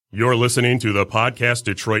You're listening to the Podcast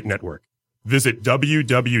Detroit Network. Visit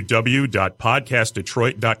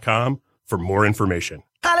www.podcastdetroit.com for more information.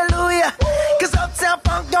 Hallelujah, cause Uptown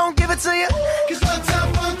Funk don't give it to you. Cause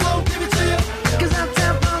Uptown Funk don't give it to you. Cause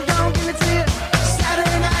Uptown Funk don't give it to you.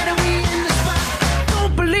 Saturday night and we in the spot.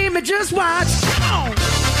 Don't believe me, just watch.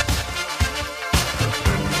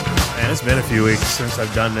 Man, it's been a few weeks since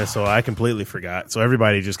I've done this, so I completely forgot. So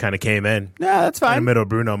everybody just kind of came in. Yeah, that's In the fine. middle of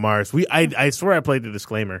Bruno Mars. I swear I played the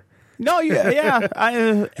disclaimer. No, yeah.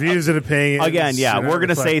 Views and opinions. Again, yeah, do not we're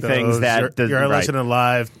gonna say reflect things those. that You're right. listening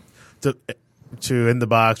live to In the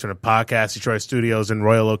Box from the Podcast Detroit Studios in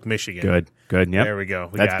Royal Oak, Michigan. Good. Yep. There we go.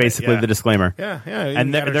 That's basically the disclaimer. Yeah.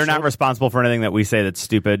 And they're not responsible for anything that we say that's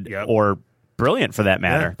stupid Yep. or brilliant, for that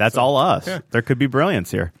matter. Yeah, that's so- all us. yeah. There could be brilliance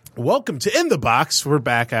here. Welcome to In the Box. We're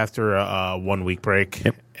back after a 1 week break,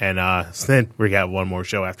 and then we got one more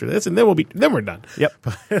show after this, and then we're done. Yep.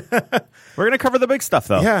 We're gonna cover the big stuff,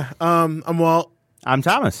 though. Yeah. I'm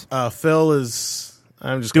Thomas. Phil is.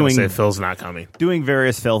 I'm just going to say Phil's not coming. Doing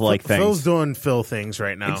various Phil-like things. Phil's doing Phil things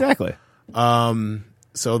right now. Exactly.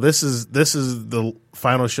 So this is the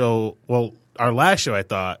final show. Well, our last show I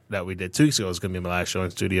thought that we did 2 weeks ago was going to be my last show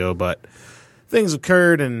in studio, but things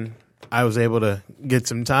occurred and I was able to get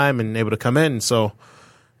some time and able to come in. So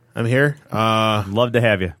I'm here. Love to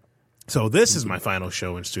have you. So this is my final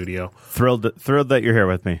show in studio. Thrilled that you're here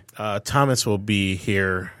with me. Thomas will be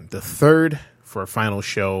here the 3rd for a final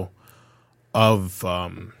show of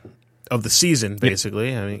the season,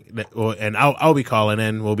 basically. I mean, and I'll be calling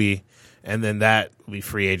in. And then that will be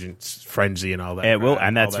free agents frenzy and all that. It will,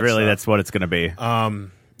 and that's what it's going to be.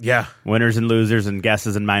 Yeah, winners and losers and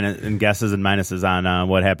guesses and minuses on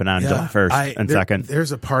what happened on July 1st and 2nd.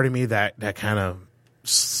 There's a part of me that kind of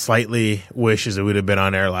slightly wishes it would have been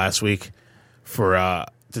on air last week for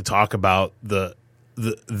to talk about the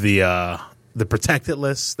protected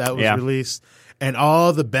list that was released and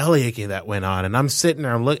all the belly aching that went on. And I'm sitting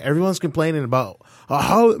there, everyone's complaining about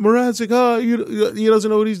how Mrazek, he doesn't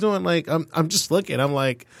know what he's doing. Like I'm just looking, I'm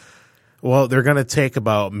like, well, they're going to take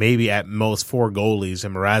about maybe at most 4 goalies,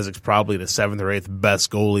 and Mrazek's probably the 7th or 8th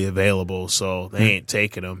best goalie available, so they ain't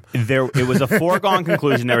taking him. It was a foregone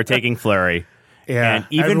conclusion they were taking Fleury. Yeah. And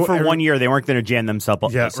even for 1 year, they weren't going to jam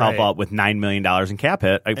themselves up with $9 million in cap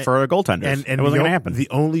hit for a goaltender. And it wasn't going to happen. The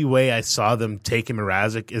only way I saw them taking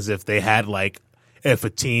Mrazek is if they had, if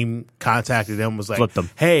a team contacted them, was like, flipped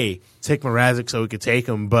them. Hey, take Mrazek so we could take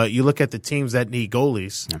him. But you look at the teams that need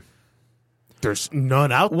goalies. Yeah. There's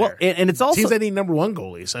none out there. And it's also teams that need number 1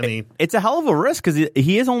 goalies. I mean, it's a hell of a risk because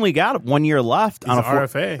he has only got 1 year left on a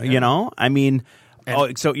RFA. Yeah. You know, I mean,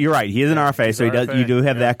 so you're right. He is an RFA, so you do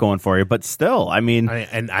have that going for you. But still, I mean,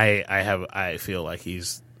 I feel like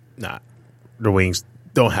he's not. The Wings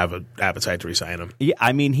don't have an appetite to resign him. Yeah,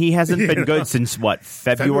 I mean, he hasn't been good since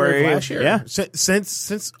February of last year. Yeah,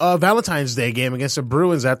 since Valentine's Day game against the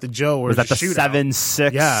Bruins at the Joe. Was that the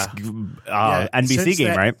 7-6 NBC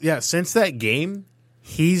game, right? Yeah, since that game,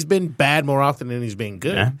 he's been bad more often than he's been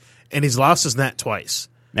good, and he's lost his net twice.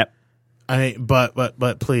 Yep. I mean,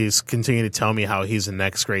 but please continue to tell me how he's the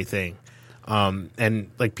next great thing. And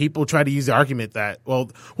people try to use the argument that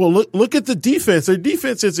look at the defense. Their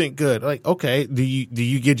defense isn't good. Like, okay, do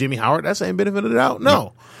you give Jimmy Howard that same benefit of the doubt?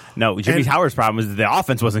 No. Jimmy Howard's problem was that the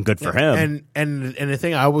offense wasn't good for him. And the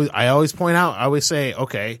thing I always point out, I always say,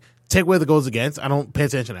 okay, take away the goals against. I don't pay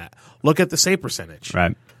attention to that. Look at the save percentage.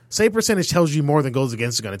 Right. Save percentage tells you more than goals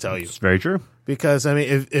against is going to tell you. It's very true. Because I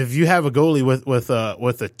mean, if you have a goalie with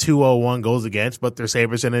a 201 goals against, but their save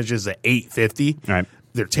percentage is a 850, right?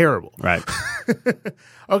 They're terrible. Right.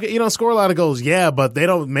 Okay, you don't score a lot of goals, but they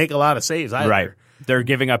don't make a lot of saves either. Right. They're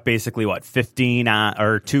giving up basically 15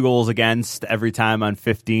 or 2 goals against every time on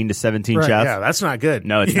 15 to 17 shots. Yeah, that's not good.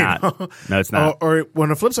 No, it's not. Know? No, it's not. Or on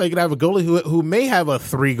the flip side, you could have a goalie who may have a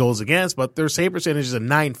 3 goals against, but their save percentage is a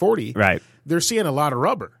 940. Right. They're seeing a lot of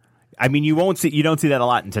rubber. I mean, you don't see that a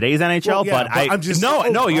lot in today's NHL,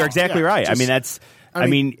 but you're exactly right. I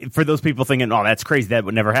mean, for those people thinking, oh, that's crazy, that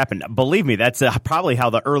would never happen. Believe me, that's probably how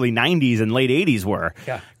the early 90s and late 80s were.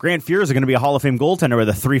 Yeah. Grant Fuhrer is going to be a Hall of Fame goaltender with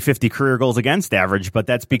a 350 career goals against average, but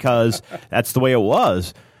that's because that's the way it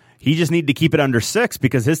was. He just needed to keep it under 6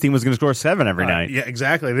 because his team was going to score 7 every night. Yeah,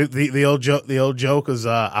 exactly. The old joke is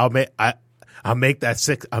I'll make that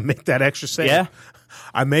 6. I'll make that extra save. Yeah.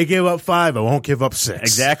 I may give up 5. I won't give up 6.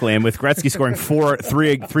 Exactly. And with Gretzky scoring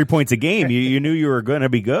 3 points a game, you knew you were going to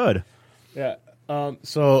be good. Yeah.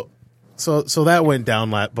 So that went down,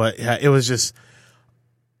 but it was just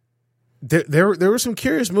there were some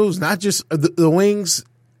curious moves. Not just the Wings.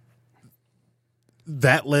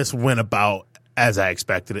 That list went about as I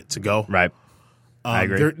expected it to go. Right. I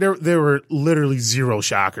agree. There were literally zero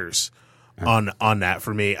shockers on that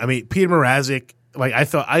for me. I mean, Peter Mrazek, like I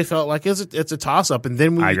felt like it's a toss up, and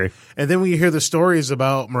then I agree. And then when you hear the stories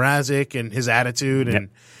about Mrazek and his attitude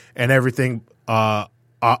and everything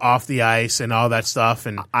off the ice and all that stuff,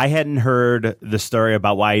 and I hadn't heard the story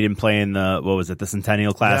about why he didn't play in the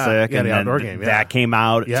Centennial Classic, and the outdoor game. Yeah. That came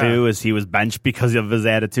out too, as he was benched because of his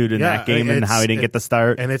attitude in that game and how he didn't get the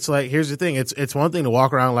start. And it's like, here's the thing: it's one thing to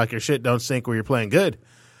walk around like your shit don't stink where you're playing good,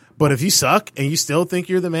 but if you suck and you still think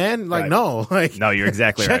you're the man, like no, you're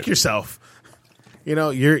exactly check right. Yourself. You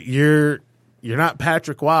know, you're not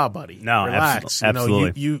Patrick Waugh, buddy. No, relax.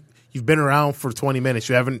 Absolutely. You know, you've been around for 20 minutes.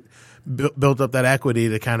 You haven't built up that equity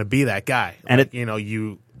to kind of be that guy. And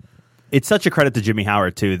it's such a credit to Jimmy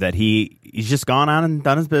Howard too that he's just gone on and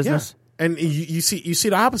done his business. Yeah. And you see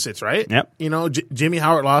the opposites, right? Yep. You know, Jimmy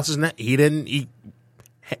Howard lost his net. He didn't.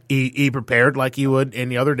 He prepared like he would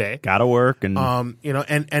any other day. Got to work and you know,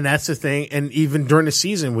 and that's the thing. And even during the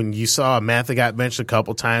season, when you saw Mantha got benched a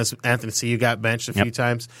couple times, Anthony C got benched a few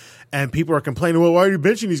times, and people are complaining, well, why are you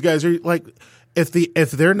benching these guys? Are you, like,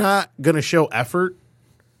 if they're not going to show effort,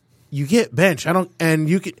 you get benched. And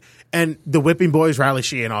the whipping boy is Riley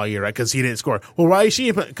Sheehan all year, right? Because he didn't score. Well, Riley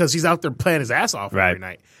Sheehan, because he's out there playing his ass off every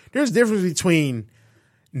night. There's a difference between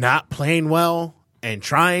not playing well and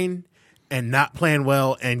trying, and not playing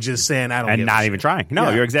well and just saying I don't. And not even trying.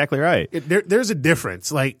 No, you're exactly right. There's a difference,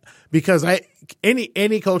 like, because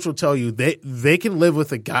any coach will tell you they can live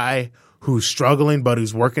with a guy who's struggling but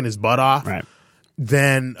who's working his butt off, right,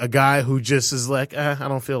 than a guy who just is like, I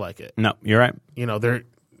don't feel like it. No, you're right. You know,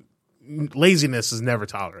 laziness is never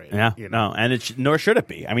tolerated. Yeah, you know? No, and nor should it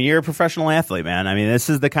be. I mean, you're a professional athlete, man. I mean, this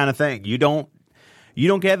is the kind of thing you don't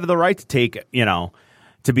get the right to take, you know,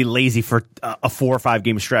 to be lazy for a 4 or 5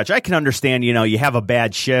 game stretch. I can understand, you know, you have a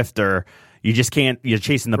bad shift or you just can't, you're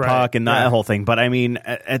chasing the puck and that whole thing. But I mean,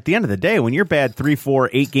 at the end of the day, when you're bad 3,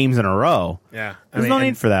 4, 8 games in a row, there's no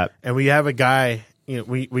need for that. And we have a guy, you know,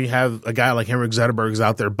 we have a guy like Henrik Zetterberg who's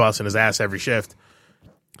out there busting his ass every shift.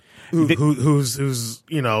 Who's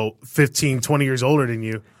you know 15, 20 years older than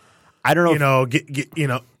you. I don't know.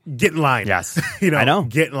 Get in line. Yes, I know.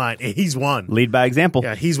 Get in line. And he's won. Lead by example.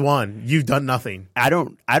 Yeah, he's won. You've done nothing. I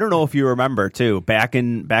don't know if you remember too. Back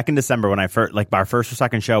in December when I first, like, our first or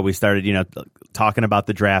second show, we started, you know, talking about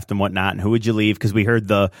the draft and whatnot and who would you leave, because we heard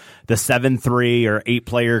the 7-3 or 8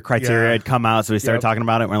 player criteria had come out, so we started talking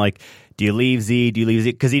about it. And we're like, do you leave Z? Do you leave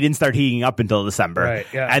Z? Because he didn't start heating up until December. Right.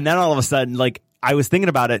 Yeah. And then all of a sudden, like, I was thinking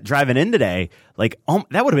about it driving in today, like,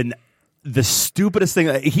 that would have been the stupidest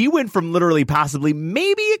thing. He went from literally possibly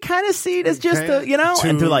maybe a kind of seed as just to a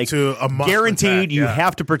guaranteed you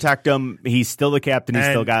have to protect him. He's still the captain. He's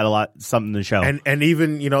still got something to show. And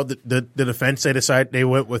even, you know, the defense, they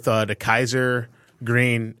went with the Kaiser,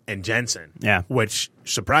 Green, and Jensen. Yeah, which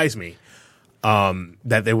surprised me.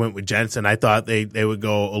 That they went with Jensen. I thought they would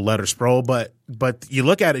go a Letter Sproul, but you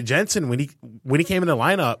look at it, Jensen when he came in the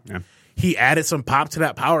lineup. Yeah. He added some pop to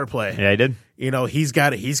that power play. Yeah, he did. You know, he's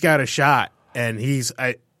got a shot, and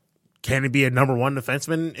can he be a number 1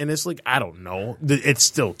 defenseman in this league? I don't know. It's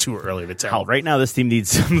still too early to tell. Right now, this team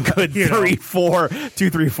needs some good 2-3-4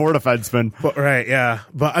 defensemen. But right, yeah.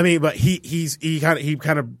 But I mean,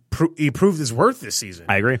 he proved his worth this season.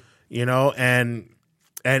 I agree. You know, and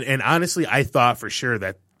honestly, I thought for sure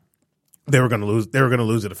that they were going to lose. They were going to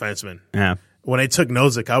lose a defenseman. Yeah. When they took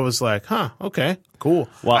Nozick, I was like, okay, cool.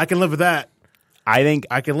 Well, I can live with that. I think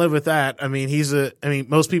I can live with that. I mean,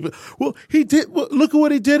 most people, well, he did, look at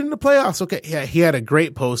what he did in the playoffs. Okay. Yeah. He had a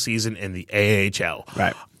great postseason in the AHL.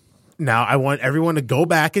 Right. Now I want everyone to go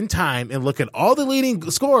back in time and look at all the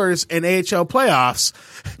leading scorers in AHL playoffs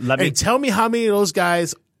and tell me how many of those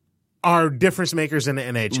guys are difference makers in the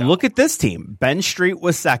NHL. Look at this team. Ben Street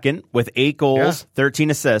was second with 8 goals,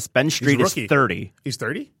 13 assists. Ben Street is 30. He's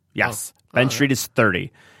 30? Yes. Ben Street is 30.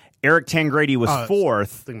 Eric Tangradi was 4th.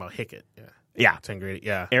 Thinking about Hickett. Yeah. Tangradi,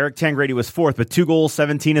 yeah. Eric Tangradi was 4th with 2 goals,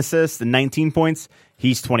 17 assists, and 19 points.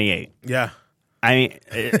 He's 28. Yeah. I mean,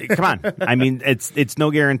 come on. I mean, it's no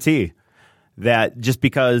guarantee that just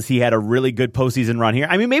because he had a really good postseason run here.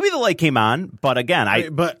 I mean, maybe the light came on, but again,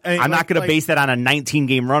 I'm not going to base that on a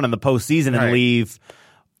 19-game run in the postseason and leave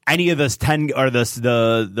any of this 10 or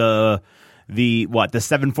the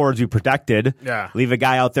 7 forwards we protected. Yeah. Leave a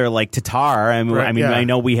guy out there like Tatar. I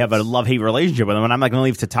know we have a love-hate relationship with him, and I'm not going to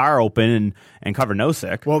leave Tatar open and cover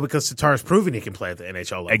Nosek. Well, because Tatar's proven he can play at the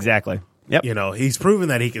NHL level. Exactly. Yep. You know, he's proven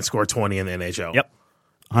that he can score 20 in the NHL. Yep.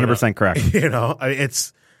 100% correct. You know,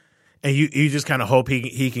 it's and you just kind of hope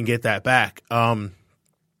he can get that back. But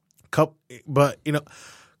you know,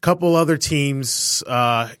 couple other teams.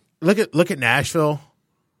 Look at Nashville.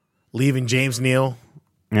 leaving James Neal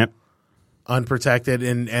unprotected,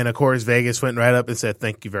 and of course Vegas went right up and said,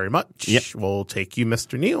 "Thank you very much. We'll take you,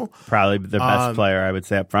 Mr. Neal." Probably the best player, I would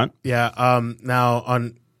say, up front. Yeah. Now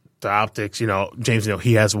on the optics, James Neal,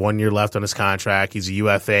 he has 1 year left on his contract. He's a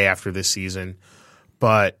UFA after this season,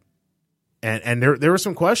 but and there were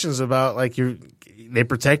some questions about they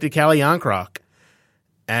protected Calle Jarnkrok,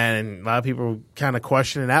 and a lot of people were kind of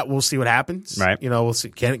questioning that. We'll see what happens. Right. We'll see.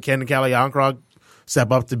 Can Calle Jarnkrok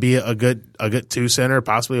step up to be a good 2-center,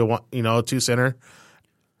 possibly a 2-center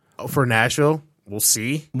for Nashville? We'll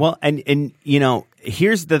see. Well, and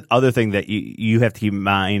here's the other thing that you have to keep in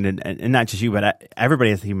mind, and not just you, but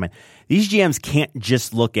everybody has to keep in mind. These GMs can't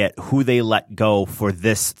just look at who they let go for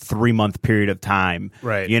this 3-month period of time,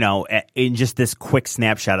 right? In just this quick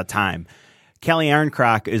snapshot of time. Calle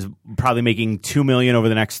Jarnkrok is probably making $2 million over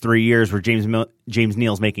the next 3 years, where James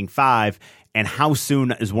Neal's making $5 million. And how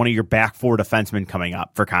soon is one of your back four defensemen coming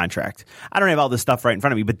up for contract? I don't have all this stuff right in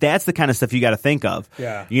front of me, but that's the kind of stuff you got to think of.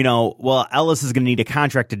 Yeah. Well, Ellis is going to need a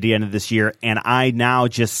contract at the end of this year, and I now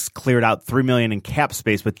just cleared out $3 million in cap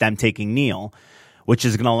space with them taking Neal, which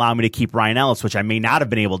is going to allow me to keep Ryan Ellis, which I may not have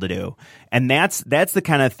been able to do. And that's the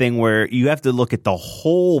kind of thing where you have to look at the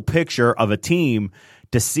whole picture of a team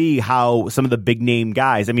to see how some of the big name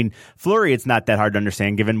guys. I mean, Fleury, it's not that hard to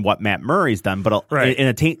understand given what Matt Murray's done, but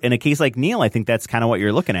in a case like Neal, I think that's kind of what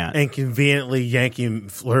you're looking at. And conveniently yanking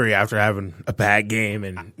Fleury after having a bad game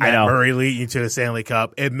and Matt Murray leading you to the Stanley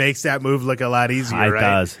Cup, it makes that move look a lot easier.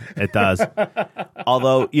 It does.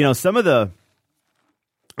 Although, some of the,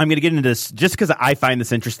 I'm going to get into this just because I find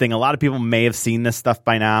this interesting. A lot of people may have seen this stuff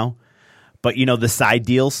by now, but the side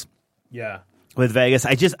deals. Yeah. With Vegas,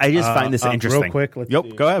 I just find this interesting. Real quick, let's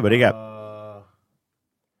see. Go ahead. What do you got?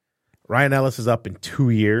 Ryan Ellis is up in 2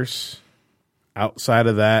 years. Outside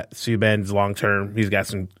of that, Subban's long term. He's got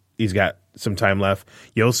some time left.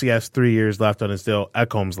 Yossi has 3 years left on his deal.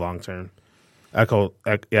 Ekholm's long term.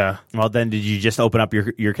 Yeah. Well, then did you just open up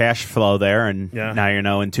your cash flow there, and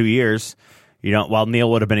now in 2 years, Neal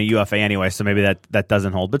would have been a UFA anyway, so maybe that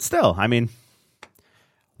doesn't hold. But still, I mean.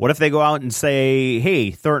 What if they go out and say, "Hey,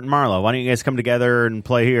 Thornton Marlowe, why don't you guys come together and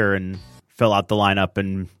play here and fill out the lineup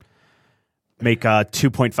and make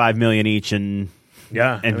 $2.5 million each and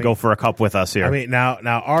go for a cup with us here?" I mean, now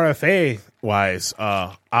RFA wise,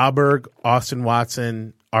 Aberg, Austin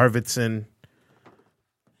Watson, Arvidsson,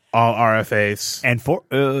 all RFAs, and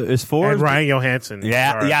is Ford and Ryan Johansson.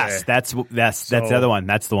 Yeah, yes, that's the other one.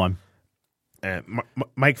 That's the one. And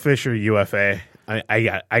Mike Fisher, UFA.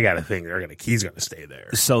 I got to think he's gonna stay there.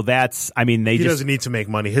 So that's, I mean, he doesn't need to make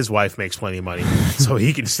money. His wife makes plenty of money, so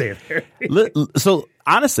he can stay there. So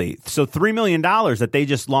honestly, $3 million that they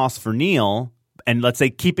just lost for Neal, and let's say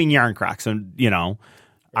keeping Jarnkrok. So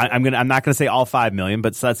I'm not gonna say all $5 million,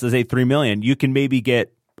 but let's say $3 million. You can maybe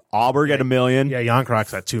get Aberg at $1 million. Yeah,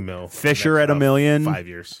 Jarnkrok's at $2 million. Fisher at $1 million. 5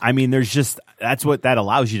 years. I mean, that's what that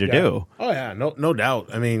allows you to do. Oh yeah, no doubt.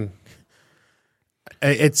 I mean,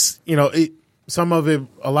 it's some of it,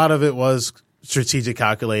 a lot of it was strategic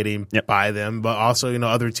calculating by them, but also,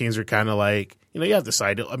 other teams are kind of like, you have to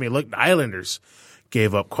decide. I mean, look, the Islanders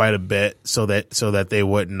gave up quite a bit so that they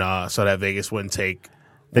wouldn't, so that Vegas wouldn't take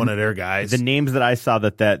one of their guys. The names that I saw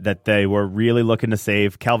that they were really looking to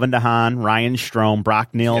save: Kelvin DeHaan, Ryan Strome,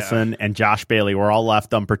 Brock Nielsen, and Josh Bailey were all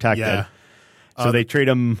left unprotected. Yeah. So they trade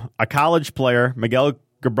him a college player, Miguel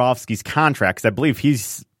Grabowski's contract, because I believe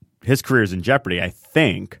his career's in jeopardy, I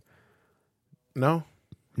think. No,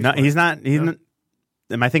 he's not. Not.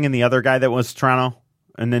 Am I thinking the other guy that was Toronto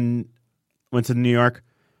and then went to New York?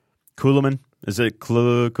 Kuhlman? Is it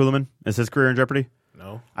Kuhlman? Is his career in jeopardy?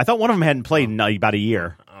 No. I thought one of them hadn't played in about a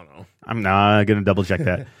year. I don't know. I'm not going to double check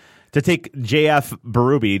that. To take JF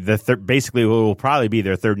Berube, basically who will probably be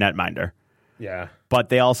their third netminder. Yeah. But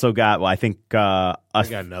they also got, I think, got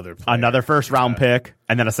another first round pick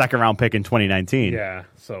and then a second round pick in 2019. Yeah.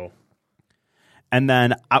 So. And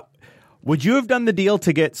then. Would you have done the deal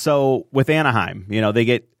to get, with Anaheim,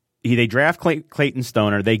 they draft Clayton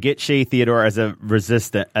Stoner, they get Shea Theodore as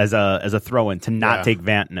a throw-in to not take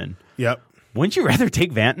Vatanen. Yep. Wouldn't you rather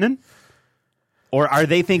take Vatanen? Or are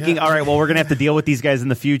they thinking, all right, well, we're going to have to deal with these guys in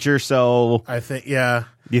the future, so... I think, yeah.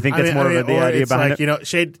 Do you think that's more of the idea behind it?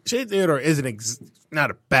 Shea Theodore isn't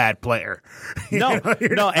not a bad player. No,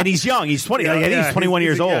 and he's young. He's 20. I think he's 21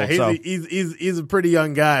 years old. He's a pretty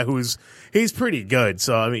young guy he's pretty good.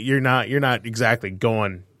 So I mean, you're not exactly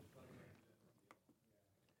going.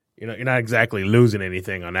 You're not exactly losing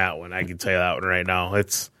anything on that one. I can tell you that one right now.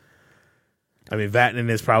 Vatanen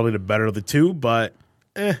is probably the better of the two, but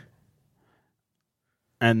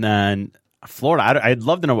And then Florida. I'd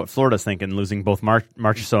love to know what Florida's thinking, losing both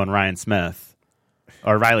Marchessault and Ryan Smith.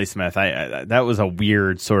 or Riley Smith. That was a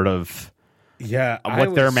weird sort of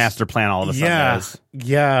their master plan all of a sudden is.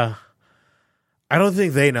 Yeah. I don't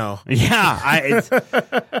think they know. Yeah,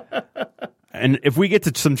 and if we get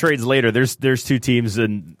to some trades later, there's two teams,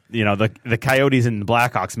 and the Coyotes and the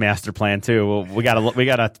Blackhawks master plan too. We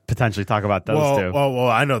gotta potentially talk about those too. Well,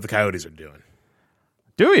 I know what the Coyotes are doing.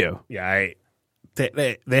 Do you? Yeah,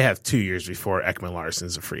 they have 2 years before Ekman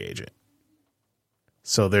Larsson's a free agent,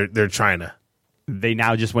 so they're trying to. They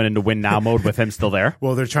now just went into win now mode with him still there.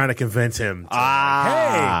 Well, they're trying to convince him.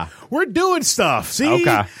 Hey, we're doing stuff. See,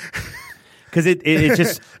 okay. Because it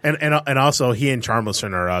just and also he and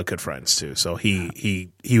Charmeleson are good friends too, so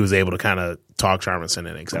he was able to kind of talk Charmeleson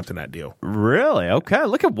into accepting that deal. Really? Okay.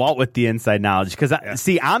 Look at Walt with the inside knowledge. Because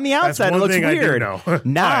see, on the outside it looks weird.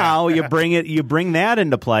 Now you bring that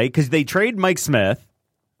into play because they trade Mike Smith.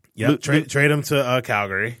 Yeah, trade him to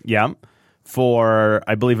Calgary. Yeah, for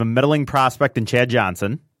I believe a middling prospect in Chad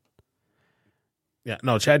Johnson. Yeah,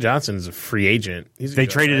 no, Chad Johnson is a free agent. They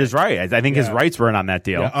traded his rights. I think his rights were in on that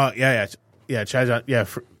deal. Yeah, Chad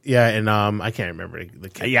Johnson. And I can't remember the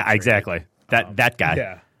kid. Yeah, exactly. That guy.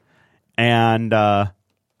 Yeah. And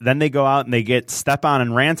then they go out and they get Stepan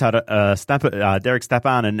and Ranta, Derek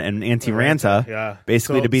Stepan and Antti Ranta,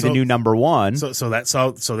 basically to be the new number one. So they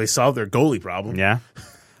solved their goalie problem. Yeah.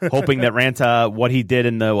 Hoping that Ranta, what he did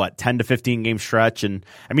in the 10 to 15 game stretch, and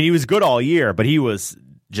I mean he was good all year, but he was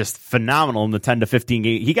just phenomenal in the 10 to 15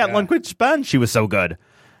 game. He got Lundqvist's bench. He was so good.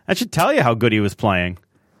 That should tell you how good he was playing.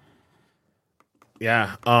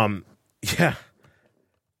 Yeah. Yeah.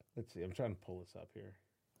 Let's see. I'm trying to pull this up here.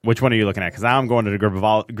 Which one are you looking at? Because now I'm going to the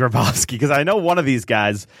Grabowski because I know one of these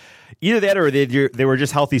guys, either that or they were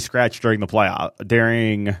just healthy scratch during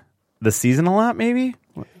the season a lot, maybe.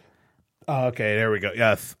 Okay, there we go.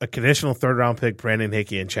 Yeah, a conditional third-round pick, Brandon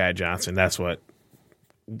Hickey and Chad Johnson. That's what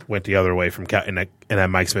went the other way from in that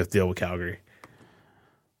Mike Smith deal with Calgary.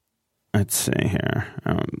 Let's see here.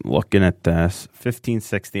 I'm looking at this.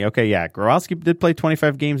 1560. Okay, yeah. Grabowski did play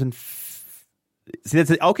 25 games and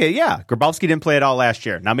Grabowski didn't play at all last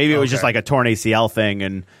year. Now maybe it was just like a torn ACL thing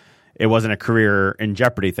and it wasn't a career in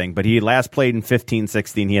jeopardy thing, but he last played in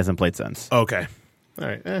 15-16. He hasn't played since. Okay. All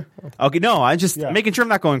right. Okay, no, I'm just making sure I'm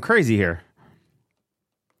not going crazy here.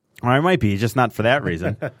 Or I might be, just not for that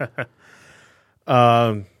reason.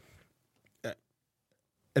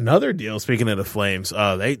 Another deal, speaking of the Flames,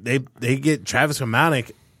 they get Travis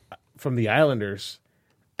Hamonic from the Islanders,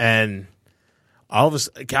 and all of us,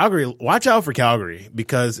 Calgary, watch out for Calgary,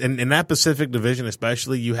 because in that Pacific Division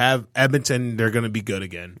especially, you have Edmonton, they're going to be good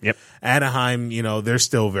again. Yep. Anaheim, they're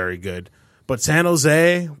still very good. But San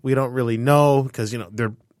Jose, we don't really know, because,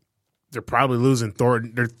 they're probably losing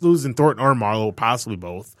Thornton. They're losing Thornton or Marlowe, possibly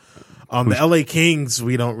both. The LA Kings,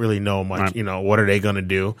 we don't really know much. Right. What are they going to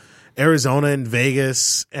do? Arizona and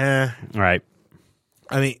Vegas, Right.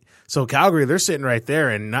 I mean, so Calgary, they're sitting right there,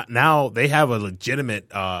 and now they have a legitimate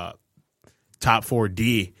top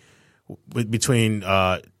 4D between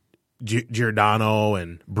Giordano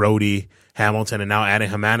and Brody, Hamilton, and now adding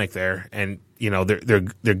Hamonic there, and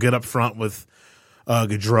they're good up front with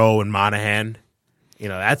Gaudreau and Monahan.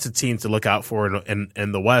 That's a team to look out for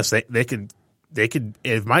in the West. They could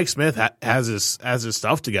if Mike Smith has his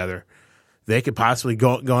stuff together, they could possibly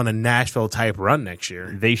go on a Nashville type run next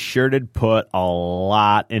year. They sure did put a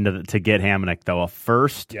lot into to get Hamonic, though. A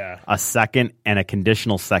first, a second, and a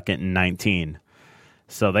conditional second in 19.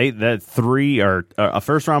 So the three are a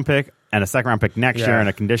first round pick and a second round pick next year and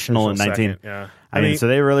a conditional in 19. I mean, so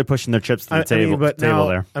they're really pushing their chips to the table.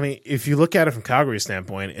 There. I mean, if you look at it from Calgary's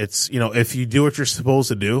standpoint, it's if you do what you're supposed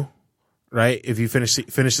to do, right? If you finish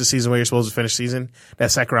the season where you're supposed to finish the season,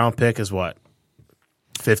 that second round pick is what?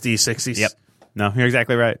 50s, 60s. Yep. No, you're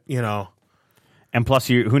exactly right. And plus,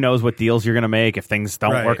 who knows what deals you're going to make if things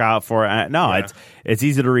don't work out for it. It's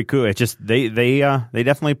easy to recoup. It's just they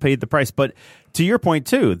definitely paid the price. But to your point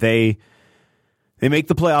too, they make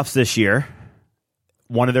the playoffs this year.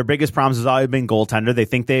 One of their biggest problems has always been goaltender. They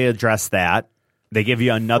think they addressed that. They give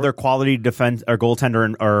you another quality defense or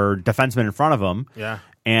goaltender or defenseman in front of them. Yeah.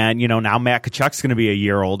 And, now Matt Tkachuk's going to be a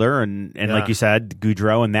year older. And like you said,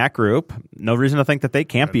 Gaudreau and that group, no reason to think that they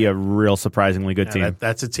can't be a real surprisingly good team.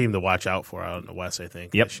 That's a team to watch out for out in the West, I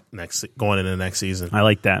think. Yep. Going into the next season. I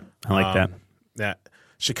like that. Yeah.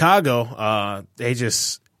 Chicago, they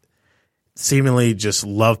just seemingly just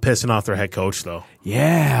love pissing off their head coach, though.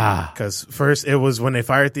 Yeah. Because first it was when they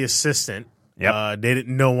fired the assistant. Yep.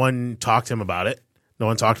 No one talked to him about it. No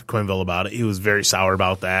one talked to Quenneville about it. He was very sour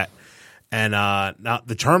about that. And now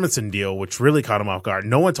the Charmeleson deal, which really caught him off guard.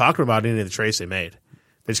 No one talked about any of the trades they made.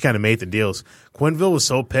 They just kind of made the deals. Quenneville was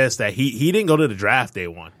so pissed that he didn't go to the draft day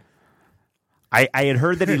one. I had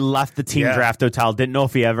heard that he left the team draft hotel. Didn't know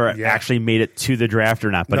if he ever actually made it to the draft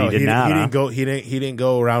or not, but he did not. He didn't go. He didn't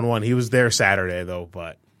go round one. He was there Saturday though,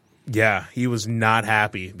 but yeah, he was not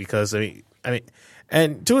happy because I mean,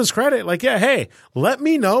 and to his credit, like hey, let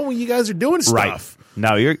me know when you guys are doing stuff. Right.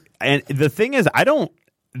 No, and the thing is,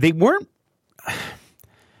 they weren't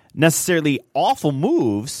necessarily awful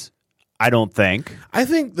moves. I don't think. I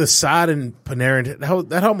think the Saad and Panarin,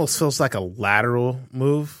 that almost feels like a lateral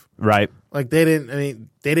move. Right. Like they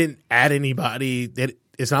didn't add anybody.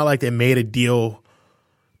 It's not like they made a deal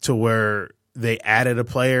to where they added a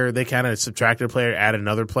player. They kind of subtracted a player, added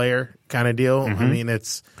another player kind of deal. Mm-hmm. I mean,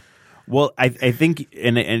 it's. Well, I think,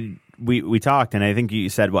 and we talked, and I think you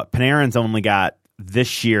said Panarin's only got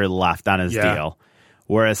this year left on his deal,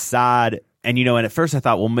 whereas Saad, and and at first I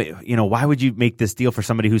thought, well, why would you make this deal for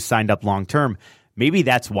somebody who's signed up long term? Maybe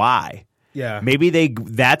that's why. Yeah, maybe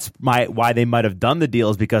that's why they might have done the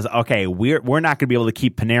deal is because we're not going to be able to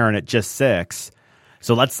keep Panarin at just 6,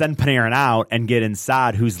 so let's send Panarin out and get in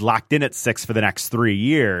Saad, who's locked in at 6 for the next 3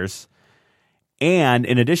 years. And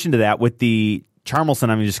in addition to that, with the Charmelson,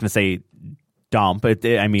 I'm just going to say dump.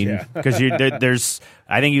 Because there's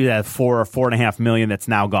I think you have $4 or $4.5 million that's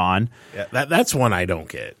now gone. Yeah, that's one I don't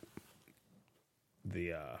get.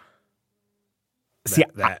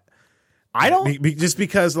 I don't just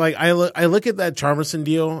because I look at that Charmerson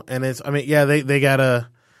deal and it's they got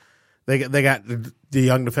the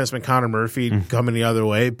young defenseman Connor Murphy coming the other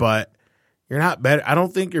way, but you're not better. I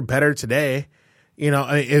don't think you're better today.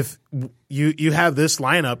 If you have this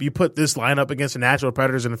lineup, you put this lineup against the Nashville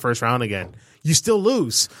Predators in the first round again, you still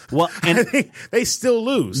lose. Well, and they still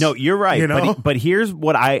lose. No, you're right. But here's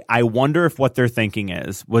what I wonder if what they're thinking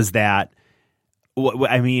was that.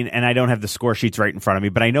 I mean, and I don't have the score sheets right in front of me,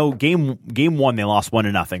 but I know game 1 they lost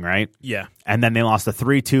 1-0, right? Yeah, and then they lost a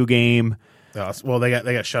 3-2 game. Well, they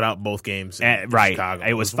got shut out both games in right. Chicago.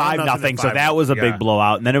 It was 5-0, so that was a big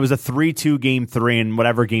blowout. And then it was a 3-2 game 3, and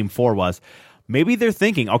whatever game 4 was. Maybe they're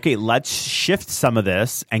thinking, okay, let's shift some of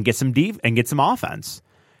this and get some deep and get some offense.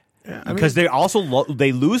 Because they also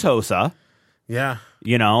they lose Hossa. Yeah.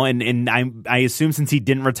 And I assume since he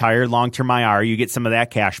didn't retire long-term IR, you get some of that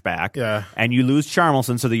cash back. Yeah. And you lose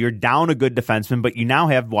Charmelson so that you're down a good defenseman, but you now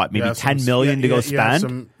have maybe $10 million to go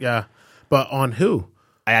spend? But on who?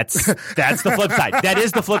 That's the flip side. That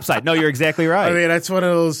is the flip side. No, you're exactly right. I mean, that's one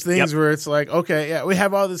of those things where it's like, okay, we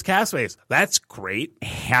have all this cap space. That's great.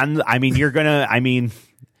 And it's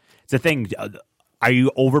a thing. Are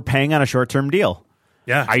you overpaying on a short-term deal?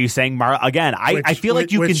 Yeah. Are you saying again? I feel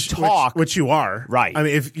like you can talk, which you are, right? I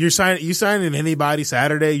mean, if you sign in anybody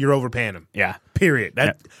Saturday, you're overpaying them. Yeah. Period.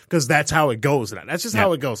 Because that's how it goes. That's just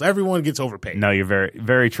how it goes. Everyone gets overpaid. No, you're very,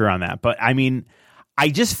 very true on that. But I mean, I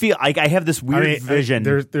just feel like I have this weird vision.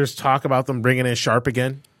 There's talk about them bringing in Sharp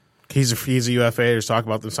again. He's a UFA. There's talk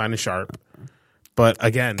about them signing Sharp. But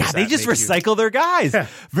again, they just recycle their guys.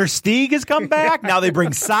 Versteeg has come back. Now they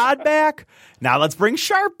bring Saad back. Now let's bring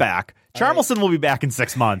Sharp back. Charmelson will be back in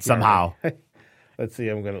 6 months somehow. Let's see.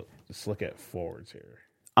 I'm going to just look at forwards here.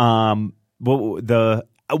 Why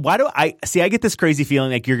do I see? I get this crazy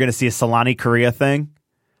feeling like you're going to see a Solani Korea thing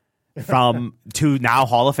from 2 now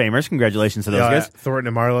Hall of Famers. Congratulations to those guys. Thornton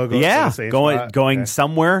and Marlowe. Going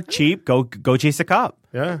somewhere cheap. Go chase a cup.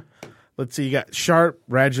 Yeah. Let's see. You got Sharp,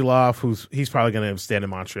 Radulov, he's probably going to stand in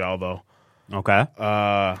Montreal though. Okay.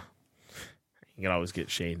 You can always get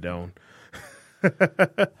Shane Doan.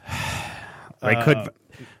 They could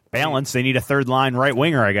balance. They need a third line right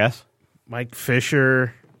winger, I guess. Mike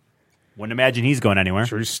Fisher. Wouldn't imagine he's going anywhere.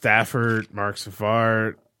 Drew Stafford, Mark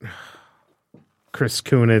Savard, Chris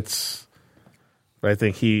Kunitz. But I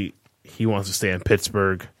think he wants to stay in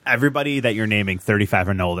Pittsburgh. Everybody that you're naming, 35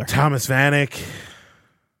 and older. Thomas Vanek.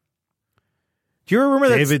 Do you remember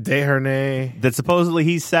David Desharnais? That supposedly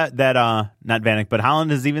he said that, not Vanek, but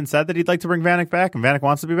Holland has even said that he'd like to bring Vanek back, and Vanek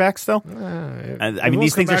wants to be back still? I mean,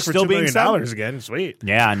 these things are still being said. Again, sweet.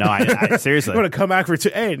 Yeah, no, I seriously. I'm going to come back for 2.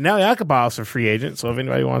 Hey, now Yakubov's a free agent, so if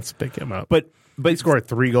anybody wants to pick him up. But he scored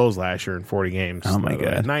 3 goals last year in 40 games. Oh, my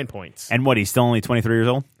God. 9 points. And what, he's still only 23 years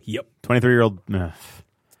old? Yep. 23-year-old.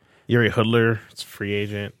 Yuri Hudler, it's a free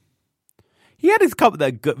agent. He had a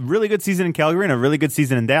really good season in Calgary and a really good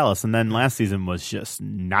season in Dallas, and then last season was just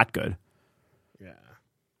not good. Yeah.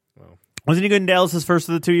 Well, wasn't he good in Dallas his first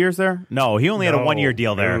of the 2 years there? No, he only had a 1-year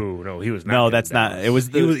deal there. No, he was not. No, that's not. It was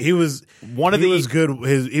he was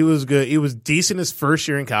good. He was good. He was decent his first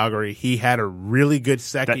year in Calgary. He had a really good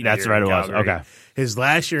second year. That's right. It was okay. His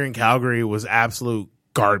last year in Calgary was absolute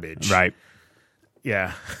garbage. Right.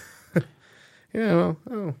 Yeah. Yeah.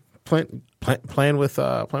 Well, playing with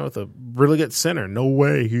a really good center. No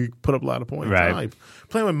way he put up a lot of points. Right.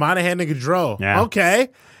 Playing with Monahan and Gaudreau. Yeah. Okay.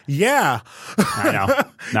 Yeah. I know.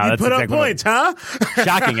 No, that's put exactly up points, huh?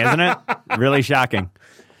 Shocking, isn't it? Really shocking.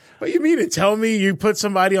 What you mean to tell me you put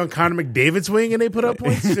somebody on Connor McDavid's wing and they put up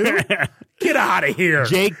points too? Get out of here.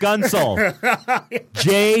 Jake Gunsel.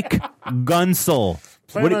 Jake Gunsel.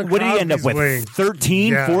 What did he end up with? Wing.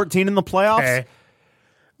 13, 14 in the playoffs? Okay.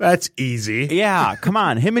 That's easy. Yeah, come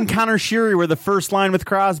on. Him and Connor Sheary were the first line with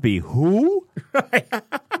Crosby. Who?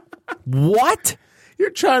 What? You're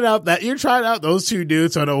trying out those two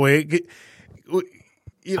dudes on a wing.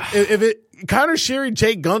 Connor Sheary,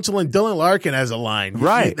 Jake Gunsel, and Dylan Larkin as a line.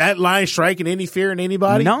 Right. That line striking any fear in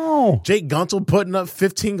anybody? No. Jake Gunsel putting up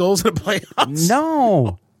 15 goals in the playoffs?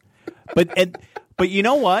 No. But you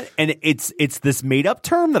know what? And it's this made up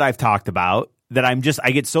term that I've talked about that I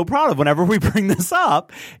get so proud of whenever we bring this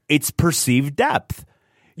up. It's perceived depth.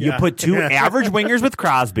 You put two average wingers with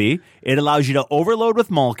Crosby. It allows you to overload with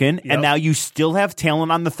Malkin, and now you still have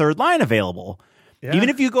talent on the third line available. Yeah. Even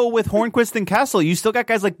if you go with Hornquist and Kessel, you still got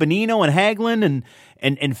guys like Bonino and Hagelin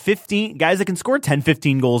and 15 guys that can score 10,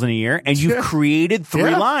 15 goals in a year, and you've created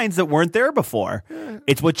three lines that weren't there before. Yeah.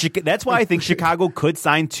 That's why I think Chicago could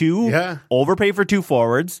sign overpay for two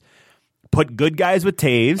forwards, put good guys with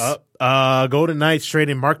Taves. Golden Knights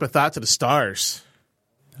trading Mark Methot to the Stars.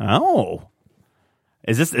 Oh.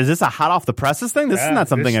 Is this a hot off the presses thing? This is not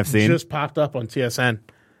something I've seen. Just popped up on TSN.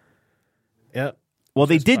 Yep. Well,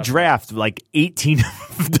 they did draft like 18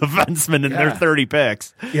 defensemen in their 30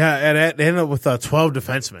 picks. Yeah, and they ended up with 12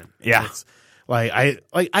 defensemen. Yeah. I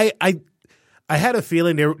had a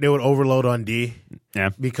feeling they would overload on D. Yeah.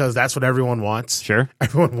 Because that's what everyone wants. Sure.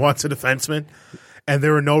 Everyone wants a defenseman. And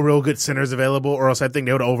there were no real good centers available, or else I think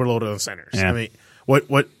they would have overloaded on centers. Yeah. I mean, what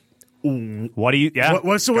do you? Yeah.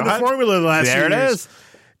 What's the formula the last there few years? It is.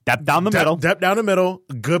 Depth down the middle. Depth down the middle,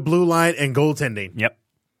 good blue line, and goaltending. Yep.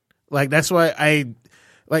 Like, that's why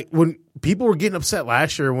when people were getting upset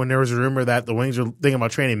last year when there was a rumor that the Wings were thinking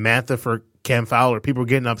about trading Mantha for Cam Fowler, people were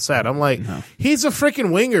getting upset. I'm like, he's a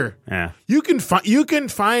freaking winger. Yeah. You can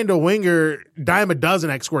find a winger dime a dozen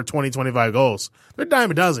that score 20, 25 goals. They're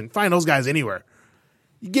dime a dozen. Find those guys anywhere.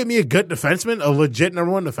 You give me a good defenseman, a legit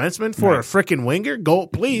number one defenseman for a freaking winger? Go,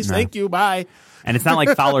 please. Thank you. Bye. And it's not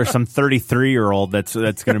like Fowler's some 33-year-old that's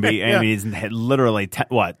going to be. I mean, he's literally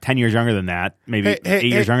 10 years younger than that, maybe 8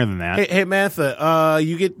 years younger than that. Hey, Mantha,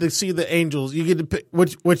 you get to see the Angels. You get to pick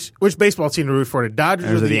which baseball team to root for, the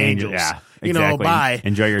Dodgers or the Angels? Yeah, exactly. You know, bye.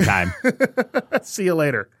 Enjoy your time. See you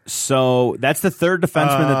later. So that's the third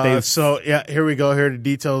defenseman that they've. So yeah, here we go. Here are the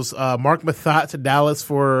details. Mark Methot to Dallas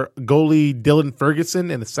for goalie Dylan Ferguson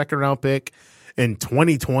and a second-round pick in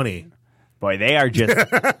 2020. Boy, they are just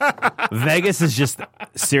Vegas is just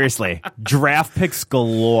seriously draft picks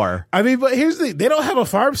galore. I mean, but here's the thing. They don't have a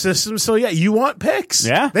farm system, so yeah, you want picks.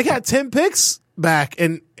 Yeah. They got 10 picks back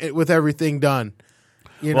and with everything done.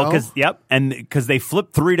 You know? Because they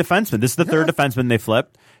flipped three defensemen. This is the third defenseman they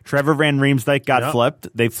flipped. Trevor Van Riemsdyk got flipped.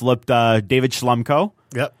 They flipped David Schlemko.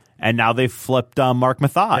 Yep. And now they flipped Mark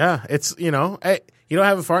Methot. Yeah, it's you don't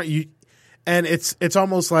have a farm. And it's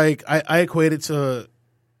almost like I equate it to.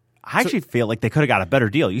 I actually feel like they could have got a better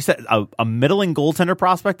deal. You said a middling goaltender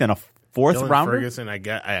prospect and a fourth rounder. Ferguson, I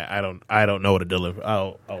don't know what a Dylan.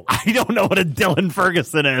 I don't know what a Dylan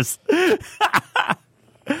Ferguson is.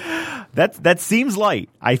 That seems light.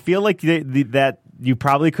 I feel like that you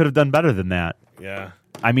probably could have done better than that. Yeah.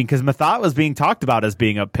 I mean, because Methot was being talked about as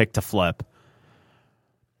being a pick to flip.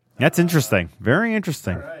 That's interesting. Very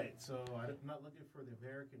interesting. All right. So I'm not looking for the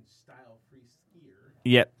American style free skier.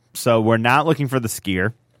 Yep. So we're not looking for the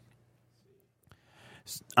skier.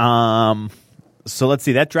 So let's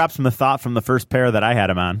see. That drops Methot from the first pair that I had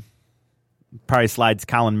him on. Probably slides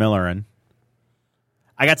Colin Miller in.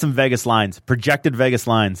 I got some Vegas lines, projected Vegas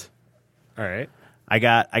lines. All right. I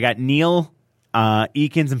got Neil,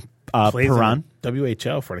 Eakins, and Perron.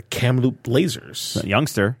 WHL for the Kamloops Blazers.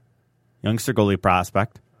 Youngster goalie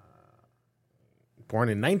prospect. Born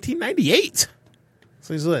in 1998.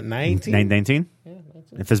 So he's what, 19? 19? Yeah,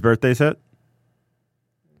 19. If his birthday's hit.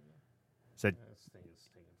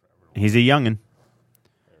 He's a youngin'.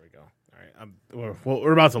 There we go. All right.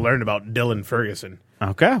 We're about to learn about Dylan Ferguson.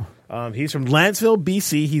 Okay. He's from Lansville,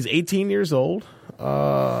 BC. He's 18 years old.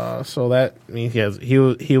 So that means he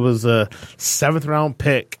was a 7th round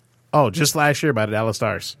pick. Oh, just last year by the Dallas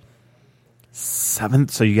Stars.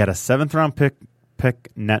 7th. So you got a 7th round pick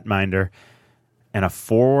netminder and a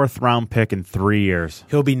 4th round pick in 3 years.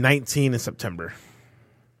 He'll be 19 in September.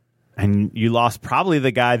 And you lost probably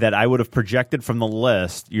the guy that I would have projected from the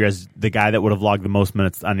list. You're as the guy that would have logged the most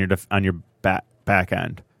minutes on your back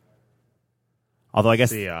end. Although I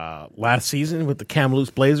guess last season with the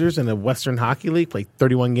Kamloops Blazers in the Western Hockey League, played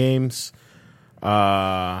 31 games. He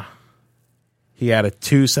had a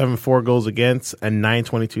 2.74 goals against and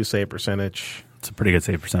 922 save percentage. It's a pretty good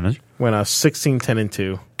save percentage. Went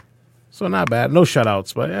 16-10-2. So not bad. No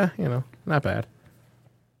shutouts, but not bad.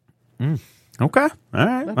 Okay. All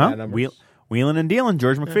right. Well, wheeling and dealing,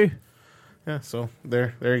 George McPhee. Yeah, so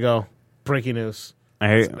there you go. Breaking news.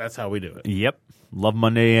 That's how we do it. Yep. Love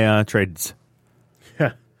Monday trades.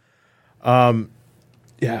 Yeah.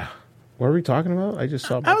 Yeah. What are we talking about? I just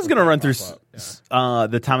saw. I was going to run through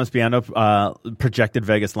the Thomas Biondo projected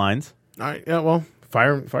Vegas lines. All right. Yeah, well,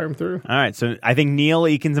 fire him through. All right. So I think Neal,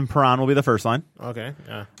 Eakins, and Perron will be the first line. Okay.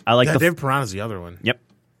 Yeah. I like Dave Perron is the other one. Yep.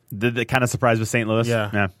 The kind of surprise with St. Louis.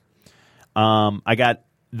 Yeah. I got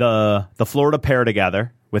the Florida pair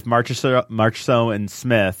together with Marchessault and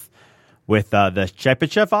Smith with the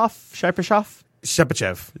Shepachev.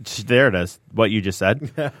 There it is. What you just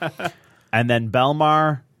said. And then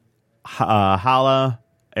Belmar,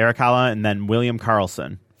 Eric Haula, and then William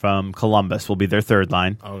Karlsson from Columbus will be their third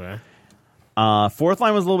line. Okay. Fourth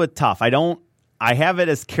line was a little bit tough. I have it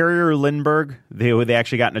as Carrier Lindbergh. They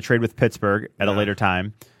actually got in a trade with Pittsburgh at a later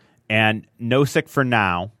time. And Nosek for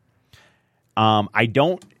now.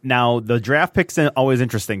 Now, the draft pick's always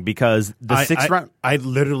interesting because the sixth round. I'd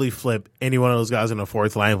literally flip any one of those guys in the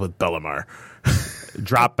fourth line with Bellemare.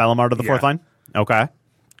 Drop Bellemare to the fourth line? Okay.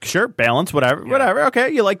 Sure. Balance, whatever. Okay.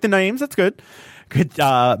 You like the names. That's good.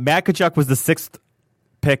 Matt Tkachuk was the sixth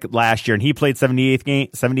pick last year, and he played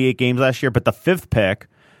 78 games last year. But the fifth pick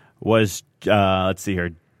was, let's see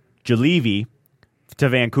here, Julevi to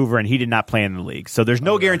Vancouver, and he did not play in the league. So there's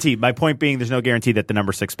no guarantee. My point being, there's no guarantee that the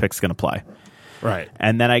number 6 pick's going to play. Right.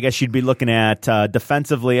 And then I guess you'd be looking at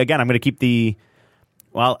defensively. Again, I'm going to keep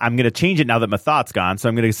I'm going to change it now that Mathat's gone. So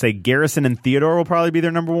I'm going to say Garrison and Theodore will probably be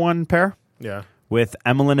their number 1 pair. Yeah. With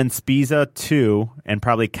Emelin and Spiza 2, and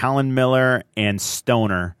probably Colin Miller and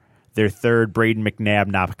Stoner, their third. Braden McNabb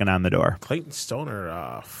knocking on the door. Clayton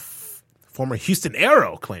Stoner, former Houston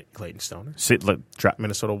Aero Clayton Stoner.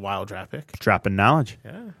 Minnesota Wild draft pick. Dropping knowledge.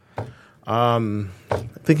 Yeah. I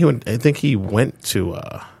think he went to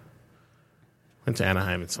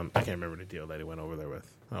Anaheim and I can't remember the deal that he went over there with.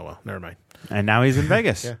 Oh well, never mind. And now he's in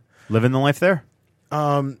Vegas. Yeah. Living the life there.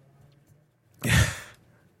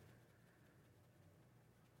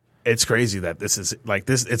 It's crazy that this is like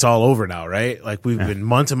this. It's all over now, right? Like we've been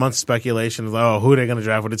months and months of speculation of who they're going to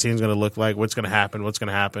draft, what the team's going to look like, what's going to happen,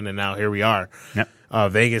 and now here we are. Yep.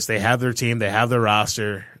 Vegas, they have their team, they have their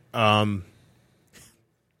roster. They're not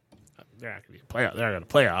going to be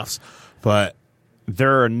playoffs, but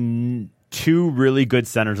there are 2 really good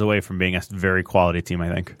centers away from being a very quality team,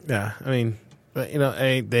 I think. Yeah, I mean,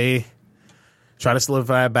 they try to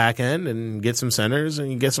solidify a back end and get some centers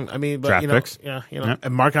and get some. I mean, but draft picks. Yeah,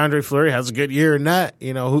 and Marc-Andre Fleury has a good year in that.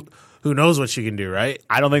 Who knows what she can do, right?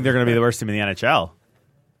 I don't think they're going to be the worst team in the NHL.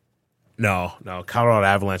 No, Colorado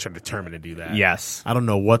Avalanche are determined to do that. Yes, I don't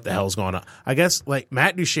know what the hell's going on. I guess like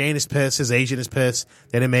Matt Duchene is pissed. His agent is pissed.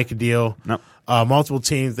 They didn't make a deal. Nope. Multiple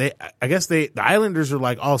teams. The Islanders are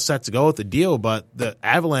like all set to go with the deal, but the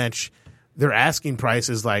Avalanche, their asking price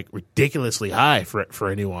is like ridiculously high for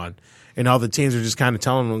anyone. And all the teams are just kind of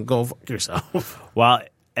telling them, go fuck yourself. Well,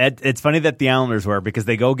 it's funny that the Islanders were because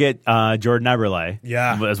they go get Jordan Eberle.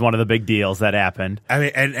 Yeah. As one of the big deals that happened. I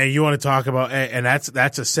mean, and you want to talk about, and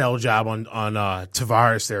that's a sell job on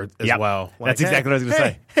Tavares there as well. Like, that's exactly what I was going to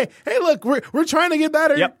say. Hey, look, we're trying to get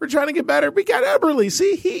better. Yep. We're trying to get better. We got Eberle.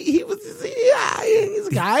 See, he's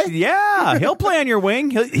a guy. Yeah, he'll play on your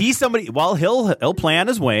wing. He's somebody. Well, he'll play on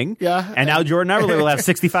his wing. Yeah. And now Jordan Eberle will have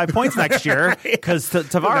 65 points next year because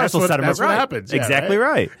Tavares will set him up right. That's what happens. Yeah, exactly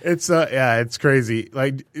right. It's it's crazy.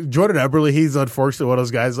 Like Jordan Eberle, he's unfortunately one of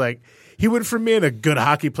those guys. Like he went from being a good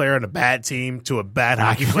hockey player on a bad team to a bad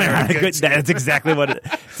hockey player on a good team. That's exactly what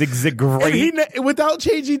it's great. And without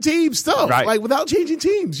changing teams, still right. Like without changing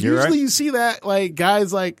teams. You're usually right. you see that like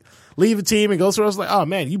guys like leave a team and go somewhere else. Like, oh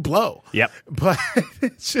man, you blow. Yep. But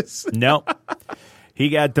it's just no. He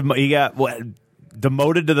got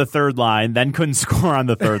demoted to the third line, then couldn't score on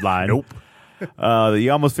the third line. Nope.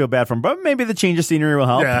 You almost feel bad for him, but maybe the change of scenery will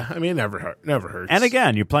help. Yeah, I mean, it never hurts. And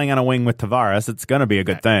again, you're playing on a wing with Tavares. It's going to be a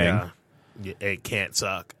good thing. Yeah. It can't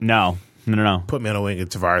suck. No. Put me on a wing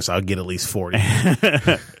with Tavares, I'll get at least 40.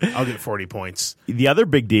 I'll get 40 points. The other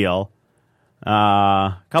big deal,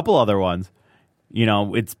 a couple other ones.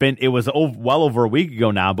 It was well over a week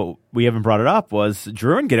ago now, but we haven't brought it up. Was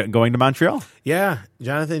Drouin going to Montreal? Yeah,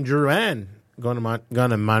 Jonathan Drouin going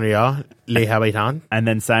to Montreal, Les Habitants, and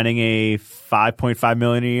then signing a $5.5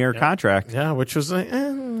 million a year contract. Yeah, which was like,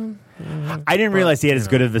 I didn't realize he had as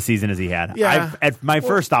good of a season as he had. Yeah. My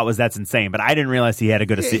first thought was that's insane, but I didn't realize he had a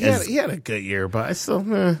good season. He had a good year, but I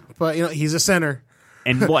still, but he's a center.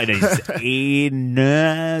 And what, he's 20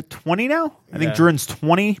 now? I think Jordan's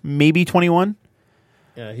 20, maybe 21.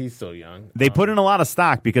 Yeah, he's still young. They put in a lot of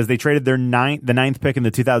stock because they traded the ninth pick in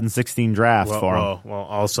the 2016 draft for him. Well,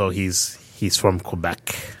 also he's from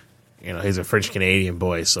Quebec. He's a French Canadian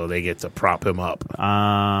boy, so they get to prop him up.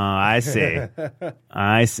 I see.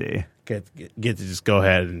 I see. Get to just go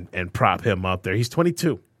ahead and prop him up there. He's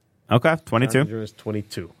 22. Okay, 22. Is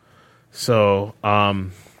 22. So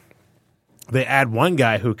they add one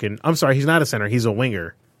guy who can. I'm sorry, he's not a center. He's a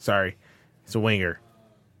winger. Sorry, he's a winger.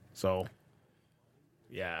 So.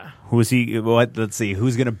 Yeah. Who is he? What? Let's see.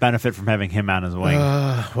 Who's going to benefit from having him on his wing?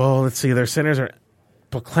 Well, let's see. Their centers are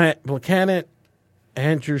Buchanan,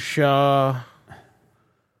 Andrew Shaw,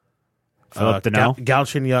 Philip Deneau,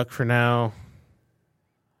 Galchenyuk for now.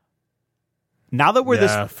 Now that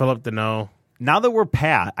we're Philip Deneau. Now that we're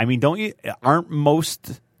Pat, I mean, do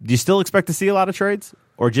you still expect to see a lot of trades,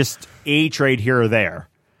 or just a trade here or there?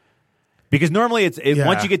 Because normally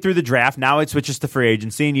once you get through the draft, now it switches to free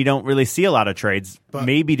agency, and you don't really see a lot of trades. But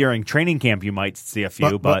maybe during training camp you might see a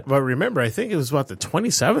few. But remember, I think it was about the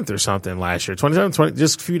 27th or something last year. 27th, 20,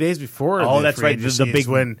 just a few days before. Oh, that's right. The big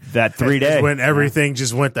when that 3 day when everything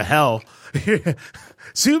just went to hell.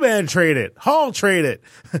 Subban traded, Hall traded,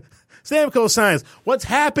 Stamkos signs. What's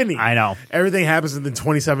happening? I know everything happens within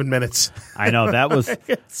 27 minutes. I know that was.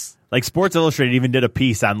 Like Sports Illustrated even did a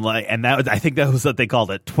piece on and I think that was what they called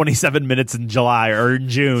it, 27 minutes in July or in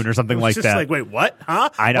June or something like that. Just like, wait, what? Huh?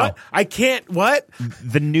 I know. What? I can't. What?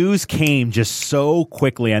 The news came just so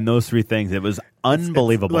quickly on those three things. It was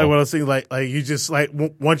unbelievable. Like one of those things, like you just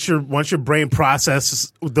once your brain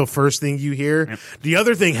processes the first thing you hear, the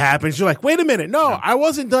other thing happens. You're like, wait a minute, no, I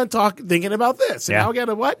wasn't done thinking about this. And now I got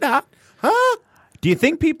to what now? Huh? Do you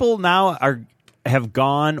think people now have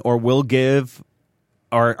gone or will give?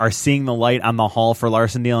 Are seeing the light on the Hall for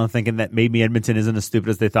Larson deal and thinking that maybe Edmonton isn't as stupid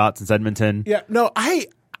as they thought since Edmonton. Yeah, no, I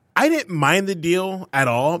didn't mind the deal at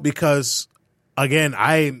all because again,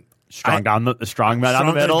 strong man down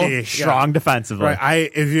the middle, strong defensively.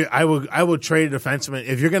 Right, I would trade a defenseman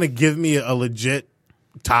if you're going to give me a legit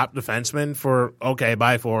top defenseman for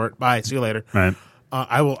bye, see you later. Right.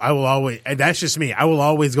 I will always, and that's just me. I will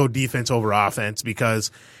always go defense over offense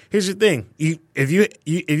because. Here's the thing: if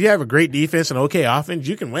you have a great defense and okay offense,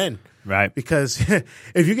 you can win, right? Because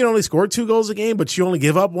if you can only score 2 goals a game, but you only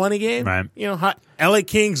give up 1 a game, right? LA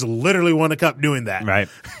Kings literally won a cup doing that, right?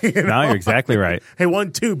 No, you're exactly right. They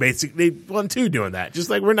won 2 basically. They won 2 doing that. Just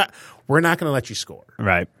like we're not going to let you score,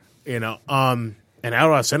 right? And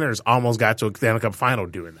Ottawa Senators almost got to a Stanley Cup final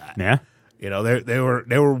doing that. Yeah, they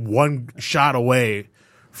were 1 shot away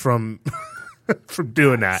from from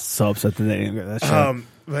doing that. So upset that they didn't get that shot.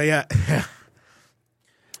 But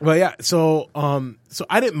yeah. So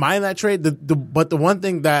I didn't mind that trade. But the one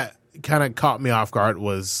thing that kind of caught me off guard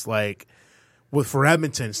was like, for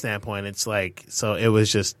Edmonton's standpoint, it's like so it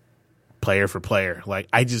was just player for player. Like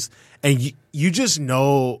you just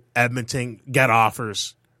know Edmonton got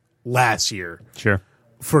offers last year, sure,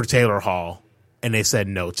 for Taylor Hall, and they said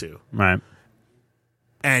no to, right.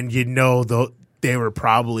 And they were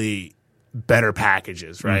probably better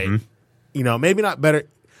packages, right? Mm-hmm. Maybe not better.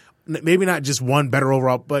 Maybe not just one better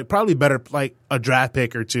overall, but probably better like a draft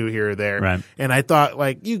pick or 2 here or there. Right. And I thought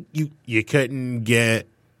like you couldn't get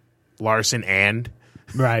Larson and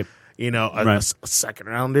right, a second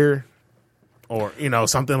rounder or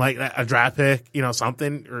something like that, a draft pick,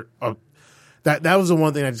 something or that was the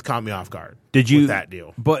one thing that just caught me off guard. Did you with that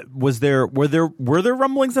deal? But were there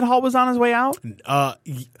rumblings that Hall was on his way out?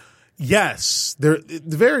 Yes, they're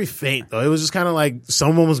very faint though. It was just kind of like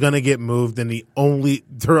someone was going to get moved, and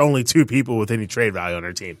there are only 2 people with any trade value on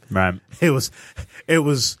their team. Right. It was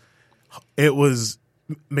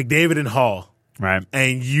McDavid and Hall. Right.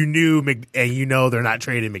 And you knew, they're not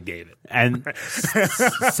trading McDavid and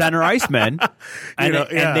center iceman,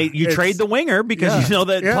 and you trade the winger because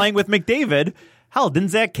that playing with McDavid. Hell, didn't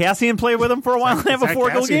Zach Cassian play with him for a while and have a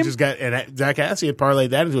 4-goal game? Zach Cassian parlayed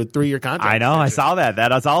that into a 3-year contract. I know, I saw that.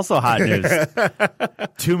 That was also hot news.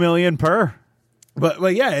 $2 million per.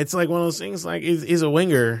 But yeah, it's like one of those things. Like he's a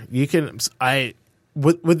winger. You can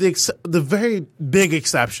with the very big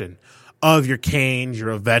exception of your Kanes,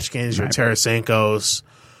 your Ovechkins, your Tarasenko's,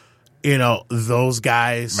 those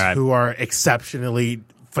guys who are exceptionally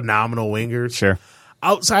phenomenal wingers. Sure.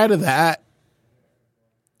 Outside of that.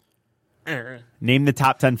 Name the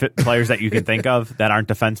top 10 players that you can think of that aren't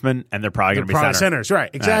defensemen, and they're probably going to be centers. Right,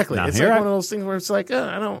 exactly. It's like one of those things where it's like,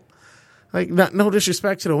 I don't like no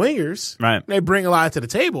disrespect to the wingers. Right, they bring a lot to the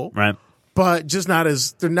table. Right, but just not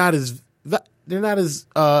as they're not as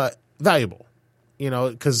valuable.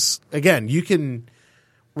 Because again, you can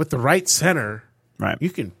with the right center, right? You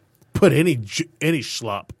can put any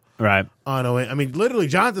schlup. Right. On a wing. I mean, literally,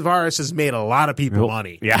 John Tavares has made a lot of people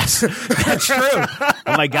money. Yes, that's true. Oh,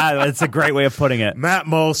 my God. That's a great way of putting it. Matt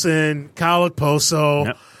Molson, Kyle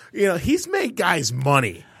Okposo. Yep. He's made guys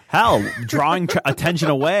money. Hell, drawing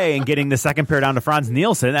attention away and getting the second pair down to Franz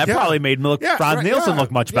Nielsen, that probably made Franz Nielsen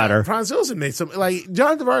look much better. Franz Nielsen made some,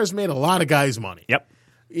 John Tavares made a lot of guys money. Yep.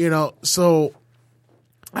 So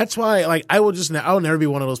that's why, I'll never be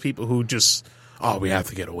one of those people who just, we have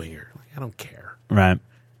to get a winger. I don't care. Right.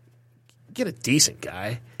 Get a decent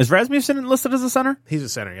guy. Is Rasmussen listed as a center? He's a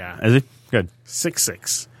center, yeah. Is he? Good.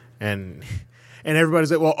 6'6". And everybody's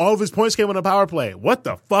like, well, all of his points came on a power play. What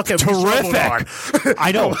the fuck have we struggled on?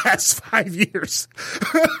 I know. The last 5 years.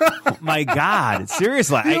 Oh my God.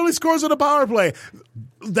 Seriously. He only scores on a power play.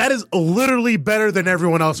 That is literally better than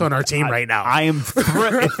everyone else on our team right now. I am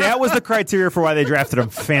if that was the criteria for why they drafted him,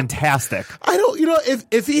 fantastic. I don't,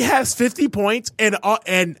 if he has 50 points and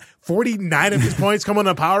 49 of his points come on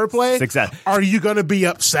a power play, success. Are you going to be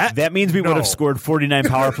upset? That means we would have scored 49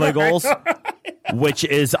 power play goals, which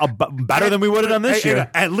is better than we would have done this year.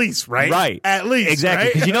 At least, right? Right. At least,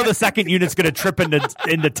 exactly. Because right? the second unit's going to trip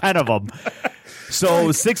into 10 of them.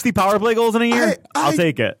 So 60 power play goals in a year, I'll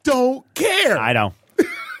take it. Don't care. I know.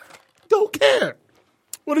 Don't care.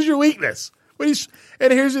 What is your weakness?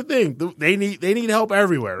 And here's the thing: they need help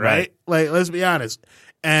everywhere, right? Let's be honest.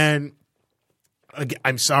 And again,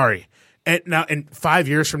 I'm sorry. And now, in 5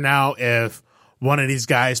 years from now, if one of these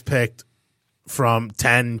guys picked from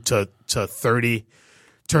 10 to 30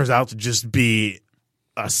 turns out to just be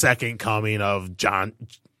a second coming of Johnny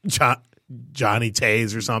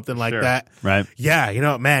Tays or something like that, right?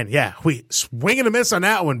 Yeah, man, yeah, we swing and a miss on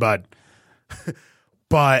that one, bud.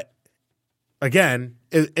 But again,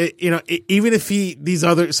 even if you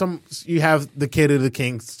have the kid who the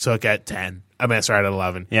Kings took at 10. I mean, sorry, at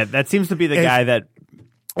 11. Yeah, that seems to be the guy that.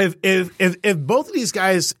 If both of these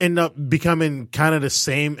guys end up becoming kind of the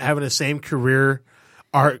same, having the same career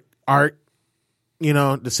arc, the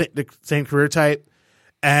same career type,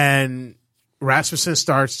 and Rasmussen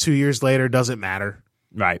starts 2 years later, doesn't matter,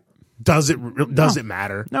 right? Does it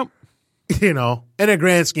matter? Nope. In a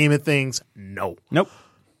grand scheme of things, no. Nope.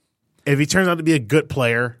 If he turns out to be a good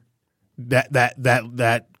player,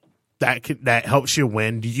 that helps you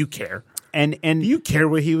win. Do you care? And do you care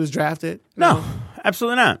where he was drafted? No,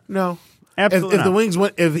 absolutely not. No, absolutely. If the Wings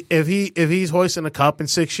win, if he's hoisting a cup in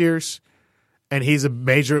 6 years, and he's a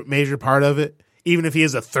major part of it, even if he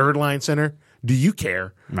is a third line center, do you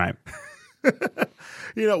care? Right.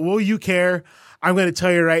 Will you care? I'm going to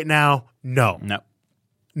tell you right now, no.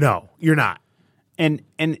 No, you're not. And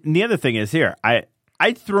the other thing is here, I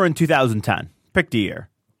threw in 2010, picked a year.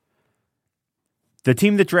 The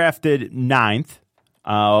team that drafted 9th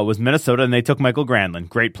was Minnesota, and they took Michael Granlund.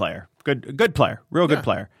 Great player. Good player. Real good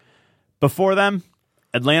player. Before them,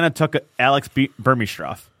 Atlanta took Alex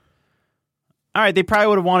Burmistrov. All right, they probably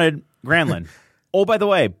would have wanted Granlund. Oh, by the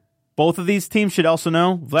way, both of these teams should also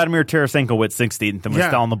know Vladimir Tarasenko went 16th and was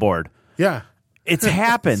still on the board. Yeah. It's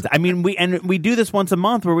happened. I mean, we do this once a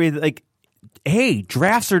month where we hey,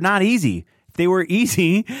 drafts are not easy. If they were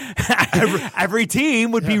easy, every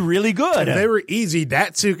team would be really good. If they were easy,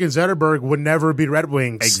 Datsuk and Zetterberg would never be Red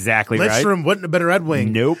Wings. Exactly Lidstrom wouldn't have been a Red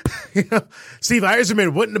Wing. Nope. Steve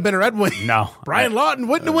Yzerman wouldn't have been a Red Wing. No. Brian Lawton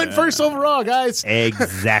wouldn't have went first overall, guys.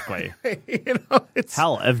 Exactly. It's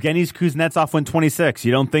hell, Evgeny Kuznetsov went 26.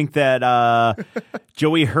 You don't think that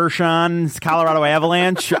Joey Hirschon's Colorado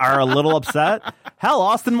Avalanche are a little upset? Hell,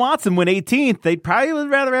 Austin Watson went 18th. They'd probably would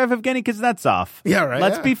rather have Evgeny Kuznetsov. Yeah, right.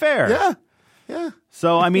 Let's be fair. Yeah. Yeah.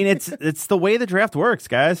 So I mean, it's the way the draft works,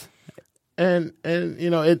 guys. And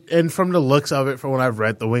and from the looks of it, from what I've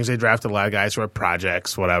read, the Wings, they drafted a lot of guys who are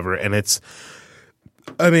projects, whatever. And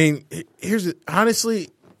honestly,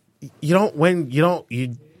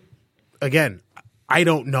 again, I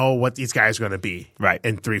don't know what these guys are going to be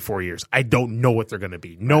in 3-4 years. I don't know what they're going to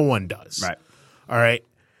be. No one does. Right. All right.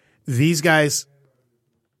 These guys,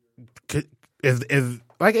 if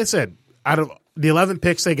like I said, out of the 11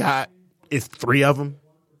 picks they got, if 3 of them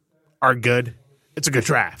are good, it's a good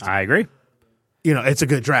draft. I agree. It's a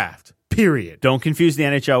good draft, period. Don't confuse the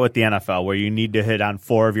NHL with the NFL, where you need to hit on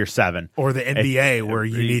 4 of your 7. Or the NBA, where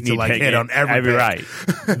you need to hit on every pick. Right.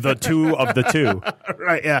 The 2 of the 2.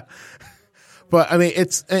 Right, yeah. But, I mean,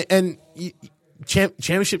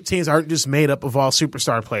 championship teams aren't just made up of all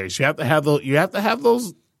superstar players. You have to have those. You have to have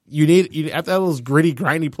those gritty,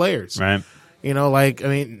 grindy players. Right.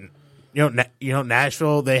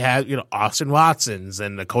 Nashville, they had, Austin Watsons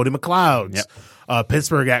and the Cody McLeods. Yep.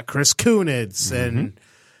 Pittsburgh got Chris Kunitz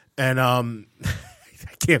and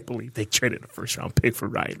I can't believe they traded a first-round pick for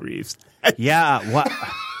Ryan Reeves. Yeah, what?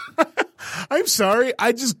 I'm sorry.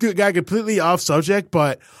 I just got completely off subject,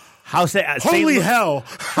 but holy hell.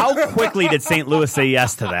 How quickly did St. Louis say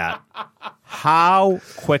yes to that? How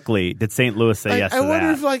quickly did St. Louis say yes to that? I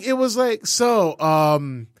wonder if it was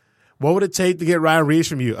what would it take to get Ryan Reeves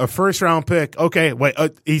from you? A first-round pick. Okay, wait.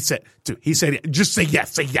 He said just say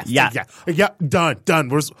yes. Say yes. Yeah. Say yes. Yeah. Done.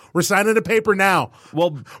 We're signing the paper now.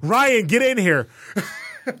 Well, Ryan, get in here.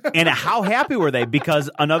 And how happy were they? Because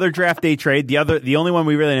another draft day trade, the only one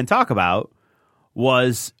we really didn't talk about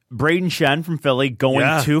was Braden Shen from Philly going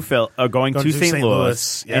to St.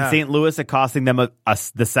 Louis. Yeah. And St. Louis costing them the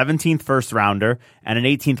 17th first rounder and an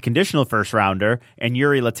 18th conditional first rounder and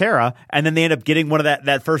Yuri Laterra, and then they end up getting one of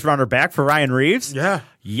that first rounder back for Ryan Reeves. Yeah.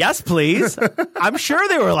 Yes, please. I'm sure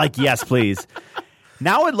they were like, yes, please.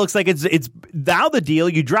 Now it looks like it's now the deal.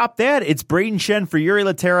 You drop that, it's Braden Shen for Yuri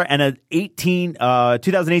Laterra and a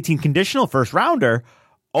 2018 conditional first rounder.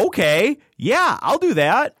 Okay, yeah, I'll do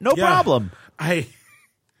that. No problem. I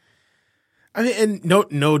mean,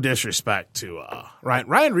 and no disrespect to Ryan.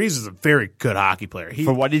 Ryan Reeves is a very good hockey player.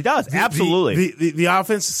 For what he does, absolutely. The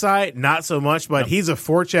offensive side, not so much, but he's a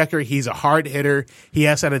forechecker. He's a hard hitter. He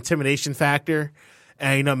has that intimidation factor.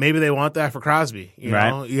 And, maybe they want that for Crosby. You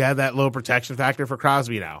know, you have that low protection factor for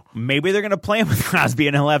Crosby now. Maybe they're going to play him with Crosby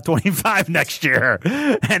and he'll have 25 next year.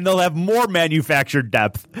 And they'll have more manufactured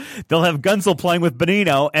depth. They'll have Gunsel playing with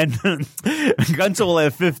Bonino, and Gunsel will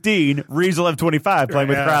have 15. Reeves will have 25 playing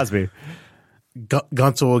with Crosby.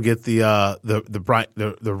 Gunsel will get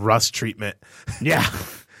the Russ treatment. Yeah.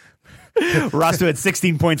 Russ who had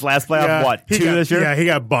 16 points last playoff. What, 2 this year? Yeah, he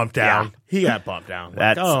got bumped down. Yeah. He got bumped down.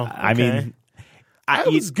 I mean, I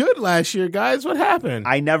was good last year, guys. What happened?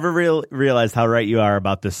 I never realized how right you are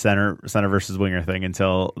about this center versus winger thing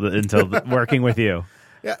until working with you.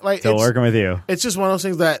 Yeah, working with you. It's just one of those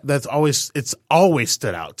things that's always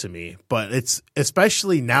stood out to me. But it's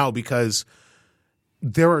especially now because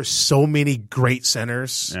there are so many great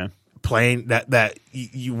centers playing that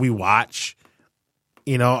we watch.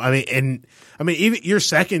 Even your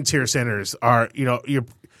second tier centers are. You're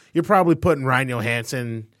probably putting Ryan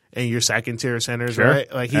Johansson in your second tier centers,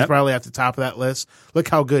 right? Like he's probably at the top of that list. Look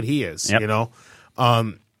how good he is, and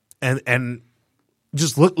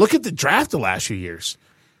just look at the draft the last few years.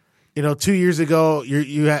 2 years ago,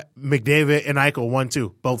 you had McDavid and Eichel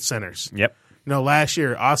 1-2, both centers. Yep. Last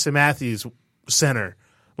year, Austin Matthews center.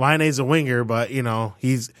 Laine's a winger, but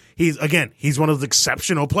he's one of those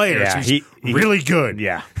exceptional players. Yeah, he's really good.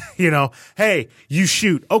 Yeah. Hey, you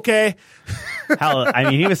shoot. Okay. Hell,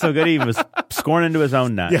 he was so good he was scoring into his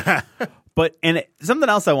own net. Yeah. But something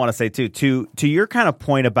else I want to say too, to your kind of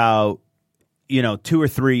point about 2 or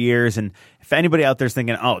 3 years, and if anybody out there's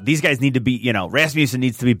thinking, oh, these guys need to be, Rasmussen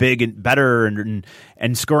needs to be big and better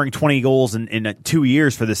and scoring 20 goals in 2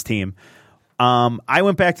 years for this team. I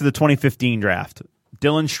went back to the 2015 draft.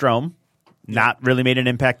 Dylan Strome, not really made an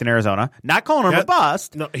impact in Arizona. Not calling him a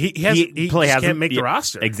bust. No, he can't make the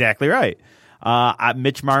roster. Exactly right.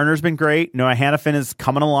 Mitch Marner's been great. Noah Hannafin is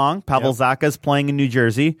coming along. Pavel Zacha is playing in New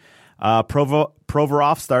Jersey.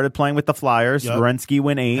 Provorov started playing with the Flyers. Yep. Werenski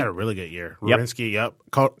went 8. Had a really good year. Werenski, yep.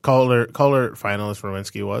 Calder finalist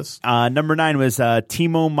Werenski was. Number 9 was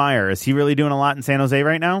Timo Meier. Is he really doing a lot in San Jose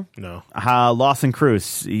right now? No. Lawson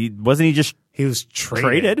Cruz. He was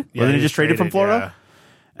traded. Yeah, wasn't he just traded from Florida? Yeah.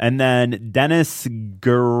 And then Dennis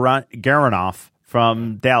Garanov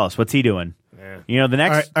from Dallas. What's he doing? Yeah. The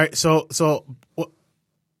next. All right. So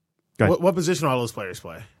what position all those players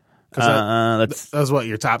play? That was what,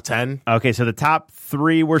 your top 10? Okay, so the top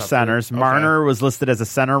 3 were centers. 3. Okay. Marner was listed as a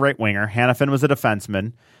center right winger. Hannafin was a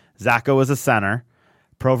defenseman. Zacha was a center.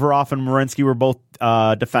 Provorov and Werenski were both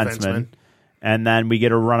defensemen. And then we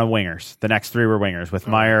get a run of wingers. The next 3 were wingers with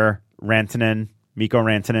Meier, Rantanen, Mikko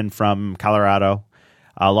Rantanen from Colorado.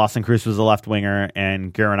 Lawson Cruz was a left winger,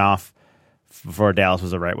 and Garanov for Dallas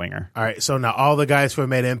was a right winger. All right, so now all the guys who have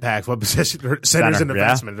made impacts, what position? Centers and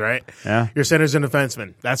defensemen, right? Yeah. Your centers and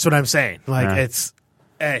defensemen. That's what I'm saying. It's,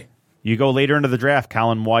 hey. You go later into the draft,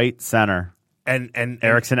 Colin White, center. And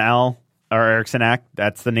Eriksson Ek,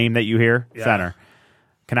 that's the name that you hear, center.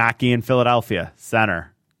 Kanaki in Philadelphia,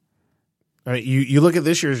 center. I mean, you look at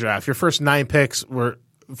this year's draft, your first 9 picks were...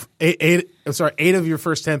 8 of your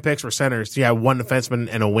first 10 picks were centers. You had 1 defenseman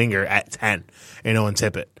and a winger at 10. And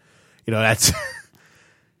Tippett. That's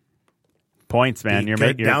points, man. You're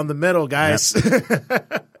making down the middle, guys.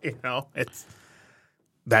 Yep.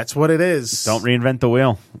 That's what it is. Don't reinvent the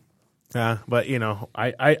wheel. But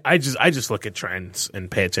I just look at trends and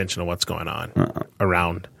pay attention to what's going on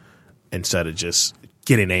around instead of just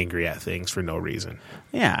getting angry at things for no reason.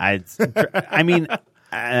 Yeah, I mean,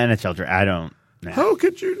 NHL draft. I don't. Nah. How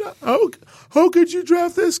could you not? How could you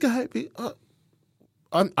draft this guy?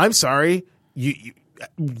 I'm sorry. You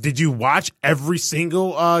did you watch every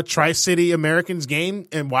single Tri-City Americans game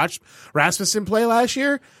and watch Rasmussen play last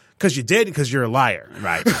year? Because you did, because you're a liar.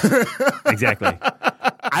 Right. Exactly.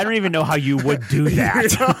 I don't even know how you would do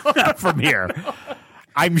that from here.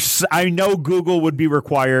 I know Google would be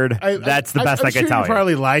required. That's the best I can tell you.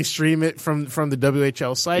 Probably live stream it from the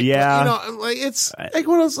WHL site. Yeah. But, like it's like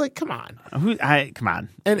what I was like, come on. Come on.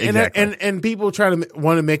 And people try to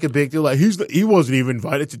want to make a big deal like he wasn't even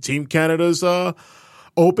invited to Team Canada's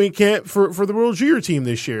open camp for the World Junior team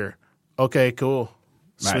this year. Okay, cool.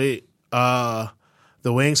 Sweet. Right.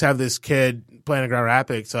 The Wings have this kid playing in Grand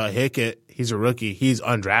Rapids, Hickett. He's a rookie. He's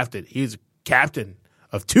undrafted. He's captain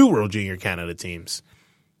of 2 World Junior Canada teams.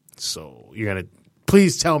 So you're going to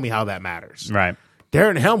please tell me how that matters. Right.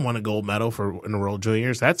 Darren Helm won a gold medal in the World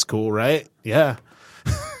Juniors. That's cool, right? Yeah.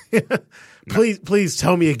 Please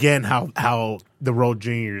tell me again how the World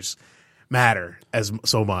Juniors matter as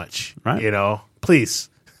so much. Right. Please.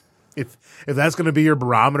 If that's going to be your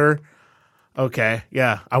barometer, okay,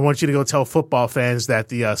 yeah. I want you to go tell football fans that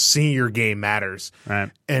the senior game matters,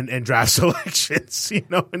 right? And draft selections,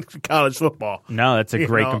 in college football. No, that's a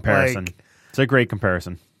great comparison. It's a great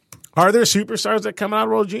comparison. Are there superstars that come out of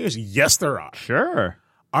World Juniors? Yes, there are. Sure.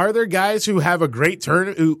 Are there guys who have a great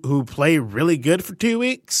turn who play really good for 2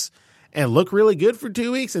 weeks and look really good for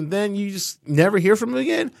 2 weeks, and then you just never hear from them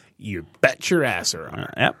again? You bet your ass there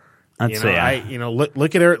are. Yep.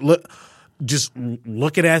 Look at her. Just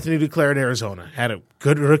look at Anthony Duclair in Arizona. Had a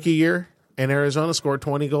good rookie year in Arizona, scored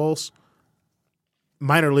 20 goals.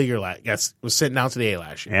 Minor leaguer, was sitting out to the A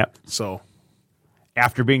last year. Yep. So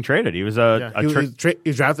after being traded, he was he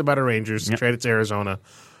was drafted by the Rangers, traded to Arizona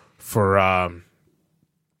for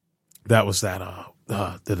the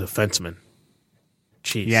defenseman.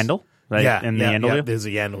 Jeez. Yandel? Right? Yeah, and the Yandel deal? There's a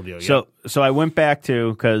Yandel deal. Yeah. So I went back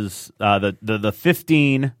to because the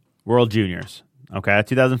 15 World Juniors. Okay,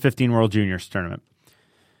 2015 World Juniors tournament.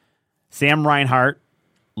 Sam Reinhart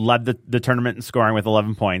led the tournament in scoring with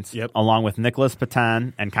 11 points, along with Nicholas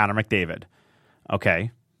Patan and Connor McDavid.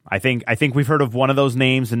 Okay, I think we've heard of one of those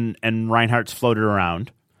names, and Reinhart's floated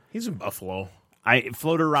around. He's in Buffalo. I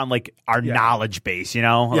floated around like our knowledge base,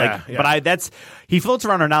 But he floats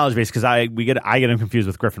around our knowledge base because I get him confused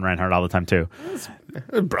with Griffin Reinhart all the time too.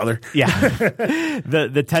 Brother, yeah.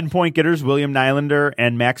 the 10-point getters, William Nylander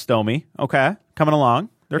and Max Domi. Okay, coming along.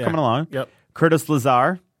 They're coming along. Yep. Curtis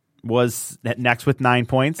Lazar was next with 9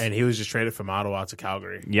 points, and he was just traded from Ottawa to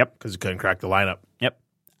Calgary. Yep, because he couldn't crack the lineup. Yep.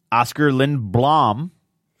 Oscar Lindblom.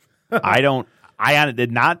 I don't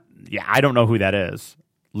know who that is.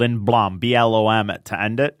 Lindblom, Blom to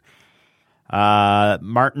end it.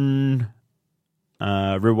 Martin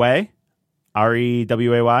Ruway,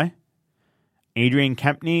 Reway, Adrian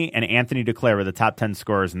Kempney, and Anthony Duclair were the top 10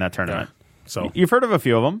 scorers in that tournament. Yeah. So you've heard of a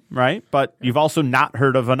few of them, right? But you've also not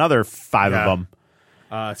heard of another 5 of them.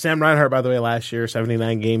 Sam Reinhart, by the way, last year,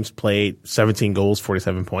 79 games played, 17 goals,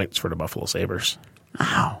 47 points for the Buffalo Sabres.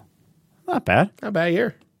 Wow. Not bad. Not a bad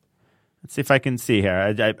year. Let's see if I can see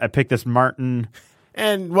here. I picked this Martin.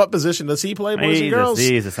 And what position does he play, boys and girls?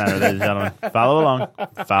 He's a center, ladies and gentlemen.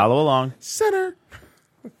 Follow along. Center.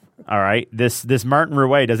 All right. This Martin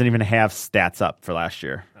Ruway doesn't even have stats up for last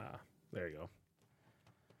year. There you go.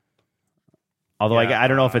 Although I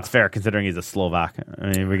don't know if it's fair considering he's a Slovak.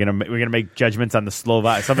 I mean, we're gonna make judgments on the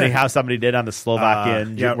Slovak. Somebody did on the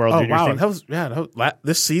Slovakian World Junior team.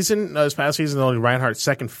 This season, this past season, only Reinhardt's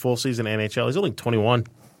second full season in NHL. He's only 21.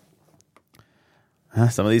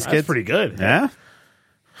 Some of these kids, that's pretty good. Yeah.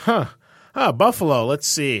 Huh. Buffalo, let's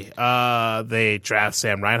see. They draft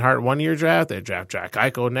Sam Reinhart 1 year draft. They draft Jack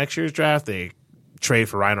Eichel next year's draft. They trade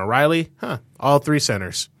for Ryan O'Reilly. All 3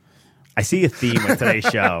 centers. I see a theme with today's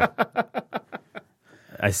show.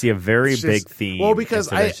 I see a very big theme. Well,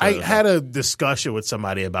 because I had a discussion with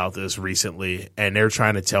somebody about this recently, and they're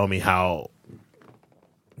trying to tell me how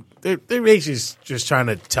they're basically just trying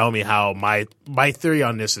to tell me how my theory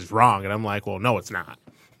on this is wrong, and I'm like, well, no, it's not.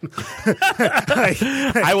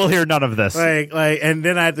 I will hear none of this. And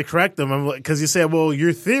then I had to correct them because he said, "Well,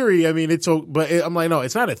 your theory. I mean, but I'm like, no,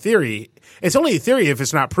 it's not a theory. It's only a theory if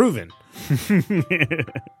it's not proven."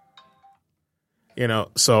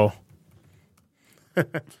 So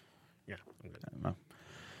yeah,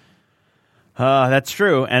 that's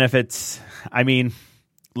true. And if it's, I mean,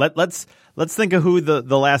 let's think of who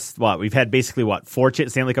the last we've had basically 4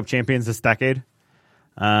 Stanley Cup champions this decade.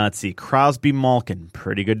 Let's see. Crosby, Malkin,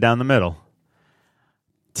 pretty good down the middle.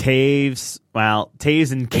 Taves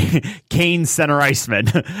and Kane center iceman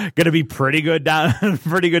going to be pretty good down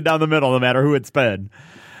the middle, no matter who it's been,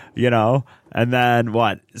 And then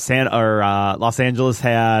what? Los Angeles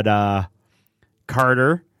had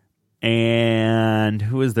Carter, and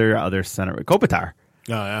who is their other center? Kopitar.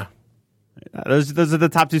 Oh yeah, those are the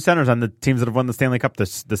top two centers on the teams that have won the Stanley Cup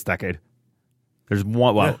this decade. There's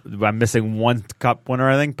one. Well, I'm missing one cup winner,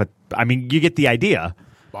 I think, but I mean, you get the idea.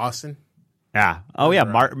 Boston. Yeah. Oh, yeah.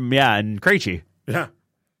 Martin. Yeah. And Krejci. Yeah.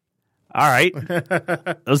 All right.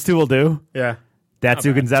 Those two will do. Yeah.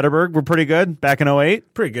 Datsuk and Zetterberg were pretty good back in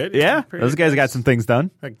 2008. Pretty good. Yeah. Pretty those good guys got some things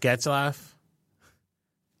done. Getzlaff.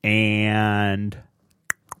 And.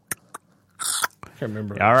 Can't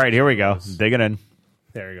remember. All right. Here we go. Digging in.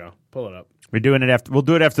 There you go. Pull it up. We'll do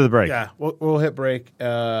it after the break. Yeah. We'll hit break.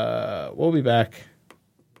 We'll be back.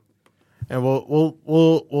 And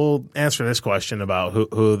we'll answer this question about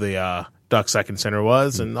who the Ducks second center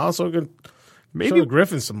was, and also maybe show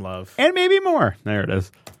Griffin some love, and maybe more. There it is.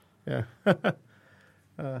 Yeah, I don't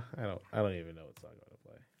even know what song I'm gonna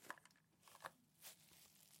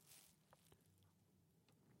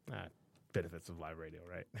play. Benefits of live radio,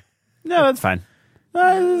 right? No, that's fine.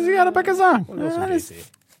 You gotta pick a song. We'll go some JC.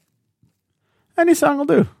 Any song will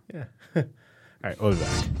do. Yeah. All right, we'll be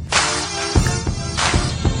back.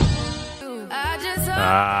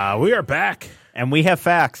 We are back, and we have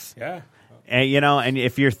facts. Yeah. And, and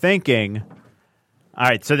if you're thinking, all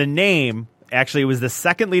right, so the name actually was the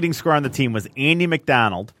second leading scorer on the team was Andy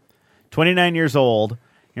McDonald, 29 years old.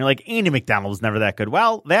 You're like, Andy McDonald was never that good.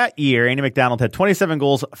 Well, that year, Andy McDonald had 27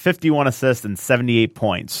 goals, 51 assists, and 78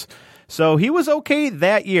 points. So he was okay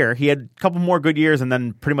that year. He had a couple more good years and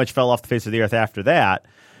then pretty much fell off the face of the earth after that.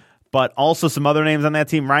 But also some other names on that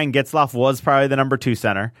team. Ryan Getzlaff was probably the number 2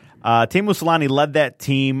 center. Teemu Selanne led that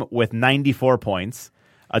team with 94 points.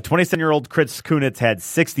 A 27-year-old Chris Kunitz had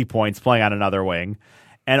 60 points playing on another wing.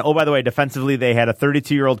 And, oh, by the way, defensively, they had a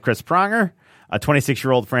 32-year-old Chris Pronger, a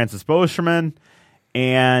 26-year-old Francis Boschman,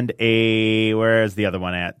 and where's the other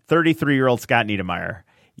one at? 33-year-old Scott Niedermayer.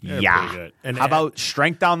 Yeah. Pretty good. And how about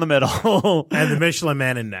strength down the middle? And the Michelin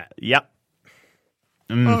man in net. Yep.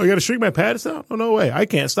 Oh, you got to shrink my pads down? Oh, no way. I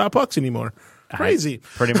can't stop pucks anymore. Crazy.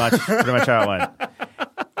 Pretty much how it went.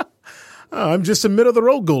 Oh, I'm just a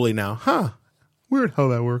middle-of-the-road goalie now. Huh. Weird how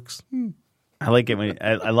that works. I like it when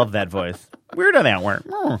I love that voice. Weird how that works.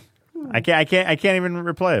 I can't even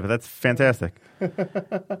replay it, but that's fantastic.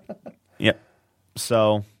 Yep.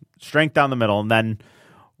 So strength down the middle, and then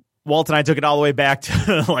Walt and I took it all the way back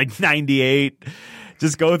to like 98.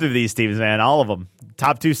 Just go through these teams, man. All of them.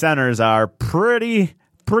 Top 2 centers are pretty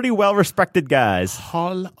well-respected guys.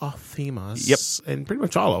 Hall of Famers. Yep. And pretty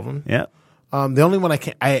much all of them. Yep. The only one all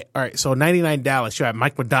right, so 99 Dallas, you have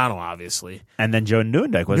Mike Modano, obviously. And then Joe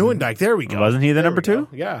Neuendijk. Neuendijk, there we go. Wasn't he the number 2?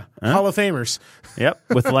 Yeah. Huh? Hall of Famers. Yep.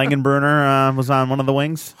 With Langenbrunner was on one of the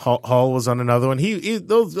wings. Hall was on another one.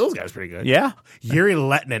 Those guys pretty good. Yeah. Yuri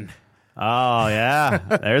Lettinen. Oh,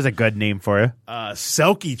 yeah. There's a good name for you.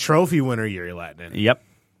 Selke Trophy winner Yuri Lettinen. Yep.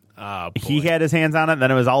 He had his hands on it,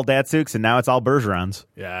 then it was all Datsuks, and now it's all Bergerons.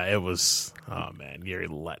 Yeah, it was, Yuri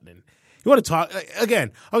Lettinen. You want to talk,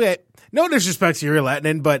 again, okay, no disrespect to Yuri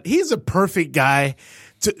Lettinen, but he's a perfect guy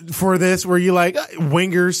for this, where you like,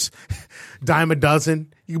 wingers, dime a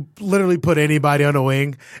dozen. You literally put anybody on a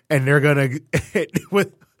wing, and they're going to hit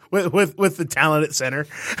with the talent at center.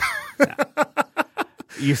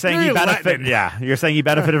 You're saying he benefited? Yeah, you're saying he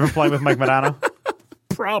benefited from playing with Mike Modano?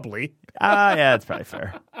 Probably. Yeah, it's probably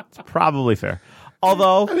fair. It's probably fair.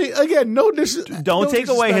 Although, I mean, again, don't take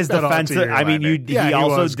away his defensive. I mean, he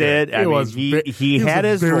also did. He had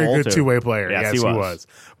his very role good too. Two-way player. Yes, he was.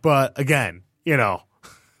 But again,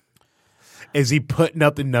 is he putting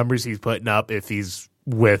up the numbers he's putting up if he's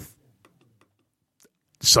with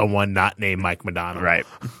someone not named Mike Modano? Right.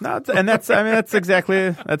 No, and that's fair. That's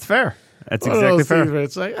exactly fair. It's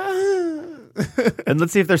like, and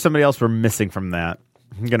let's see if there's somebody else we're missing from that.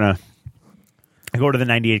 I'm gonna go to the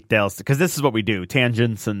 98 Dallas, because this is what we do: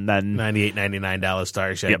 tangents, and then 98, 99 Dallas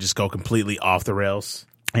Stars. Yeah, just go completely off the rails.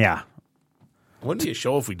 Yeah, wouldn't be a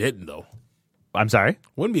show if we didn't, though. I'm sorry.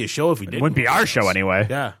 Wouldn't be a show if we didn't. It wouldn't be our show anyway.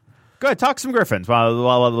 Yeah. Good. Talk some Griffins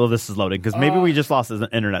while this is loading, because maybe we just lost the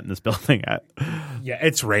internet in this building. Yeah,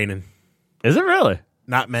 it's raining. Is it really?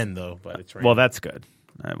 Not men though, but it's raining. Well, that's good.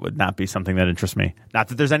 That would not be something that interests me. Not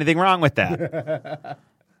that there's anything wrong with that.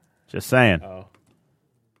 Just saying. Oh.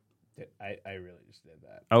 I really just did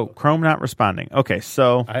that. Oh, Chrome not responding. Okay,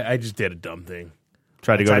 so I just did a dumb thing.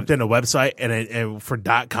 Tried to typed in a website, and for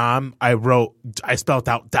 .com, I spelled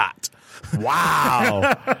out dot.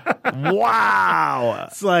 Wow. Wow.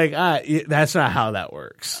 It's like, that's not how that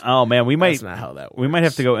works. Oh, man, That's not how that works. We might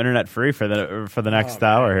have to go internet free for the next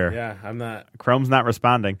hour here. Yeah, I'm not. Chrome's not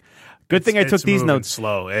responding. Good thing I took these notes.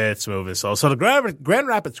 Slow. It's moving slow. So the Grand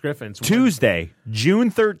Rapids Griffins. Tuesday,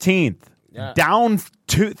 June 13th, down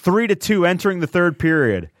 3-2 entering the third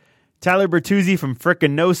period. Tyler Bertuzzi from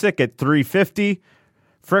frickin' Nosek at 350.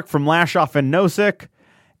 Frick from Lashoff and Nosek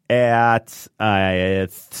at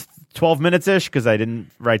 12 minutes-ish because I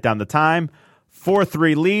didn't write down the time.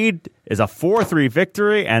 4-3 lead is a 4-3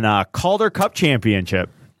 victory and a Calder Cup championship.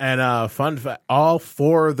 And fun fact, all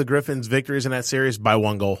 4 of the Griffins' victories in that series by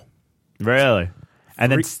 1 goal. Really?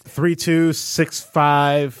 And then 3-2,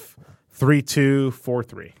 6-5, 3-2,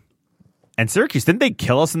 4-3. And Syracuse, didn't they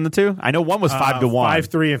kill us in the 2? I know one was 5-1.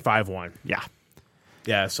 5-3 and 5-1. Yeah.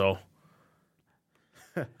 Yeah, so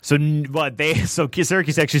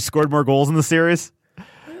Syracuse actually scored more goals in the series?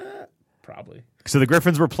 Probably. So the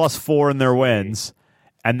Griffins were +4 in their wins,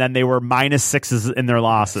 and then they were -6s in their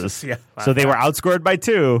losses. Yeah. So they were outscored by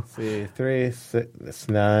 2. See, 3, 6,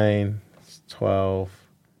 9, 12.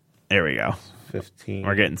 There we go. 15.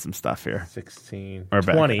 We're getting some stuff here. 16. We're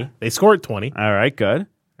back. 20. They scored 20. All right, good.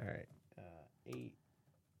 All right. 8,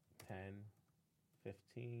 10,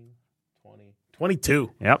 15, 20.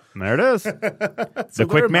 22. Yep, there it is. So the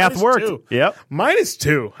quick math worked. -2. Yep.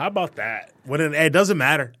 -2. How about that? It doesn't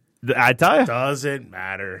matter. I tell you. Doesn't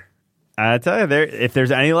matter. I tell you, if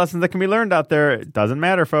there's any lessons that can be learned out there, it doesn't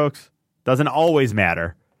matter, folks. Doesn't always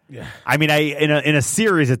matter. Yeah. I mean, in a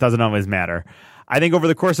series, it doesn't always matter. I think over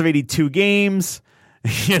the course of 82 games,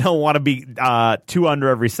 you don't want to be 2 under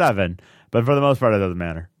every 7. But for the most part, it doesn't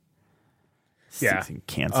matter. Yeah.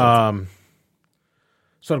 Canceled.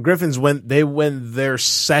 So the Griffins win their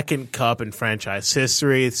second cup in franchise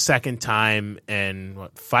history, second time in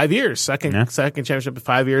 5 years, second championship in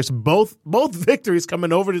 5 years. Both victories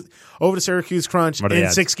coming over to Syracuse Crunch in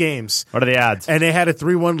 6 games. What are the odds? And they had a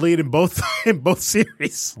 3-1 lead in both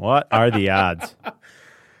series. What are the odds?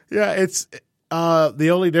 Yeah, it's the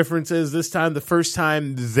only difference is this time, the first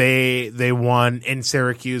time they won in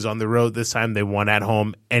Syracuse on the road. This time they won at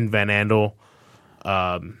home in Van Andel.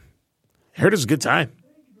 I heard it was a good time.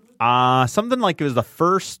 Something like it was the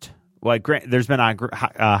first. There's been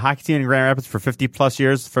a hockey team in Grand Rapids for 50+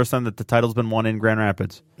 years. First time that the title's been won in Grand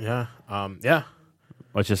Rapids. Yeah, yeah.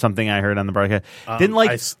 Which is something I heard on the broadcast.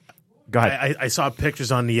 Go ahead. I saw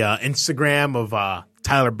pictures on the Instagram of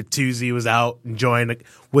Tyler Bertuzzi was out enjoying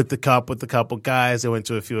with the cup with a couple guys. They went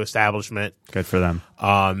to a few establishments. Good for them.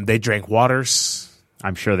 They drank waters.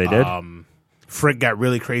 I'm sure they did. Frick got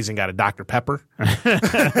really crazy and got a Dr. Pepper.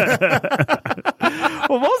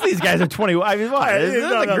 Well, most of these guys are 21. I mean,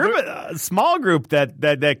 a small group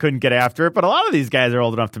that couldn't get after it, but a lot of these guys are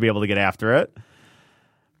old enough to be able to get after it.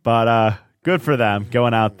 But good for them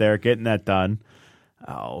going out there, getting that done.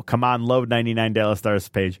 Oh, come on, load 99 Dallas Stars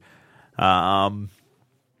page. We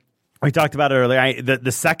talked about it earlier.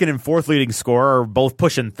 The second and fourth leading scorer are both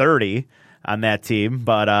pushing 30 on that team,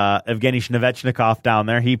 but Evgeny Shnevechnikov down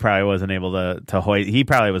there, he probably wasn't able to hoist. He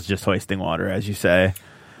probably was just hoisting water, as you say.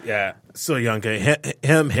 Yeah, still young kid.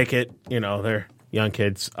 Him, Hickett, they're young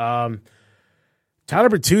kids. Tyler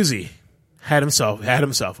Bertuzzi had himself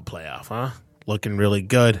a playoff, huh? Looking really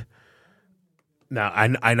good. Now,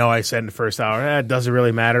 I know I said in the first hour, it doesn't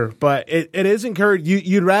really matter, but it is encouraged.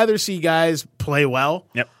 You'd rather see guys play well,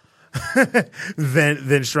 yep,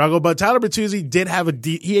 than struggle. But Tyler Bertuzzi did have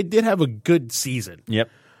a good season. Yep.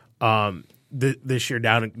 This year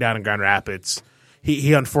down in Grand Rapids,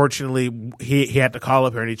 he unfortunately he had to call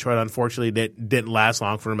up here in Detroit. Unfortunately, didn't last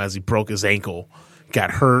long for him as he broke his ankle,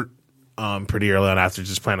 got hurt pretty early on after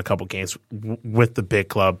just playing a couple games with the big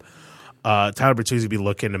club. Tyler Bertuzzi be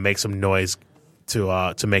looking to make some noise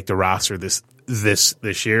to make the roster this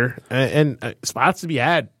year, and spots to be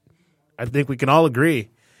had. I think we can all agree.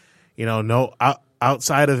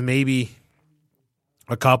 Outside of maybe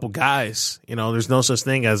a couple guys, there's no such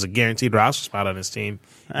thing as a guaranteed roster spot on this team,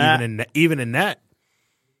 even in net.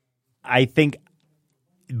 I think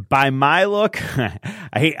by my look,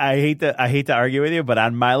 I hate to argue with you, but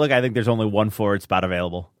on my look, I think there's only one forward spot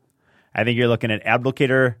available. I think you're looking at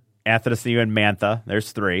Abdelkader, Athanasiou, and Mantha.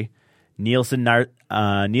 There's 3. Nielsen,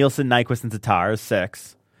 Nyquist, and Tatar is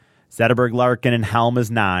 6. Zetterberg, Larkin, and Helm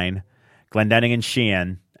is 9. Glendening and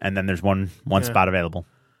Sheehan, and then there's one spot available.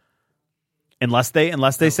 Unless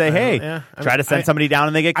they say, hey, try to send somebody down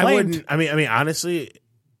and they get claimed. I mean, honestly,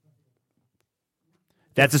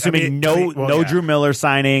 that's assuming no Drew Miller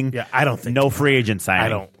signing. Yeah, I don't think no free agent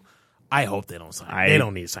signing. I hope they don't sign. They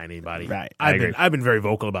don't need to sign anybody. Right. I've been very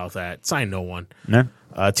vocal about that. Sign no one. No.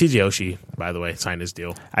 TJ Oshie, by the way, signed his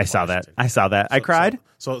deal. I saw that. I cried.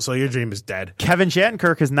 So your dream is dead. Kevin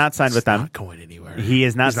Shattenkirk has not signed with them. Not going anywhere. He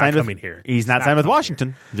is not signed with coming here. He's not signed with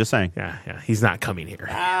Washington. I'm just saying. Yeah. He's not coming here.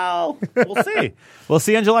 Well, we'll see. We'll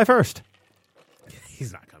see on July 1st.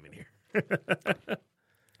 He's not coming here.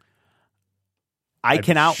 I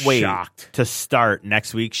cannot wait to start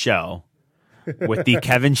next week's show with the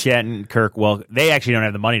Kevin Shattenkirk. Well, they actually don't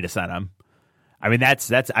have the money to sign him. I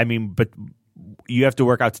mean, but you have to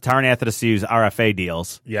work out Tatar Athanasiou's RFA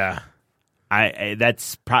deals. Yeah. And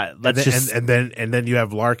then you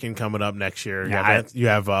have Larkin coming up next year. You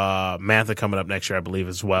have Mantha coming up next year, I believe,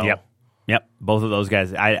 as well. Yep. Both of those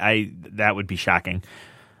guys. That would be shocking.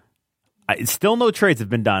 Still no trades have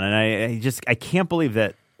been done, and I can't believe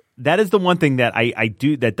that. That is the one thing that I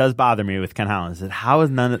do that does bother me with Ken Holland. Is that how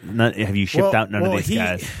is none have you shipped out none of these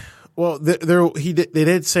guys? Well, they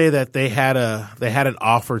did say that they had an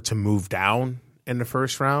offer to move down in the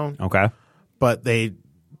first round. Okay, but they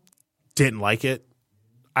didn't like it.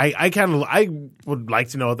 I would like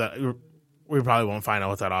to know that. We probably won't find out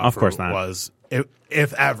what that offer was,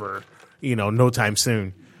 if ever, no time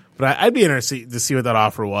soon. But I'd be interested to see what that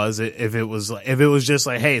offer was. If it was just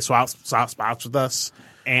like, hey, swap spots with us.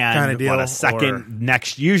 And kind of deal, a second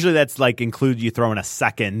next. Usually that's like include you throwing a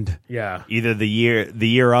second. Yeah, either the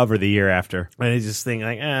year of or the year after. And I just think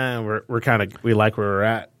like, we like where we're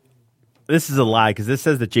at. This is a lie because this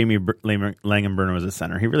says that Jamie Langenbrunner was a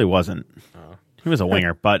center. He really wasn't. He was a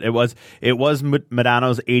winger, but it was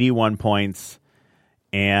Modano's 81 points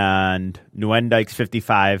and Nieuwendyk's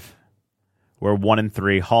 55. We're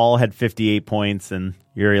 1-3. Hall had 58 points and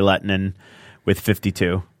Yuri Lettinen with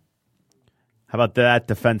 52. How about that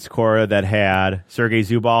defense core that had Sergei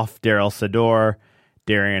Zubov, Daryl Sador,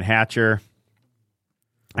 Darian Hatcher,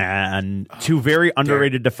 and two very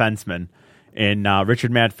underrated defensemen in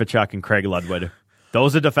Richard Matvichuk and Craig Ludwig.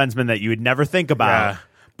 Those are defensemen that you would never think about. Yeah,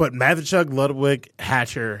 but Matvichuk, Ludwig,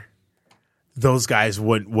 Hatcher, those guys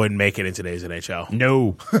wouldn't make it in today's NHL.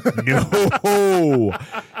 No,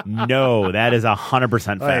 that is 100%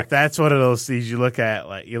 fact. Like, that's one of those things you look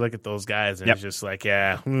at those guys and it's just like,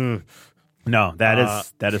 No, that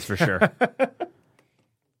is for sure.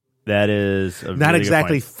 That is a not really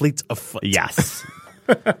exactly good point. fleet of foot. Yes.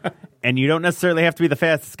 And you don't necessarily have to be the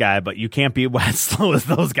fastest guy, but you can't be as slow as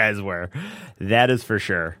those guys were. That is for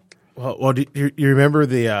sure. Well, do you remember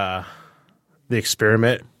the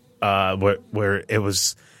experiment where it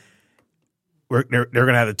was they're going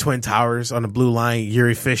to have the Twin Towers on the blue line,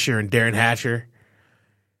 Yuri Fisher and Darren Hatcher.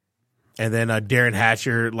 And then Darren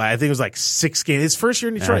Hatcher, I think it was like 6 games. His first year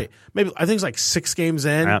in Detroit. Yeah. Maybe I think it was like 6 games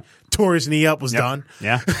in. Tore his knee up, was done.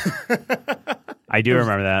 Yeah, I do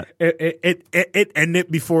remember that. It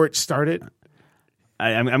ended before it started.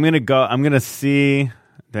 I'm gonna go. I'm gonna see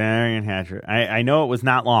Darren Hatcher. I know it was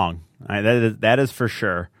not long. That is for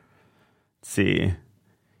sure.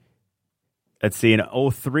 Let's see, in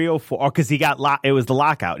 03-04, because he got it was the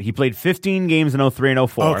lockout. He played 15 games in 03 and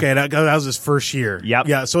 04. Okay, that was his first year. Yep.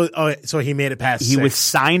 Yeah, so he made it past He 6. was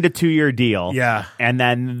signed a 2-year deal. Yeah. And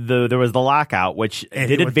then there was the lockout, which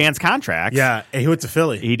did advance contracts. Yeah, and he went to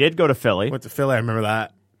Philly. He did go to Philly. I remember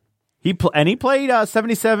that. He played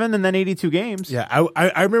 77 and then 82 games. Yeah,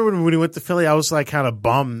 I remember when he went to Philly, I was like kind of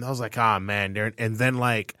bummed. I was like, man, Darren. And then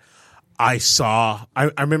like I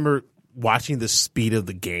remember watching the speed of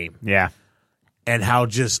the game. Yeah. And how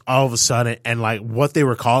just all of a sudden, and like what they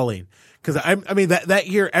were calling, because I mean that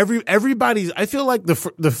year everybody's. I feel like the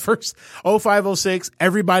first 05-06,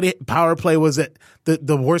 everybody power play was at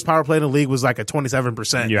the worst power play in the league was like a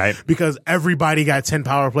 27%. Right. Because everybody got 10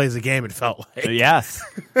 power plays a game. It felt like yes,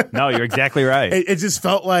 no, you're exactly right. It just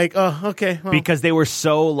felt like okay, well. Because they were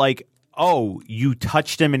so like, oh, you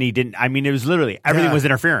touched him and he didn't. I mean, it was literally everything was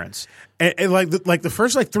interference. And like the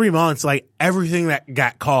first 3 months, like everything that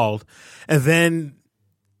got called, and then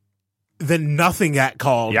nothing got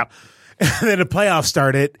called. Yep. And then the playoffs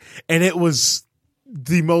started, and it was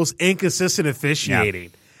the most inconsistent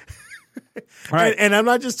officiating. Yep. Right. And I'm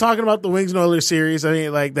not just talking about the Wings and Oilers series. I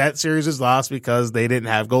mean, like that series was lost because they didn't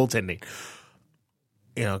have goaltending.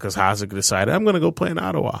 Because Hasek decided I'm going to go play in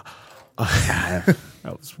Ottawa.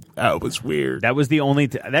 That was weird. That was the only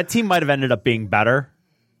that team might have ended up being better.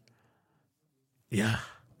 Yeah.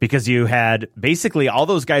 Because you had basically all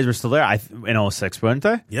those guys were still there in 06, weren't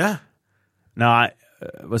they? Yeah. No,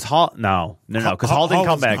 Was Hall? No, because Hall didn't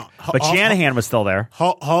come back. But Shanahan was still there.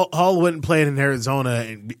 Hall went and played in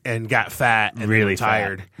Arizona and got fat and really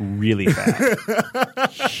retired. Really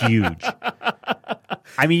fat. Huge.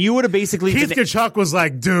 I mean, you would have basically... Keith Tkachuk was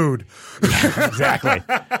like, dude. Yeah, exactly.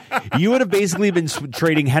 You would have basically been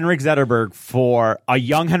trading Henrik Zetterberg for a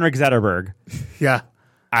young Henrik Zetterberg. Yeah.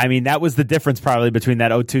 I mean, that was the difference probably between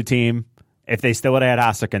that 0-2 team if they still would have had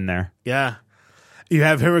Hasek in there. Yeah. You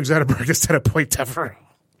have Henrik Zetterberg instead of Point Teffer.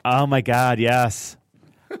 Oh, my God, yes.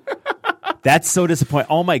 That's so disappointing.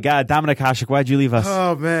 Oh, my God, Dominik Hasek, why'd you leave us?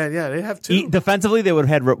 Oh, man, yeah, they have two. Defensively, they would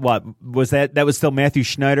have had, what, was that? That was still Matthew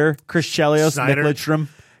Schneider, Chris Chelios, Nick Lidstrom.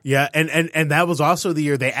 Yeah, and that was also the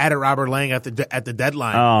year they added Robert Lang at the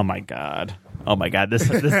deadline. Oh, my God. This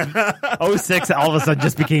 06 all of a sudden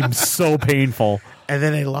just became so painful. And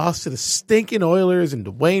then they lost to the stinking Oilers and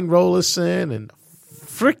Dwayne Rollison and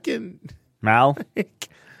freaking Mal.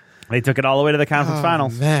 They took it all the way to the conference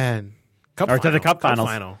finals. Man, to the cup finals.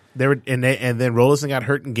 Final. They were and then Rollison got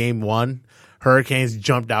hurt in game 1. Hurricanes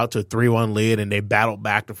jumped out to a 3-1 lead and they battled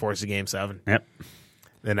back to force a game 7. Yep.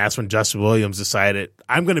 And that's when Justin Williams decided,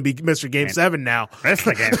 I'm going to be Mr. Game 7 now.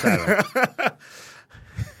 Mr. Game 7.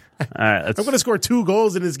 All right, I'm going to score 2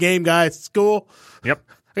 goals in this game, guys. It's cool. Yep.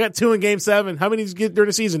 I got 2 in Game 7. How many did you get during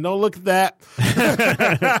the season? Don't look at that.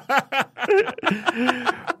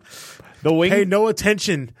 Pay no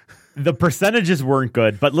attention. The percentages weren't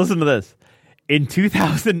good, but listen to this. In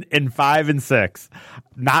 2005 and 6,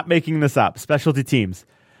 not making this up, specialty teams,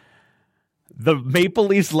 the Maple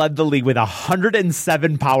Leafs led the league with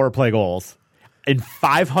 107 power play goals in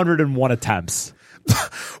 501 attempts.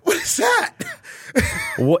 What is that?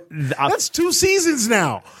 That's 2 seasons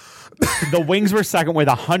now. The Wings were second with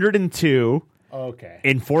 102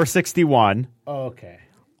 in 461. Okay.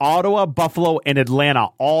 Ottawa, Buffalo, and Atlanta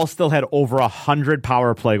all still had over 100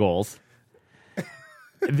 power play goals.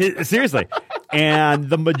 Seriously. And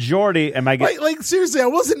the majority, seriously, I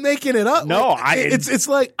wasn't making it up. No, it's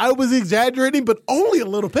like I was exaggerating, but only a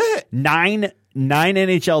little bit. Nine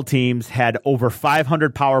NHL teams had over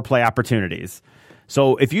 500 power play opportunities.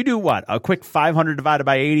 So if you do a quick 500 divided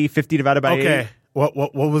by 80, 50 divided by 80. Okay. What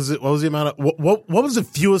was it? What was the amount of what was the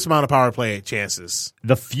fewest amount of power play chances?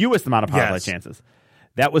 The fewest amount of power play chances.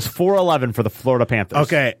 That was 411 for the Florida Panthers.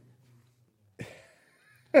 Okay.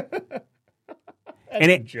 That's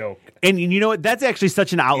a joke. And you know what? That's actually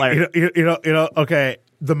such an outlier. You know. Okay,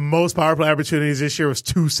 the most power play opportunities this year was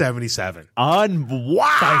 277. Wow.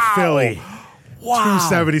 By Philly. Wow.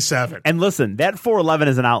 277. And listen, that 411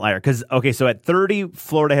 is an outlier because, so at 30,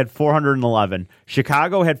 Florida had 411,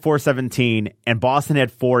 Chicago had 417, and Boston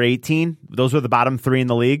had 418. Those were the bottom 3 in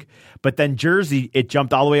the league. But then Jersey, it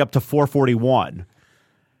jumped all the way up to 441.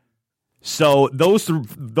 So those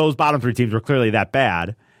bottom 3 teams were clearly that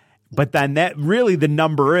bad. But then that really the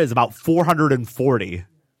number is about 440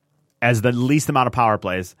 as the least amount of power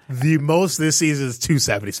plays. The most this season is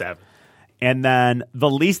 277. And then the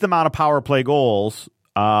least amount of power play goals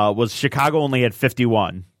was Chicago only had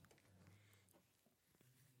 51.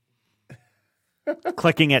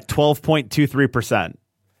 Clicking at 12.23%.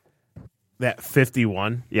 That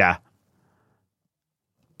 51? Yeah.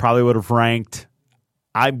 Probably would have ranked,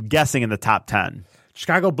 I'm guessing, in the top 10.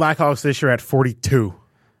 Chicago Blackhawks this year at 42.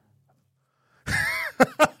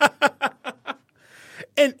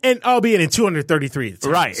 and albeit in 233 teams.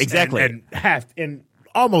 Right, exactly. And half in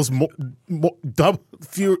almost double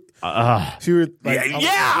fewer. I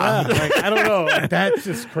don't know. That's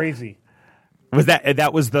just crazy. Was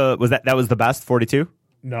that was the best 42?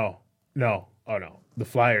 No. Oh no. The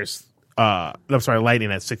Flyers. I'm sorry, Lightning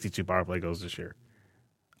had 62 power play goals this year.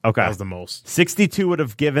 Okay, that was the most. 62 would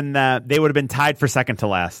have given that they would have been tied for second to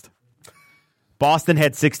last. Boston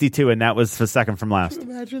had 62, and that was the second from last.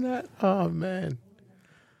 Imagine that. Oh man.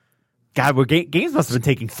 God, games must have been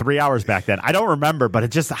taking 3 hours back then. I don't remember, but it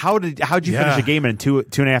just how'd you finish a game in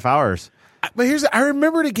 2.5 hours? But I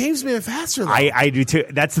remember the games being faster. Though. I do too.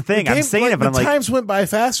 That's the thing. I'm saying it, but I'm like, times went by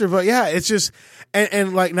faster. But yeah, it's just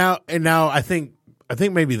and now I think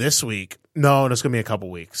maybe this week. No, it's gonna be a couple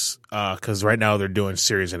weeks because right now they're doing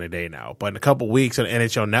series in a day now. But in a couple weeks on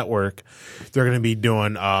NHL Network, they're gonna be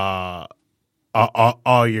doing all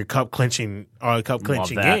your cup clinching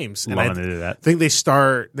games. And I do that. Think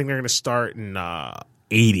they're going to start in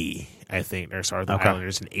 80. I think they're starting the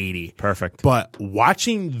Islanders in 80. Perfect. But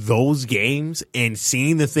watching those games and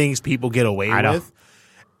seeing the things people get away with,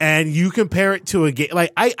 and you compare it to a game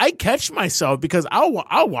like I catch myself because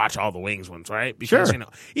I'll watch all the Wings ones, right? Because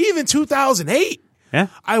even 2008,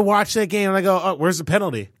 I watched that game and I go, oh, where's the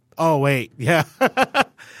penalty? Oh wait, yeah.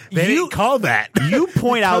 They didn't call that. You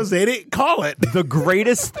point out they didn't call it. The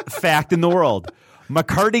greatest fact in the world.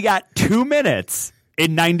 McCarty got 2 minutes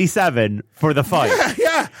in 97 for the fight.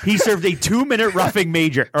 Yeah. He served a 2-minute roughing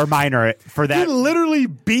major or minor for that. He literally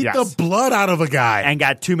beat the blood out of a guy. And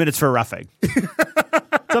got 2 minutes for roughing.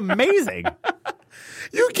 It's amazing.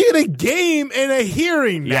 You get a game and a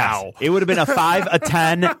hearing now. Yes. It would have been a 5, a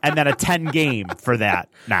 10, and then a 10 game for that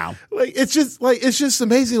now. It's just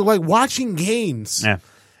amazing. Like watching games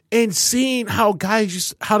and seeing how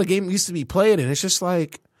how the game used to be played. And it's just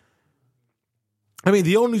like, I mean,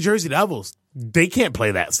 the old New Jersey Devils, they can't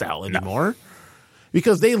play that style anymore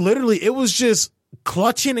because they literally, it was just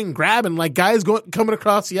clutching and grabbing, like guys coming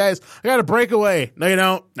across the ice. I got to break away. No, you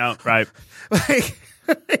don't. No, right. Like,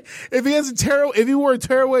 if he wore a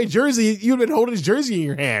tearaway jersey, you'd have been holding his jersey in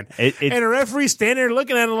your hand. And a referee standing there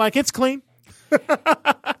looking at him like, it's clean.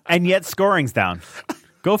 And yet scoring's down.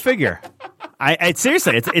 Go figure. I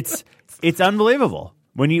seriously, it's unbelievable.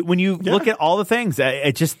 When you look at all the things,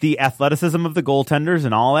 it's just the athleticism of the goaltenders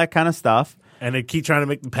and all that kind of stuff. And they keep trying to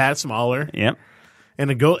make the pad smaller. Yep.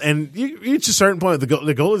 And you reach a certain point, the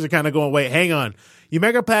goalies are kind of going, wait, hang on. You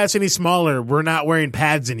make our pads any smaller, we're not wearing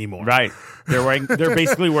pads anymore. Right. They're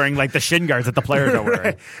basically wearing like the shin guards that the players are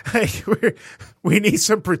wearing. Like, we need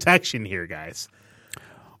some protection here, guys.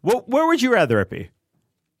 Where would you rather it be?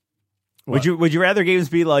 What? Would you rather games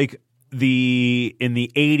be like in the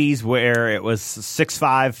 80s where it was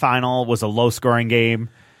 6-5 final was a low scoring game?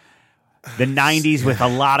 The 90s with a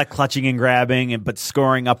lot of clutching and grabbing, but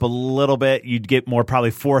scoring up a little bit, you'd get more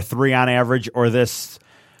probably 4-3 on average, or this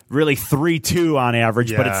really 3-2 on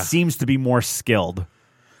average, but it seems to be more skilled.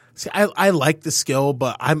 See, I like the skill,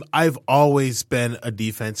 but I've always been a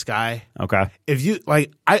defense guy. Okay. If you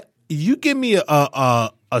give me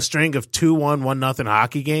a string of 2-1, 1-0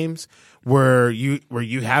 hockey games where you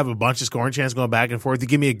have a bunch of scoring chances going back and forth, you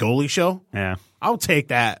give me a goalie show. Yeah. I'll take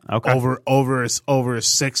that over a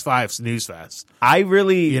 6-5 snooze fest. I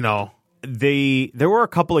really, there were a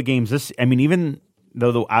couple of games. Even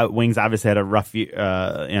though the Wings obviously had a rough,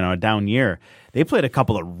 a down year, they played a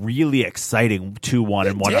couple of really exciting 2-1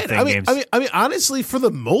 and 1-0 games. I mean, honestly, for the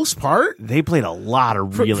most part, they played a lot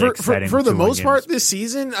of really exciting. For the most games. part this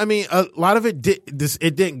season, I mean, a lot of it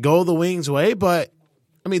didn't go the Wings' way, but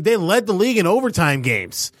I mean, they led the league in overtime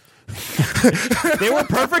games. They were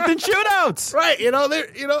perfect in shootouts, right?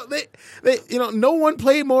 No one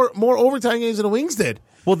played more overtime games than the Wings did.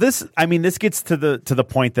 Well, this gets to the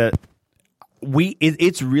point that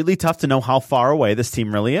it's really tough to know how far away this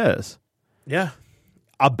team really is. Yeah,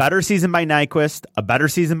 a better season by Nyquist, a better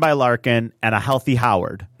season by Larkin, and a healthy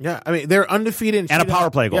Howard. Yeah, I mean they're undefeated and a power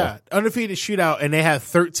play goal. Yeah, undefeated shootout, and they have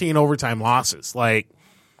 13 overtime losses. Like,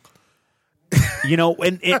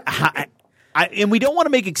 and we don't want to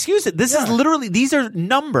make excuses. This is literally, these are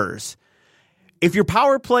numbers. If your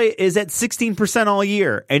power play is at 16% all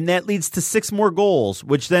year, and that leads to 6 more goals,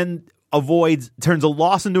 which then turns a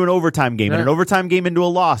loss into an overtime game, and an overtime game into a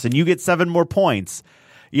loss, and you get 7 more points.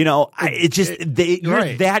 You're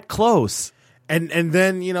that close. And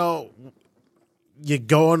then, you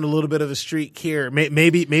go on a little bit of a streak here.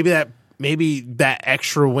 Maybe that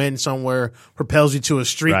extra win somewhere propels you to a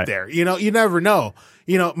streak there. You never know.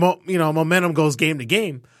 Momentum goes game to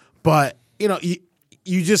game, but it's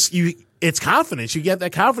confidence. You get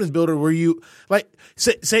that confidence builder where you like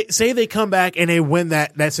say they come back and they win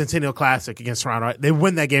that Centennial Classic against Toronto. Right? They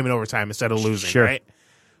win that game in overtime instead of losing. Sure. Right?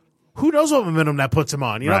 Who knows what momentum that puts them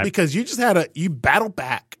on? Because you just you battled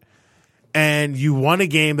back and you won a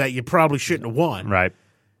game that you probably shouldn't have won. Right.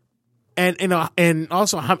 And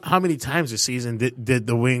also how many times this season did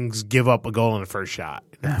the Wings give up a goal in the first shot,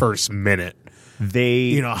 the first minute?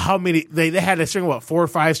 How many they had a string of 4 or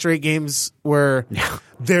 5 straight games where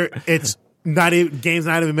it's not even games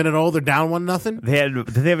not even a minute old, they're down 1-0. Did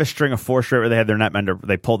they have a string of 4 straight where they had their netminder?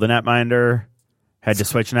 They pulled the netminder, had to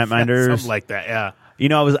switch netminders, something like that. Yeah.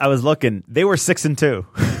 I was looking. They were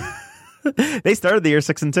 6-2. They started the year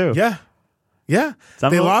 6-2. Yeah. Yeah,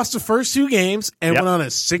 they lost the first 2 games and went on a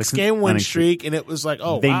 6-game win streak, and it was like,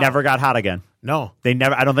 they never got hot again. No, they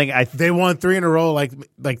never. I don't think they won 3 in a row, like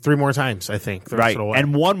 3 more times. I think right,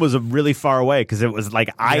 and one was really far away because it was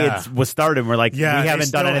like was started. We're like, we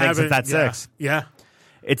haven't done anything since that 6. Yeah,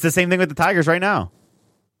 it's the same thing with the Tigers right now.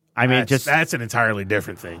 I mean, that's an entirely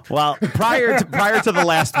different thing. Well, prior to the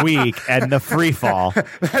last week and the free fall,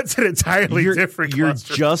 that's an entirely different. You're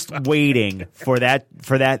just waiting for that.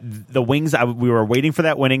 The Wings. We were waiting for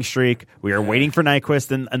that winning streak. We were waiting for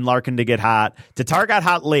Nyquist and Larkin to get hot. Tatar got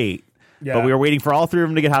hot late, but we were waiting for all 3 of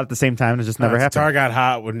them to get hot at the same time. It just never happened. Tatar got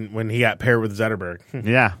hot when he got paired with Zetterberg.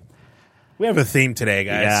 Yeah. We have a theme today,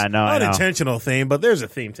 guys. Yeah, no, unintentional theme, but there's a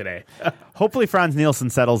theme today. Hopefully, Franz Nielsen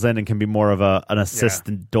settles in and can be more of an assist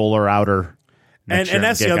and doler outer. And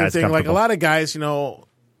that's the other thing. Like a lot of guys,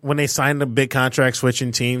 when they sign a big contract,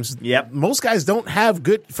 switching teams, most guys don't have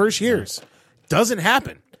good first years. Doesn't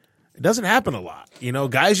happen. It doesn't happen a lot.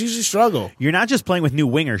 Guys usually struggle. You're not just playing with new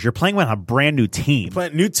wingers. You're playing with a brand new team.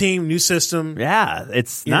 New team, new system. Yeah,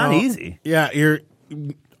 it's not easy. Yeah, you're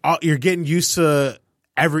getting used to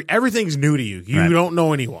everything's new to you. You don't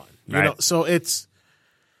know anyone. So it's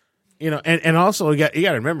and also you got to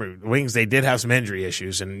remember, Wings, they did have some injury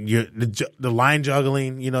issues, and the line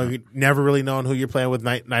juggling. You're never really knowing who you're playing with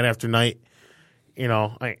night after night.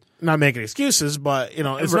 Not making excuses, but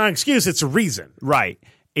it's not an excuse; it's a reason. Right.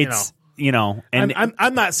 It's and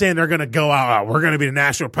I'm not saying they're going to go out. We're going to be the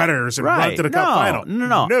National Predators and run to the Cup final.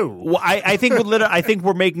 No. Well, I think I think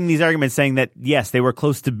we're making these arguments saying that yes, they were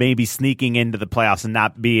close to maybe sneaking into the playoffs and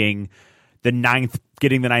not being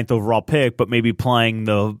getting the 9th overall pick, but maybe playing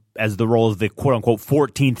as the role of the quote unquote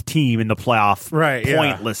 14th team in the playoff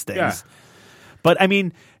point listings. Yeah. But I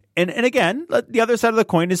mean, and again, the other side of the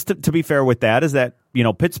coin is to be fair with that is that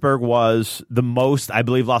Pittsburgh was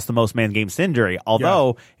lost the most man games to injury.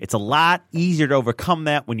 Although it's a lot easier to overcome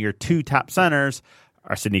that when your two top centers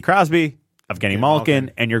are Sidney Crosby, Evgeny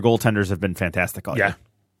Malkin, and your goaltenders have been fantastic all year.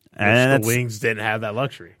 And the Wings didn't have that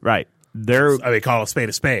luxury. Right. They call a spade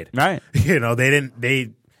a spade. Right. They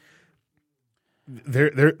didn't.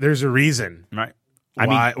 There's a reason. Right.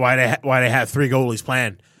 Why they have 3 goalies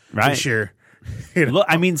planned this year. Look,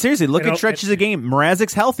 seriously, look at stretches of game.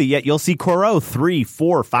 Mrazek's healthy, yet you'll see Corot 3,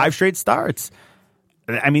 4, 5 straight starts.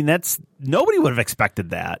 That's nobody would have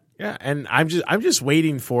expected that. Yeah, and I'm just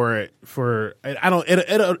waiting for it.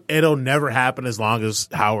 It'll never happen as long as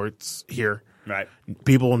Howard's here. Right.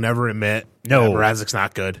 People will never admit that Mrazek's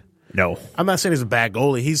not good. No, I'm not saying he's a bad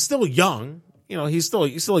goalie. He's still young. He's still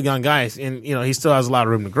a young guy, and he still has a lot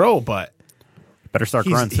of room to grow. But better start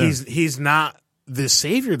growing soon. He's not the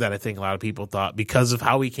savior that I think a lot of people thought because of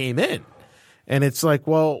how he came in. And it's like,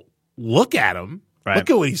 well, look at him. Right. Look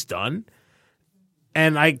at what he's done.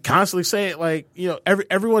 And I constantly say it like,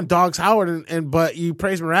 everyone dogs Howard, but you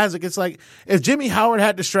praise Mrazek. It's like if Jimmy Howard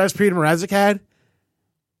had the stress Peter Mrazek had,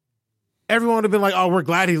 everyone would have been like, oh, we're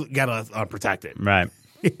glad he got unprotected. Right.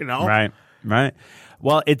 Right.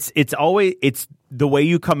 Well, it's the way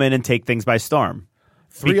you come in and take things by storm.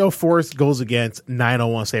 304 goals against,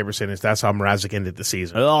 901 save percentage. That's how Mrazek ended the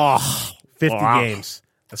season. 50 games.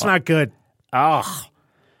 That's not good.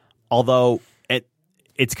 Although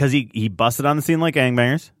it's because he busted on the scene like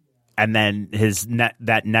gangbangers, and then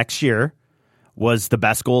that next year was the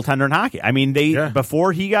best goaltender in hockey.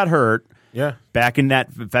 Before he got hurt. Yeah, back in that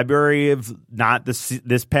February of not this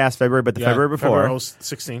past February, but the February before, February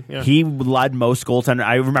 16. Yeah, he led most goaltender.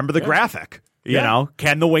 I remember the graphic.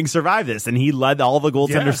 Can the Wings survive this? And he led all the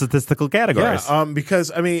goaltender statistical categories. Yeah, because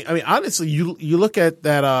honestly, you look at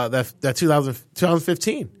that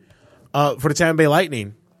 2015 for the Tampa Bay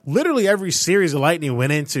Lightning. Literally every series the Lightning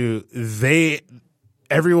went into,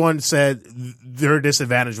 everyone said their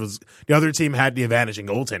disadvantage was the other team had the advantage in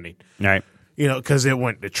goaltending. Right. Because it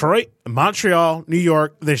went Detroit, Montreal, New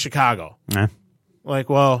York, then Chicago. Yeah. Like,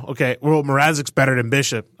 well, okay, Mrazek's better than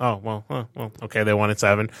Bishop. Oh, well, okay, they won at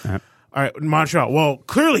 7. All right, Montreal. Well,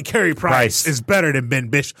 clearly Carey Price is better than Ben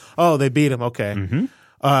Bishop. Oh, they beat him. Okay.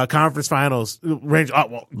 Mm-hmm. Conference Finals range. Oh,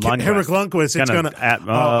 well, Henrik Lundqvist. It's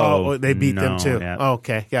gonna. They beat them too. Yeah.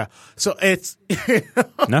 Okay, yeah. So it's.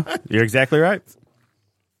 No, you're exactly right.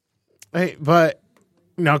 Hey, but.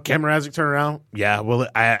 No, can Mrazek turn around? Yeah, well,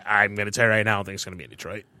 I'm going to tell you right now, I don't think it's going to be in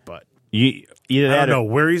Detroit. But I don't know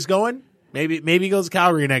where he's going. Maybe he goes to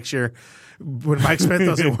Calgary next year when Mike Smith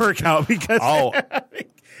doesn't work out because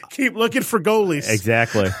keep looking for goalies.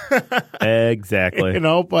 Exactly.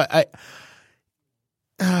 But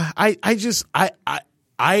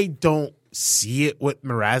I don't see it with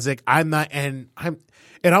Mrazek.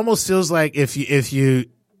 It almost feels like if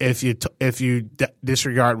you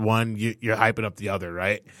disregard one, you're hyping up the other,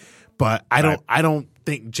 right? But I don't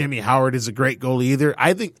think Jimmy Howard is a great goalie either.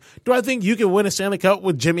 Do I think you can win a Stanley Cup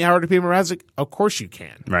with Jimmy Howard and Peter Mrazek? Of course you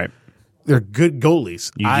can. Right. They're good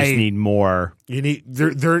goalies. You just need more.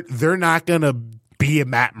 They're not gonna be a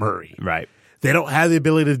Matt Murray. Right. They don't have the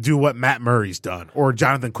ability to do what Matt Murray's done or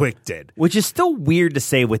Jonathan Quick did. Which is still weird to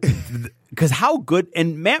say because how good,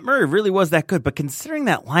 and Matt Murray really was that good, but considering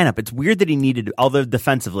that lineup, it's weird that he needed, although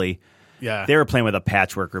defensively, they were playing with a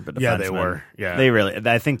patchwork group of defensemen. Yeah, they were. Yeah. They really,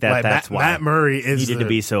 I think that's why. Matt Murray needed to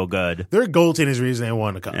be so good. Their goaltending is the reason they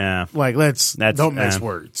won the cup. Yeah. Like, don't mix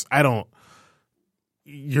words.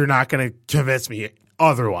 You're not going to convince me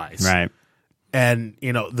otherwise. Right. And,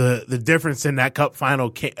 the difference in that cup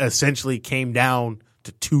final essentially came down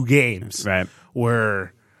to 2 games. Right.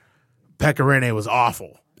 Where Pekka Rinne was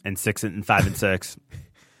awful. and 6 and 5 and 6.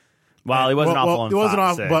 Well, he wasn't awful in 5. He wasn't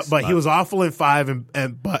awful, but he was awful in 5,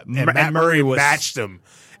 and Matt Murray matched him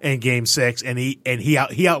in Game 6, and he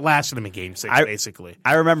outlasted him in Game 6. Basically,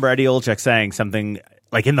 I remember Eddie Olczyk saying something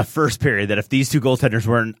like in the first period that if these two goaltenders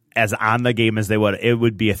weren't as on the game as they would, it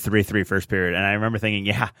would be a 3-3 first period. And I remember thinking,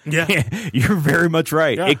 yeah, you're very much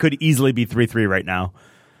right. Yeah. It could easily be 3-3 right now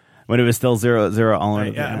when it was still 0-0 all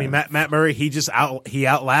in. Yeah, I mean Matt Murray, he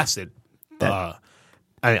outlasted.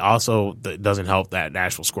 Also, it doesn't help that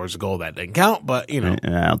Nashville scores a goal that didn't count, but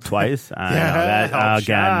twice. I know that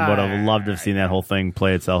again. Would have loved to have seen that whole thing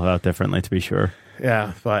play itself out differently, to be sure.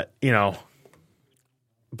 Yeah, but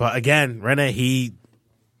again, Rene, he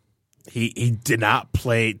did not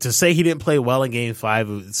play. To say he didn't play well in Game 5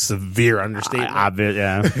 is severe understatement.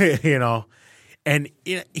 Yeah, and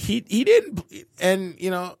he didn't. And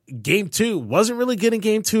Game 2 wasn't really good in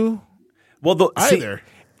Game 2. Well, either.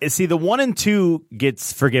 See, the 1 and 2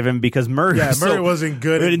 gets forgiven because Murray wasn't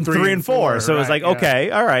good in 3 and 4. So it was like, okay,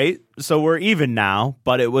 all right, so we're even now.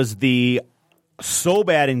 But it was the so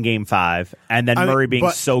bad in Game 5, and then Murray being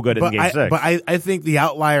so good in Game 6. But I think the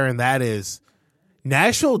outlier in that is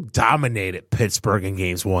Nashville dominated Pittsburgh in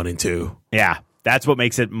Games 1 and 2. Yeah. That's what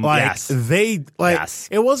makes it.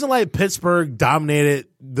 It wasn't like Pittsburgh dominated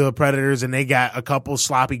the Predators and they got a couple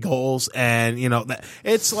sloppy goals and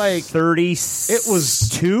it's like 30. It was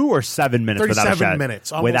 2 or 7 minutes without a shot. 37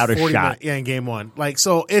 minutes without a shot. In Game 1.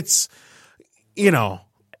 So it's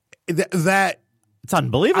that it's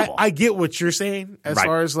unbelievable. I get what you're saying as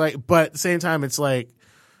far as but at the same time it's like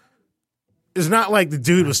it's not like the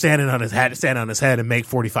dude was standing on his head and make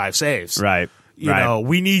 45 saves. Right.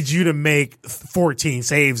 We need you to make 14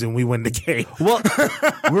 saves and we win the game. Well,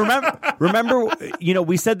 remember,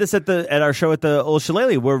 we said this at our show at the Old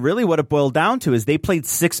Shillelagh, where really what it boiled down to is they played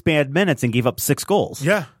 6 bad minutes and gave up 6 goals.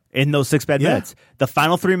 Yeah. In those 6 bad minutes. The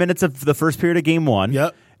final 3 minutes of the first period of Game 1.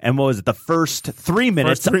 Yep. And what was it? The first 3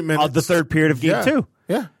 minutes of the third period of Game 2.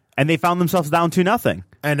 Yeah. And they found themselves down 2-0.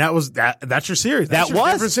 And that's your series. That's your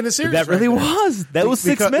difference in a series. That really was. That was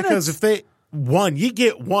 6 minutes. Because if they won, you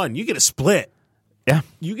get a split. Yeah.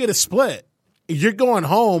 You get a split. You're going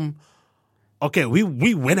home. Okay,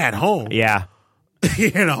 we win at home. Yeah.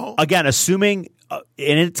 Again, assuming, and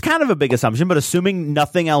it's kind of a big assumption, but assuming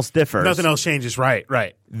nothing else differs. Nothing else changes. Right.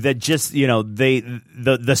 That just, I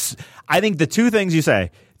think the two things you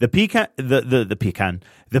say, the PK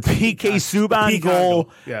Subban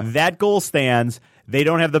goal, that goal stands. They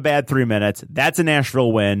don't have the bad 3 minutes. That's a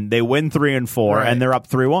Nashville win. They win 3 and 4, and they're up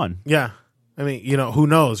 3-1. Yeah. I mean, who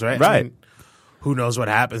knows, right? Right. I mean, who knows what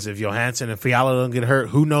happens if Johansson and Fiala don't get hurt?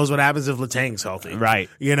 Who knows what happens if Letang's healthy? Right.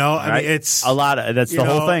 I mean, it's a lot of that's the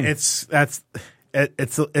whole thing. It's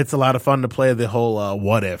a lot of fun to play the whole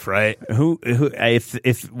what if, right? Who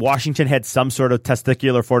if Washington had some sort of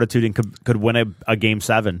testicular fortitude and could win a Game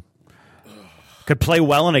 7, could play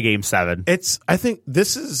well in a Game 7. I think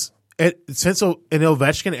this is since an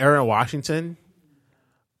Ovechkin era in Washington.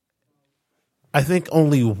 I think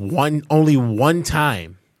only one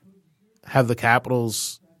time have the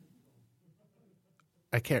Capitals.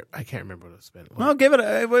 I can't remember what it's been. Well,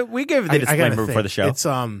 we gave it the disclaimer before the show. It's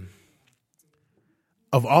of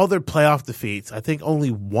all their playoff defeats, I think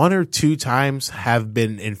only 1 or 2 times have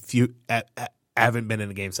been haven't been in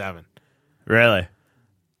a Game 7. Really?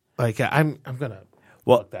 I'm gonna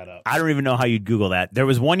look that up. I don't even know how you'd Google that. There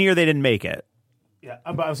was one year they didn't make it. Yeah,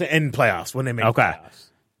 I was saying in playoffs when they made playoffs.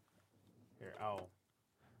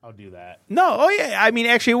 I'll do that. No, I mean,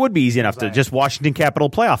 actually, it would be easy enough to just Washington Capital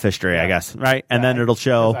playoff history, I guess, right? And then it'll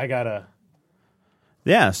show. I gotta.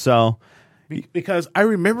 Yeah, so because I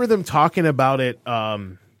remember them talking about it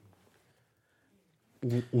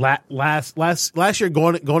last year,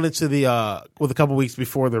 going into the with a couple weeks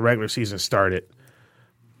before the regular season started.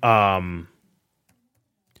 We have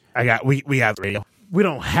the radio. We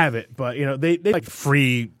don't have it, but they like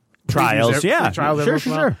free trials, free trials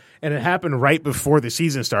sure. And it happened right before the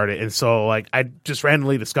season started, and so I just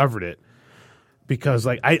randomly discovered it because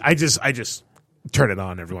I just turn it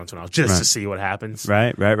on every once in a while just to see what happens.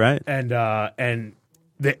 Right. And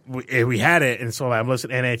we had it, and so I'm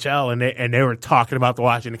listening to NHL, and they were talking about the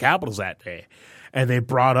Washington Capitals that day, and they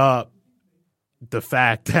brought up the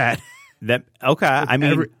fact that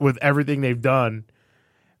with everything they've done,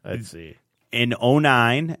 let's see, in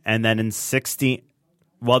 2009 and then in 2016.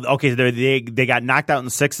 Well, okay, they got knocked out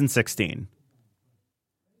in 6 and 16.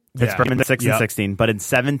 Pittsburgh in 6 and 16, but in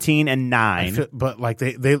 17 and 9. But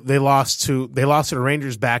they lost to the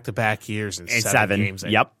Rangers back-to-back years in 7 games.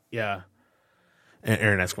 Yep. Yeah. And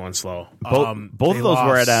Aaron, that's going slow. Both of those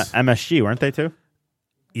were at MSG, weren't they too?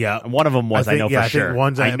 Yeah, one of them was. I know for sure.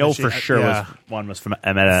 I know MSG, for sure was one was from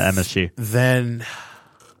MSG. Then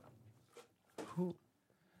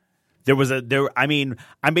there was I mean,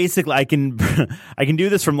 I'm basically I can do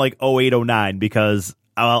this from like 08, 09 because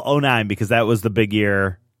 09 because that was the big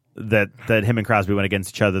year that him and Crosby went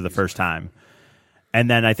against each other the first time, and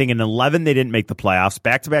then I think in 11 they didn't make the playoffs.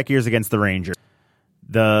 Back-to-back years against the Rangers.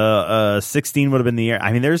 The 16 would have been the year.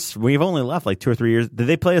 I mean, we've only left like 2 or 3 years. Did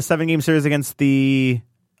they play a 7-game series against the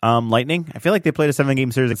Lightning? I feel like they played a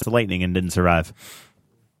 7-game series against the Lightning and didn't survive.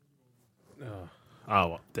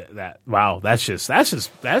 That's just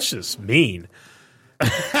mean.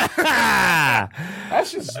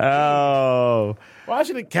 That's just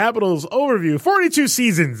Washington Capitals overview: 42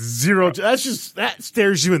 seasons, 0. That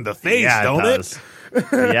stares you in the face, don't it?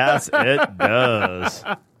 Yes, it does.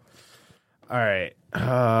 All right.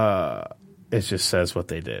 It just says what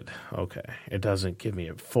they did. Okay. It doesn't give me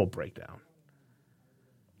a full breakdown.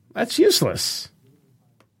 That's useless.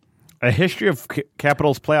 A history of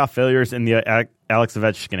Capitals playoff failures in the Alex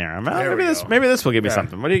Ovechkin era. Maybe this will give me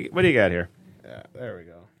something. What do you got here? Yeah, there we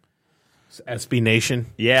go. It's SB Nation.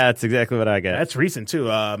 Yeah, that's exactly what I got. That's recent too.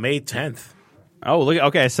 May 10th. Oh, look.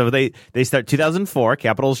 Okay, so they start 2004.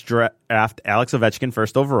 Capitals draft Alex Ovechkin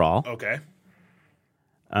first overall. Okay.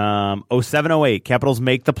 07-08, Capitals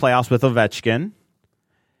make the playoffs with Ovechkin,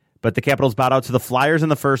 but the Capitals bowed out to the Flyers in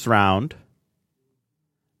the first round.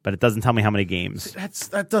 But it doesn't tell me how many games.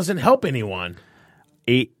 That doesn't help anyone.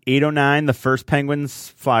 08-09, the first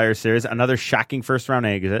Penguins Flyers series, another shocking first round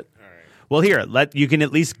exit. All right. Well, here, you can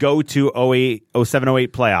at least go to 07-08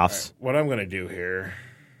 playoffs. Right. What I'm going to do here.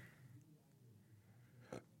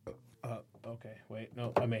 Okay, wait,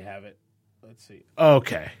 no, I may have it. Let's see.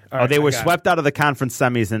 Okay. Right, they were swept out of the conference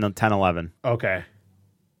semis in 10-11. Okay.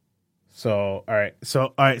 So, all right.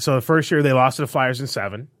 So the first year they lost to the Flyers in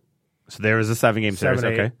 7. So there was a 7-game series.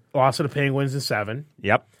 Okay. Lost to the Penguins in 7.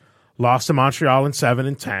 Yep. Lost to Montreal in 7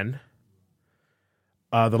 and 10.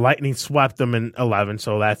 The Lightning swept them in 11,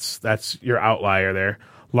 so that's your outlier there.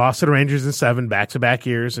 Lost to the Rangers in 7, back-to-back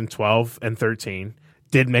years in 12 and 13.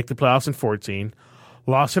 Did make the playoffs in 14.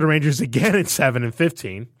 Lost to the Rangers again in 7 and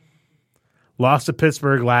 15. Lost to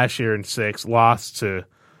Pittsburgh last year in 6. And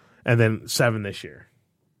then 7 this year.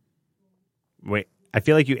 Wait, I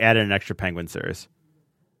feel like you added an extra Penguin series.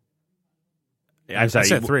 I'm sorry. I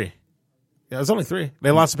said 3. Yeah, it was only 3.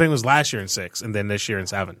 They lost the Penguins last year in 6, and then this year in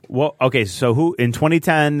 7. Well, okay, so who in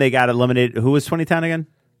 2010 they got eliminated? Who was 2010 again?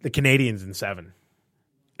 The Canadiens in 7.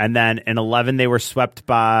 And then in 11 they were swept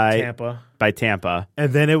by Tampa.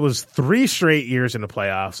 And then it was 3 straight years in the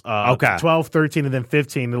playoffs. Okay. 12, 13, and then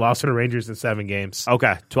 15. They lost to the Rangers in 7 games.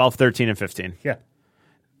 Okay, 12, 13, and 15. Yeah.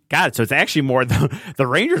 Got it. So it's actually more the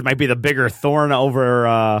Rangers might be the bigger thorn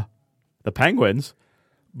over the Penguins.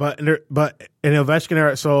 But in Ovechkin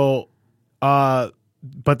era,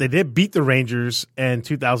 but they did beat the Rangers in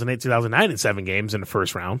 2008, 2009 in 7 games in the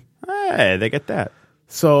first round. Hey, they get that.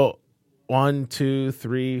 So 1, 2,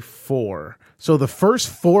 3, 4. So the first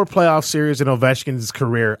 4 playoff series in Ovechkin's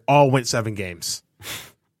career all went 7 games,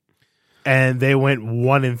 and they went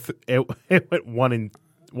 1 and it went 1 and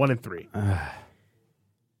 3.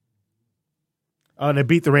 And they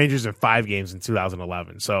beat the Rangers in 5 games in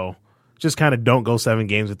 2011. So just kind of don't go 7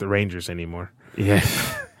 games with the Rangers anymore. Yeah.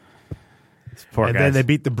 Poor and guys. then they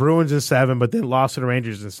beat the Bruins in 7, but then lost to the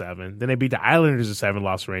Rangers in 7. Then they beat the Islanders in 7,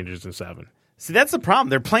 lost to the Rangers in 7. See, that's the problem.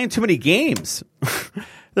 They're playing too many games.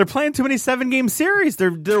 They're playing too many 7-game series.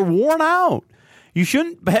 They're worn out. You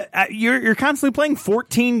shouldn't. You're constantly playing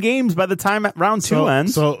 14 games by the time round 2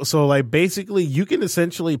 ends. So like basically, you can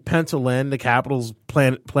essentially pencil in the Capitals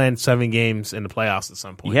plan 7 games in the playoffs at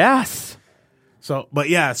some point. Yes. So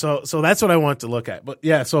that's what I want to look at. But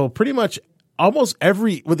yeah, so pretty much almost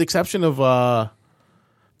every, with the exception of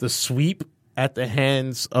the sweep at the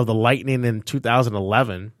hands of the Lightning in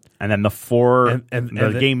 2011. And then the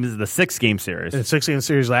 6-game series. And the 6-game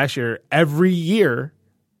series last year, every year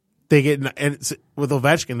they get, and with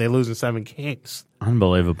Ovechkin, they lose in 7 games.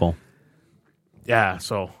 Unbelievable. Yeah,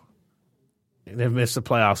 so they've missed the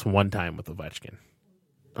playoffs 1 time with Ovechkin.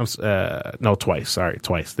 No, twice. Sorry,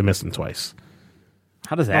 twice. They missed him twice.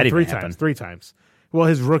 How does that even happen? 3 times. Well,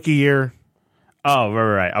 his rookie year. Oh,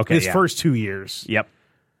 right. Okay, his first 2 yeyears. Yep.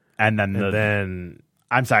 And then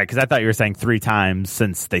I'm sorry, because I thought you were saying 3 times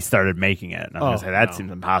since they started making it. And I was going to say, that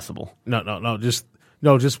seems impossible. No, just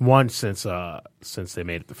once since they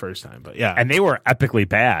made it the first time. But yeah. And they were epically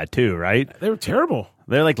bad, too, right? They were terrible.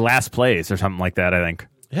 They're like last place or something like that, I think.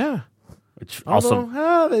 Yeah. Which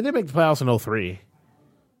they did make the playoffs in 03.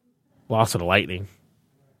 Lost to the Lightning.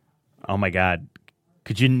 Oh, my God.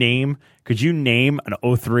 Could you name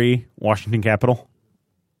an 03 Washington Capital?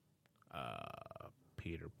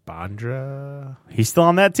 Bondra. He's still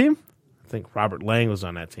on that team? I think Robert Lang was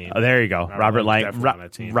on that team. Oh, there you go. Robert Lang. on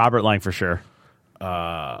that team. Robert Lang for sure.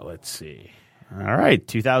 Let's see. All right,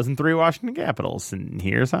 2003 Washington Capitals, and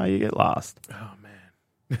here's how you get lost. Oh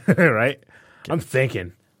man, right? I'm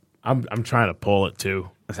thinking. I'm trying to pull it too.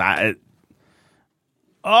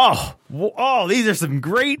 Oh, these are some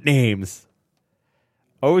great names.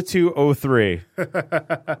 0203.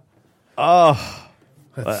 Oh,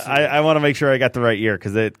 I want to make sure I got the right year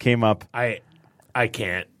because it came up. I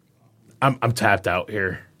can't. I'm tapped out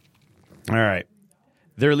here. All right.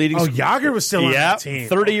 Their leading. Oh, Jágr was still on the team.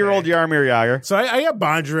 30-year-old Jaromir Jágr. So I got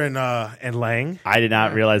Bondra and Lang. I did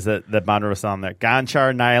not realize that Bondra was still on there.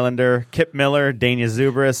 Gonchar, Nylander, Kip Miller, Dania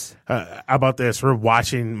Zubris. How about this? We're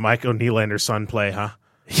watching Michael Nylander's son play, huh?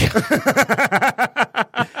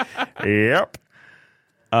 Yep.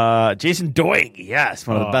 Jason Doig, yes,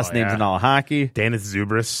 one of the best names in all of hockey. Dania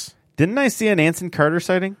Zubris. Didn't I see an Anson Carter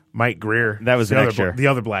sighting? Mike Greer. That was next year. The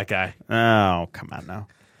other black guy. Oh, come on now.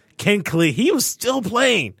 Ken Klee. He was still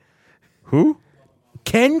playing. Who?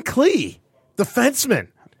 Ken Klee, defenseman.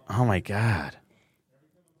 Oh, my God.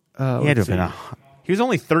 He had to have been he was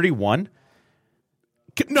only 31?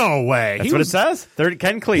 No way. That's what it says?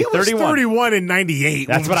 Ken Klee, he was 31. 31 in 98.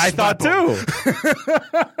 That's what I thought, too.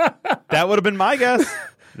 That would have been my guess.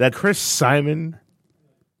 That Chris Simon.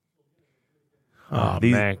 Oh,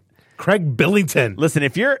 man. Craig Billington. Listen,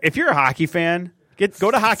 if you're a hockey fan, go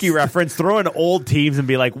to Hockey Reference, throw in old teams, and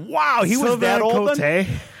be like, "Wow, he was that old."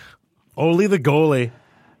 Ole the goalie,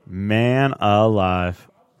 man alive.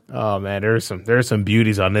 Oh man, there's some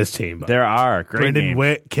beauties on this team. There are great Brendan names.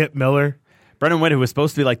 Witt, Kip Miller, Brendan Witt, who was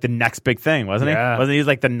supposed to be like the next big thing, wasn't he? Wasn't he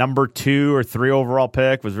like the number 2 or 3 overall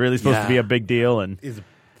pick? Was really supposed to be a big deal, and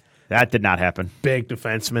that did not happen. Big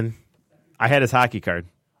defenseman. I had his hockey card.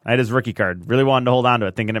 I had his rookie card. Really wanted to hold on to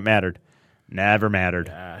it, thinking it mattered. Never mattered.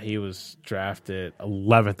 Yeah, he was drafted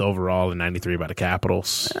 11th overall in '93 by the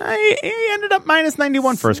Capitals. He ended up minus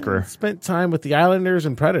 91 for his career. Spent time with the Islanders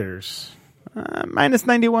and Predators. Minus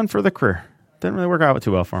 91 for the career. Didn't really work out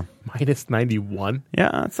too well for him. Minus 91? Yeah,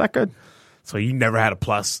 that's not good. So you never had a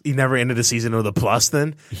plus? You never ended the season with a plus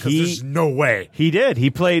then? There's no way. He did. He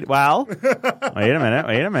played, well, wait a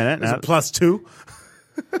minute. Is it plus 2?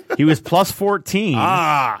 He was plus 14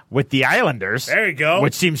 with the Islanders. There you go.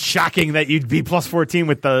 Which seems shocking that you'd be plus 14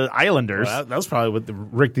 with the Islanders. Well, that was probably with the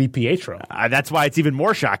Rick DiPietro. That's why it's even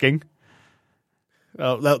more shocking.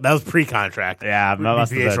 Oh, that was pre-contract. Yeah,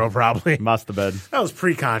 must have been. Probably. Must have been. That was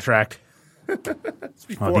pre-contract.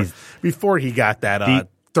 Before he got that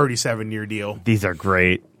 37-year deal. These are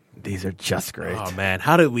great. These are just great. Oh man,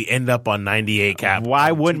 how did we end up on 98 cap?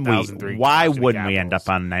 Why wouldn't we? Why wouldn't we end up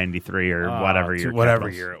on 93 or whatever year? Whatever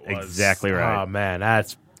year it was. Exactly right. Oh man,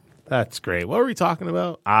 that's great. What were we talking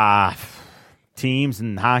about? Teams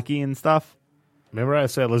and hockey and stuff. Remember I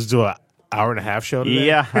said let's do an hour and a half show today?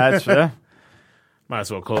 Yeah, that's might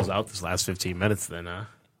as well close out this last 15 minutes then, huh?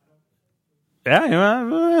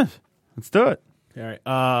 Yeah, let's do it. All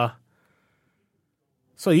right.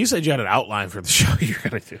 So you said you had an outline for the show you're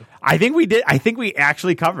going to do. I think we did. I think we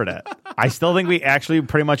actually covered it. I still think we actually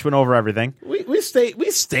pretty much went over everything. We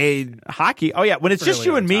stayed hockey. Oh yeah, when it's just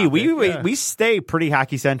you and me, we stay pretty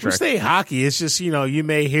hockey centric. We stay hockey. It's just you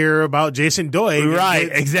may hear about Jason Doig, right?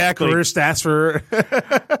 Exactly. Career stats for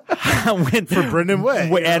Brendan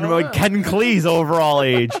Witt and Ken Klee's overall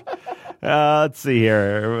age. Let's see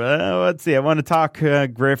here. Let's see. I want to talk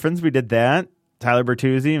Griffins. We did that. Tyler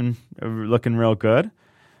Bertuzzi and looking real good.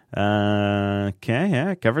 Okay,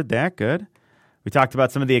 yeah, covered that. Good. We talked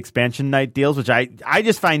about some of the expansion night deals, which I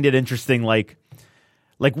just find it interesting, like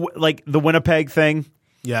the Winnipeg thing.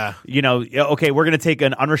 Yeah. Okay, we're going to take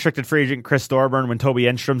an unrestricted free agent, Chris Thorburn, when Toby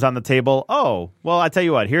Enstrom's on the table. Oh, well, I tell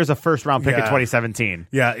you what, here's a first-round pick in 2017.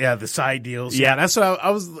 Yeah, the side deals. Yeah, that's what I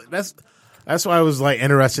was. That's why I was like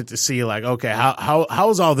interested to see, like, okay, how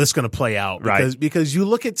is all this going to play out? Because you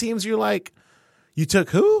look at teams, you're like, you took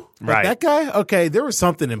who? Like that guy? Okay, there was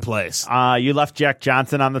something in place. You left Jack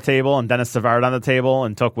Johnson on the table and Dennis Savard on the table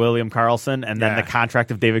and took William Karlsson and then the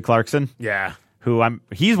contract of David Clarkson. Yeah.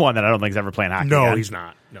 He's one that I don't think is ever playing hockey. No, again. he's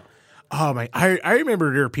not. No. Oh my! I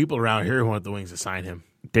remember there were people around here who wanted the Wings to sign him.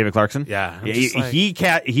 David Clarkson. Yeah.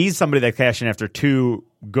 He's somebody that cashed in after 2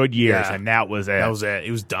 good years, and that was it. That was it.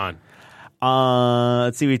 He was done.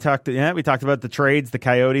 Let's see. We talked about the trades, the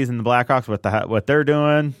Coyotes and the Blackhawks, what they're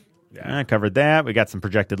doing. Yeah, I covered that. We got some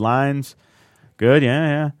projected lines. Good.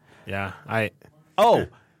 Yeah.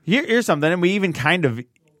 Here's something, and we even kind of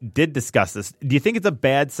did discuss this. Do you think it's a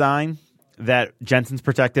bad sign that Jensen's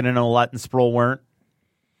protected and Ouellette and Sproul weren't?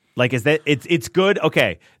 Like, is that it's good?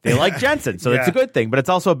 Okay, they like Jensen, so it's a good thing, but it's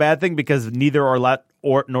also a bad thing because neither Ouellette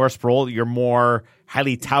nor Sproul, you're more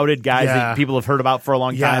highly touted guys that people have heard about for a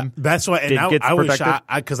long time. That's why. And I was shocked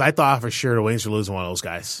because I thought for sure the Wings were losing one of those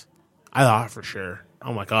guys. I thought for sure.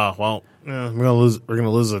 I'm like, oh well, we're gonna lose. We're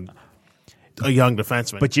gonna lose a young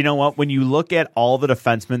defenseman. But you know what? When you look at all the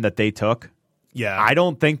defensemen that they took, I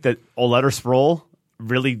don't think that Ouellette or Sproul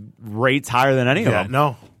really rates higher than any of them.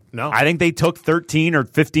 No. I think they took 13 or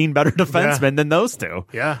 15 better defensemen than those two.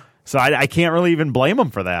 Yeah. So I can't really even blame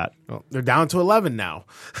them for that. Well, they're down to 11 now.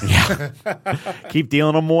 Yeah. Keep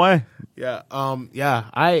dealing them away. Yeah.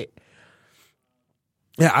 I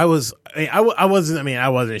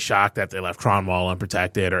wasn't shocked that they left Cronwall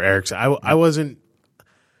unprotected or Eriksson. I wasn't.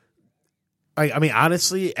 I mean,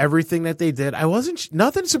 honestly, everything that they did,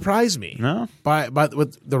 nothing surprised me. No, by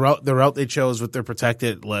with the route they chose with their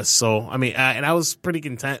protected list. So I mean, and I was pretty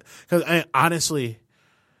content because honestly,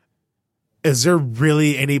 is there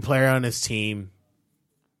really any player on this team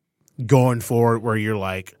going forward where you're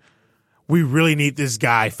like, we really need this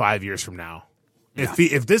guy 5 years from now? Yeah.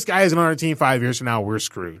 If this guy is on our team 5 years from now, we're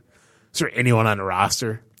screwed. Is there anyone on the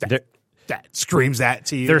roster that screams that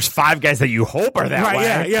to you? There's 5 guys that you hope are that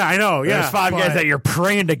way. Yeah, I know. There's 5 guys that you're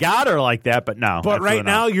praying to God are like that, but no. But right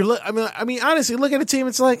now, I mean, honestly, look at the team.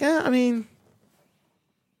 It's like, he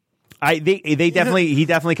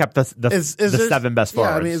definitely kept the 7 best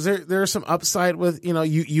forwards. Yeah, I mean, is there's some upside with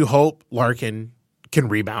you hope Larkin can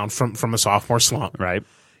rebound from a sophomore slump, right?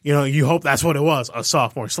 You hope that's what it was, a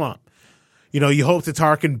sophomore slump. You hope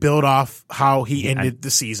Tatar can build off how he ended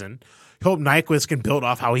the season. You hope Nyquist can build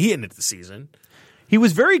off how he ended the season. He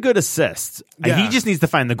was very good assists. Yeah. He just needs to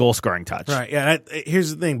find the goal-scoring touch. Right, yeah.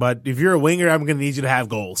 Here's the thing, bud. If you're a winger, I'm going to need you to have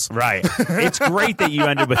goals. Right. It's great that you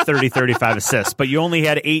ended with 30, 35 assists, but you only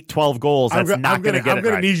had 8, 12 goals. That's not going to get it right. I'm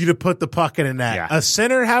going to need you to put the puck in the net. Yeah. A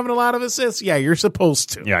center having a lot of assists? Yeah, you're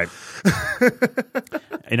supposed to. Yeah.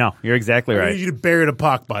 You're exactly right. I need you to bury the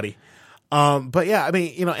puck, buddy. But yeah, I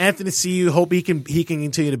mean, Anthony C. Hope he can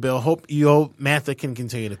continue to build. Hope Mantha can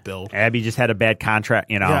continue to build. Abby just had a bad contract.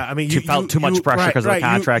 Yeah, I mean, you felt too much pressure because of the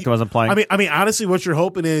contract and wasn't playing. I mean, honestly, what you're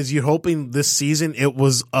hoping is this season it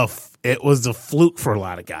was a fluke for a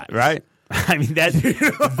lot of guys, right? I mean, that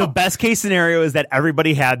the best case scenario is that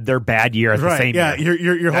everybody had their bad year at the same year.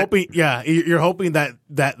 You're hoping. Yeah, you're hoping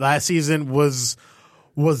that last season was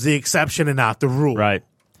the exception and not the rule, right?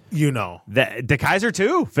 The Kaiser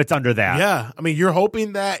too fits under that. Yeah, I mean, you're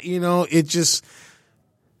hoping that it just,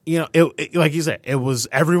 it like you said, it was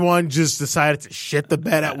everyone just decided to shit the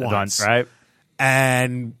bed at once, right?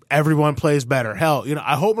 And everyone plays better. Hell,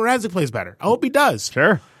 I hope Mrazek plays better. I hope he does.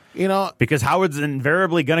 Sure. Because Howard's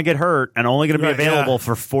invariably going to get hurt and only going to be available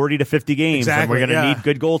for 40 to 50 games, and we're going to need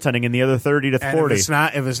good goaltending in the other 30 to 40. If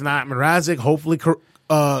it's not Mrazek, hopefully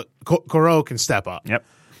Coro can step up. Yep.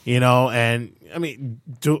 And I mean,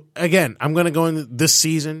 I'm going to go into this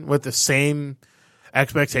season with the same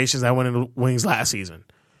expectations I went into Wings last season.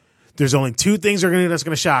 There's only 2 things that's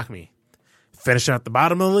going to shock me: finishing at the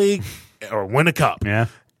bottom of the league or win a cup. Yeah.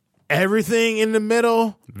 Everything in the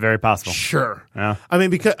middle, very possible. Sure. Yeah. I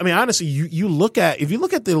mean, honestly, if you look at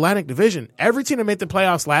the Atlantic Division, every team that made the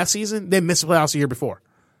playoffs last season, they missed the playoffs the year before.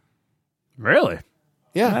 Really?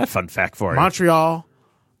 Yeah. That's a fun fact for you. Montreal,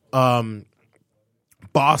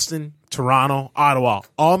 Boston, Toronto, Ottawa,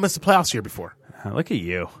 all missed the playoffs the year before. Look at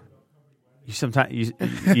you. You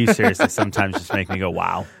seriously sometimes just make me go,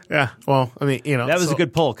 wow. Yeah. Well, I mean, that was a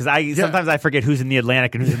good pull because sometimes I forget who's in the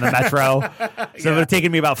Atlantic and who's in the Metro. So it would have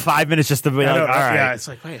taken me about 5 minutes just to be all right. Yeah, it's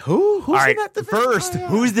like, wait, who's in that division?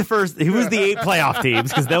 Who's the 8 playoff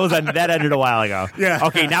teams? Because that ended a while ago. Yeah.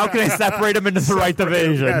 Okay, now can I separate them into the right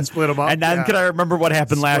division? Yeah, split them up. And then can I remember what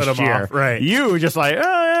happened last year? Right. You just like, oh,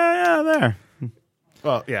 yeah, there.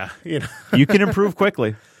 Well, yeah, you can improve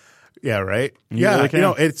quickly. Yeah, right. You really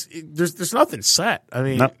can. There's nothing set. I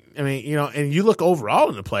mean, nope. And you look overall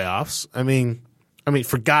in the playoffs. I mean,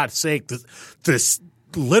 for God's sake, this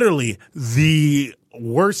literally the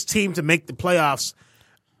worst team to make the playoffs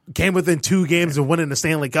came within 2 games of winning the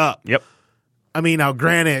Stanley Cup. Yep. I mean, now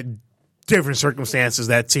granted, different circumstances.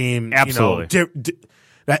 That team, absolutely.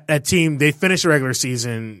 That team, they finished the regular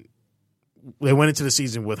season. They went into the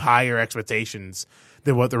season with higher expectations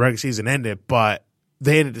than what the regular season ended, but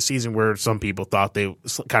they ended the season where some people thought they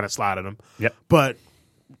kind of slotted them. Yep. But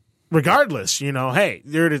regardless, hey,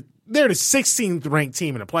 they're the 16th ranked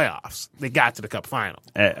team in the playoffs. They got to the Cup final,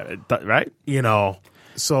 right?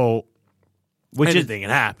 So anything can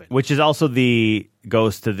happen. Which is also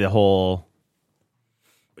goes to the whole.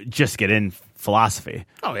 just get in philosophy.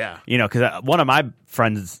 Oh, yeah. Because one of my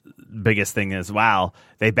friends' biggest thing is, wow,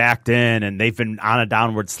 they backed in and they've been on a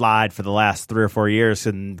downward slide for the last 3 or 4 years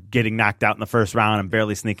and getting knocked out in the first round and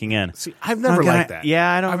barely sneaking in. See, I've never liked that. Yeah,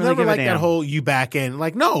 I don't I've really never give a liked damn. that whole you back in.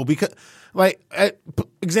 Like, no, because, like,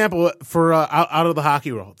 example for out of the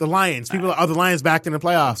hockey world, the Lions. People are the Lions backed in the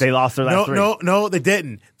playoffs. They lost their last 3. No, they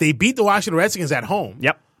didn't. They beat the Washington Redskins at home.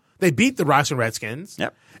 Yep. They beat the Washington Redskins.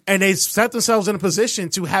 Yep. And they set themselves in a position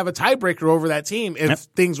to have a tiebreaker over that team if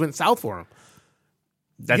things went south for them.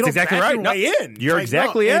 That's exactly right. You're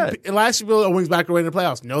exactly it. And last year, the Wings backed away in the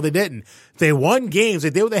playoffs. No, they didn't. They won games. They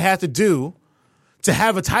did what they had to do to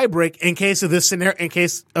have a tiebreak in case of this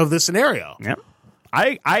scenario. Yep.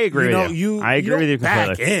 I agree with you. I agree with you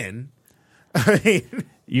completely. Back in. I mean,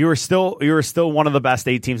 you were still one of the best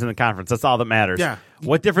 8 teams in the conference. That's all that matters. Yeah.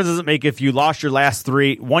 What difference does it make if you lost your last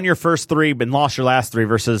 3, won your first 3, but lost your last 3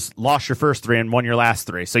 versus lost your first 3 and won your last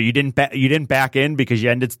 3? So you didn't back in because you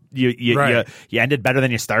ended better than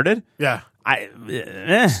you started. Yeah.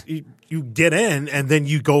 You get in and then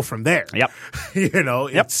you go from there. Yep.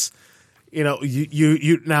 It's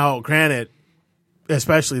you now granted,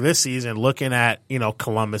 especially this season, looking at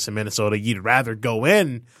Columbus and Minnesota, you'd rather go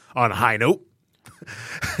in on a high note.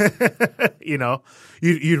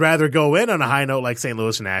 You'd rather go in on a high note like St.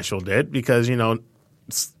 Louis and Nashville did because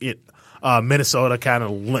Minnesota kind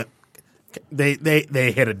of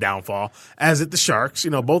they hit a downfall, as did the Sharks.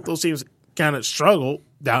 Both those teams kind of struggle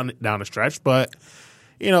down the stretch, but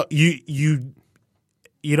you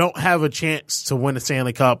don't have a chance to win the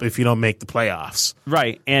Stanley Cup if you don't make the playoffs.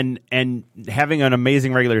 Right. And having an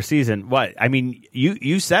amazing regular season,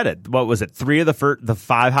 you said it. What was it? 3 of the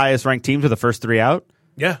 5 highest ranked teams were the first 3 out?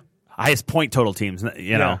 Yeah. Highest point total teams,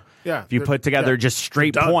 Yeah. If you put together just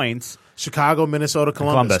straight points. Chicago, Minnesota,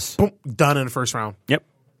 Columbus. Boom, done in the first round. Yep.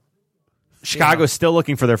 Chicago's still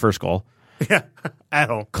looking for their first goal. Yeah. At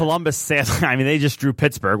home. Columbus, sadly, they just drew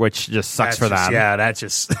Pittsburgh, which just sucks for them. Yeah, that's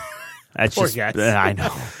just... That's poor just, guys. I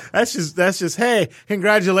know. That's just. Hey,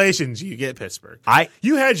 congratulations, you get Pittsburgh.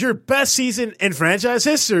 You had your best season in franchise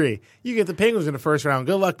history. You get the Penguins in the first round.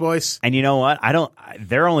 Good luck, boys. And you know what?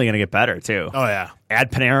 They're only going to get better too. Oh yeah.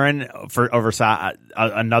 Add Panarin for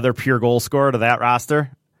another pure goal scorer to that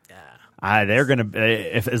roster. Yeah. They're going to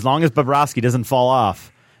as long as Bobrovsky doesn't fall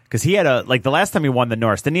off. Because he had the last time he won the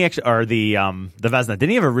Norris, didn't he actually, or the Vezina, didn't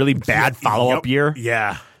he have a really bad follow-up year?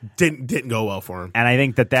 Yeah. Didn't go well for him. And I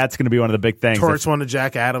think that's going to be one of the big things. Torch won to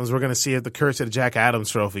Jack Adams. We're going to see if the curse of the Jack Adams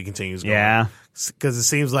trophy continues going. Yeah. Because it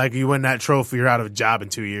seems like you win that trophy, you're out of a job in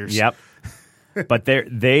 2 years. Yep. But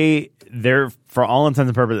they're for all intents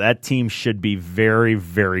and purposes, that team should be very,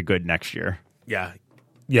 very good next year. Yeah.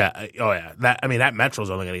 Yeah. Oh yeah. That Metro's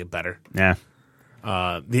only going to get better. Yeah.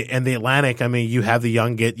 The Atlantic, you have the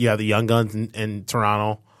young guns in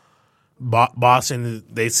Toronto. Boston,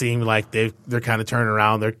 they seem like they're kind of turning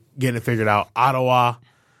around. They're getting it figured out.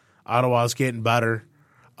 Ottawa's getting better.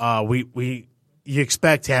 You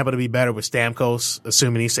expect Tampa to be better with Stamkos,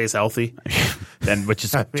 assuming he stays healthy. Then, which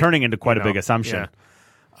is turning into quite a big assumption.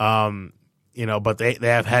 Yeah. But they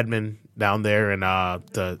have Hedman down there and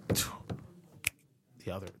the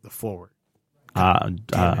forward.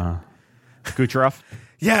 Kucherov?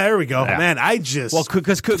 Yeah, there we go. Yeah. Man,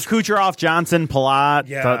 because Kucherov, Johnson, Palat,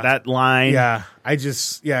 that line. Yeah,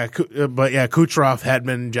 Kucherov,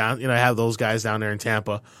 Hedman, John, have those guys down there in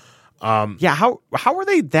Tampa. How were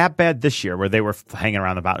they that bad this year where they were hanging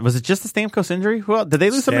around the bottom? Was it just the Stamkos injury? Did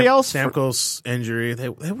they lose somebody else? Stamkos injury. They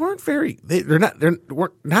weren't very they're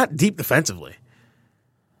not deep defensively.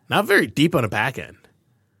 Not very deep on the back end.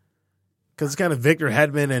 Because it's kind of Victor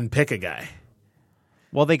Hedman and pick a guy.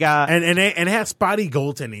 Well, they got and they had spotty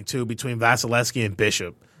goaltending too between Vasilevsky and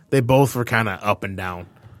Bishop. They both were kind of up and down,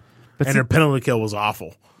 their penalty kill was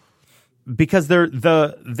awful because they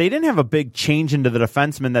didn't have a big change into the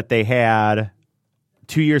defenseman that they had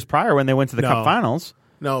 2 years prior when they went to the Cup Finals.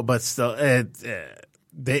 No, but still,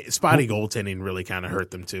 spotty goaltending really kind of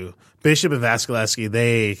hurt them too. Bishop and Vasilevsky,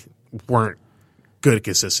 they weren't good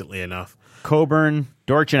consistently enough. Coburn,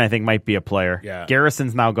 Dorchin, I think might be a player. Yeah,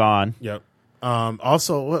 Garrison's now gone. Yep.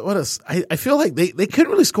 Also, what is? I feel like they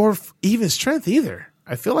couldn't really score even strength either.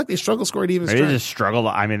 I feel like they struggled scoring even strength. They just struggled.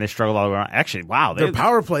 They struggled all around. Actually, wow. Their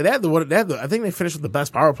power play, I think they finished with the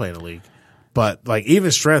best power play in the league. But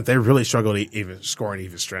even strength, they really struggled scoring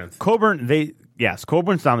even strength. Coburn,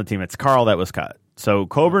 Coburn's on the team. It's Carl that was cut. So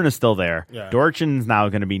Coburn is still there. Yeah. Dorchin's now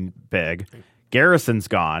going to be big. Garrison's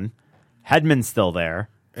gone. Hedman's still there.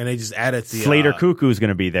 And they just added the Slater Cuckoo's going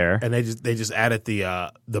to be there, and they just added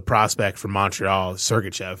the prospect from Montreal,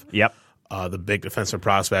 Sergachev. Yep, the big defensive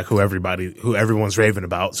prospect who everyone's raving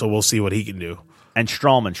about. So we'll see what he can do. And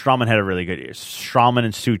Strallman had a really good year. Strallman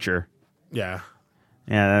and Sucher. Yeah.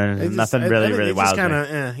 Yeah, nothing really wild. Kind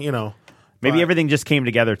of, you know. Maybe everything just came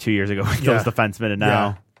together 2 years ago with those defensemen, and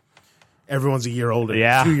now everyone's a year older.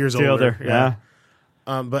 Yeah, 2 years older. Yeah.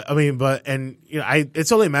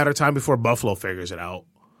 It's only a matter of time before Buffalo figures it out.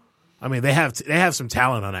 I mean, they have some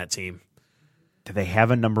talent on that team. Do they have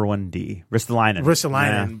a number 1D?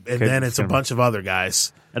 Ristolainen, and then it's a bunch of other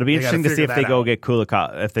guys. It'll be interesting to see if they go get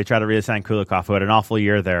Kulikov, if they try to reassign Kulikov, who had an awful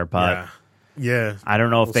year there, but I don't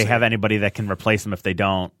know if they have anybody that can replace him if they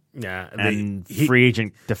don't. Yeah, and free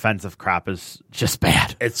agent defensive crop is just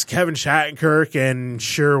bad. It's Kevin Shattenkirk, and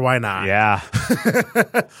sure, why not? Yeah.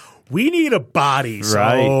 We need a body,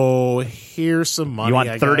 so here's some money. You want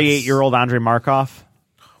 38-year-old Andrei Markov?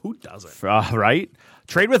 Who doesn't? Right?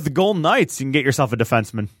 Trade with the Golden Knights. You can get yourself a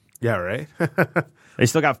defenseman. Yeah, right? They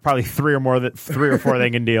still got probably three or four they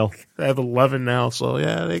can deal. They have 11 now, so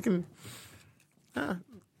yeah, they can. You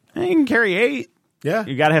can carry 8. Yeah.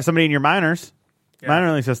 You got to have somebody in your minor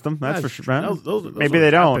league system. That's for sure. Maybe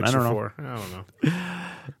they don't. I don't know.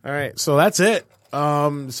 All right, so that's it.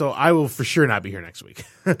 So I will for sure not be here next week.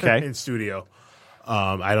 Okay. In studio.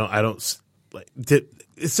 I don't like.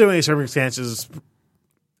 So many circumstances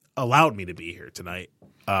allowed me to be here tonight.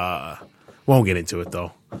 Won't get into it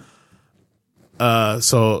though.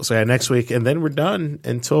 So yeah, next week, and then we're done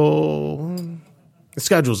until the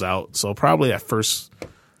schedule's out. So probably that first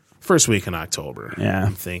week in October. Yeah,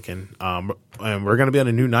 I'm thinking. And we're gonna be on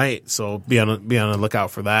a new night, so be on the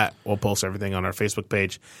lookout for that. We'll post everything on our Facebook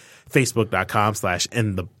page,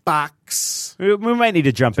 facebook.com/inthebox. We might need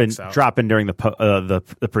to drop in during the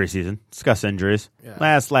preseason. Discuss injuries. Yeah.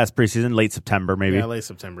 Last preseason, late September maybe. Yeah, late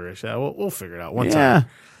September-ish. Yeah, we'll figure it out one time.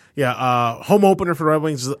 Yeah, home opener for Red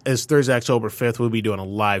Wings is Thursday, October 5th. We'll be doing a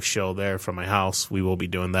live show there from my house. We will be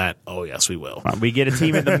doing that. Oh, yes, we will. We get a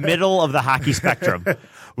team in the middle of the hockey spectrum.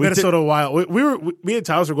 Minnesota Wild. Me and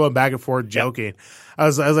Tyler were going back and forth joking. Yep. I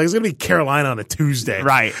was like, it's going to be Carolina on a Tuesday.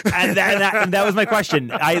 Right. And that was my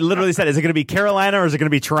question. I literally said, is it going to be Carolina or is it going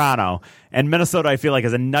to be Toronto? And Minnesota, I feel like,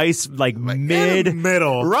 is a nice,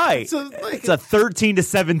 middle. Right. It's a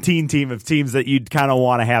 13-17 team of teams that you'd kind of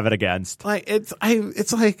want to have it against. It's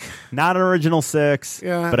like not an original 6,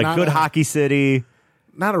 but a good hockey city.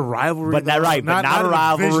 Not a rivalry, but not a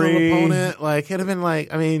rivalry opponent. Like it'd have been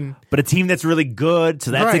but a team that's really good,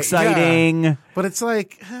 so that's exciting. Yeah. But it's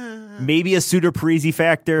like maybe a Suter Parisi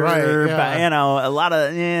factor, right? Yeah. But a lot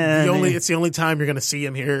of it's the only time you're going to see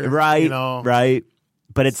him here, right? Right.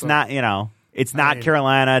 But it's not, it's not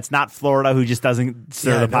Carolina, it's not Florida, who just doesn't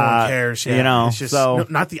stir the pot. No one cares. Yeah. It's just,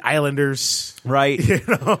 not the Islanders, right?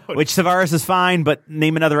 Which Tavares is fine, but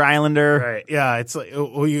name another Islander, right? Yeah, it's like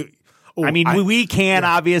we can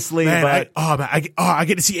obviously, but I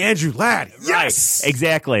get to see Andrew Ladd. Yes, right,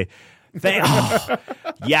 exactly.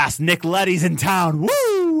 Yes, Nick Leddy's in town.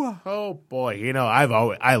 Woo! Oh boy,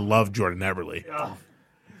 I love Jordan Eberle. Oh.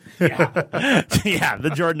 Yeah, yeah, the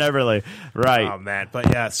Jordan Eberle, right? Oh man,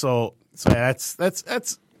 but yeah, so yeah,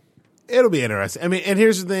 that's it'll be interesting. I mean, and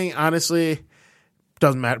here's the thing, honestly.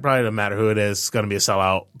 Doesn't matter. Probably doesn't matter who it is. It's going to be a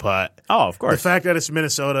sellout. But of course, the fact that it's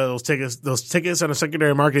Minnesota, those tickets on a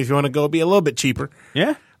secondary market, if you want to go, be a little bit cheaper.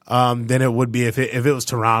 Yeah. Than it would be if it was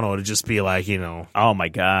Toronto. It'd just be like Oh my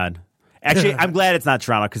God. Actually, I'm glad it's not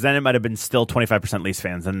Toronto because then it might have been still 25% Leafs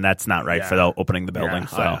fans, and that's not right for opening the building.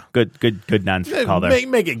 So good non-call there.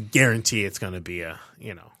 Make it guarantee it's going to be a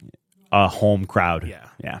home crowd.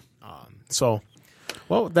 Yeah. So,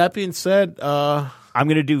 well, with that being said, I'm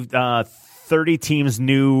going to do 30 teams'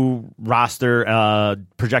 new roster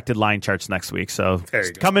projected line charts next week. So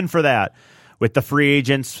come in for that with the free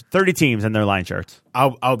agents, 30 teams and their line charts.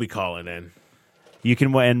 I'll be calling in. You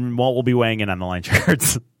can and Walt will be weighing in on the line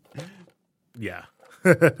charts. Yeah.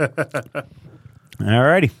 All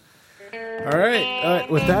righty. All right.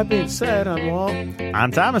 With that being said, I'm Walt.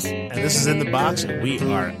 I'm Thomas. And this is In the Box, and we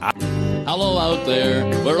are out. Hello out there.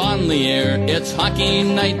 We're on the air. It's hockey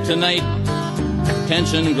night tonight.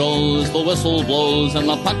 Tension grows, the whistle blows, and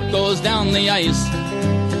the puck goes down the ice.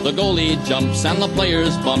 The goalie jumps and the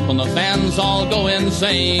players bump and the fans all go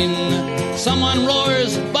insane. Someone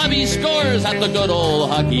roars, Bobby scores at the good old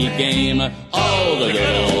hockey game. Oh, the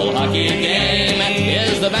good old hockey game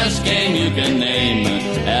is the best game you can name.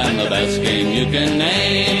 And the best game you can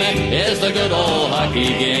name is the good old hockey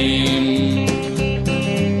game.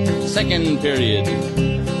 Second period,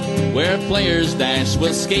 where players dash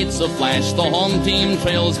with skates aflash. The home team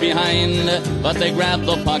trails behind, but they grab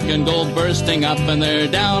the puck and go bursting up, and they're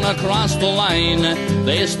down across the line.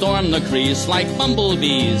 They storm the crease like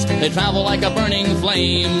bumblebees. They travel like a burning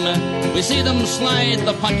flame. We see them slide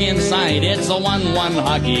the puck inside. It's a 1-1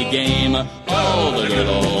 hockey game. Oh, the good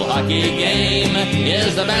old hockey game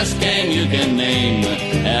is the best game you can name,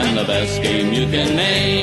 and the best game you can name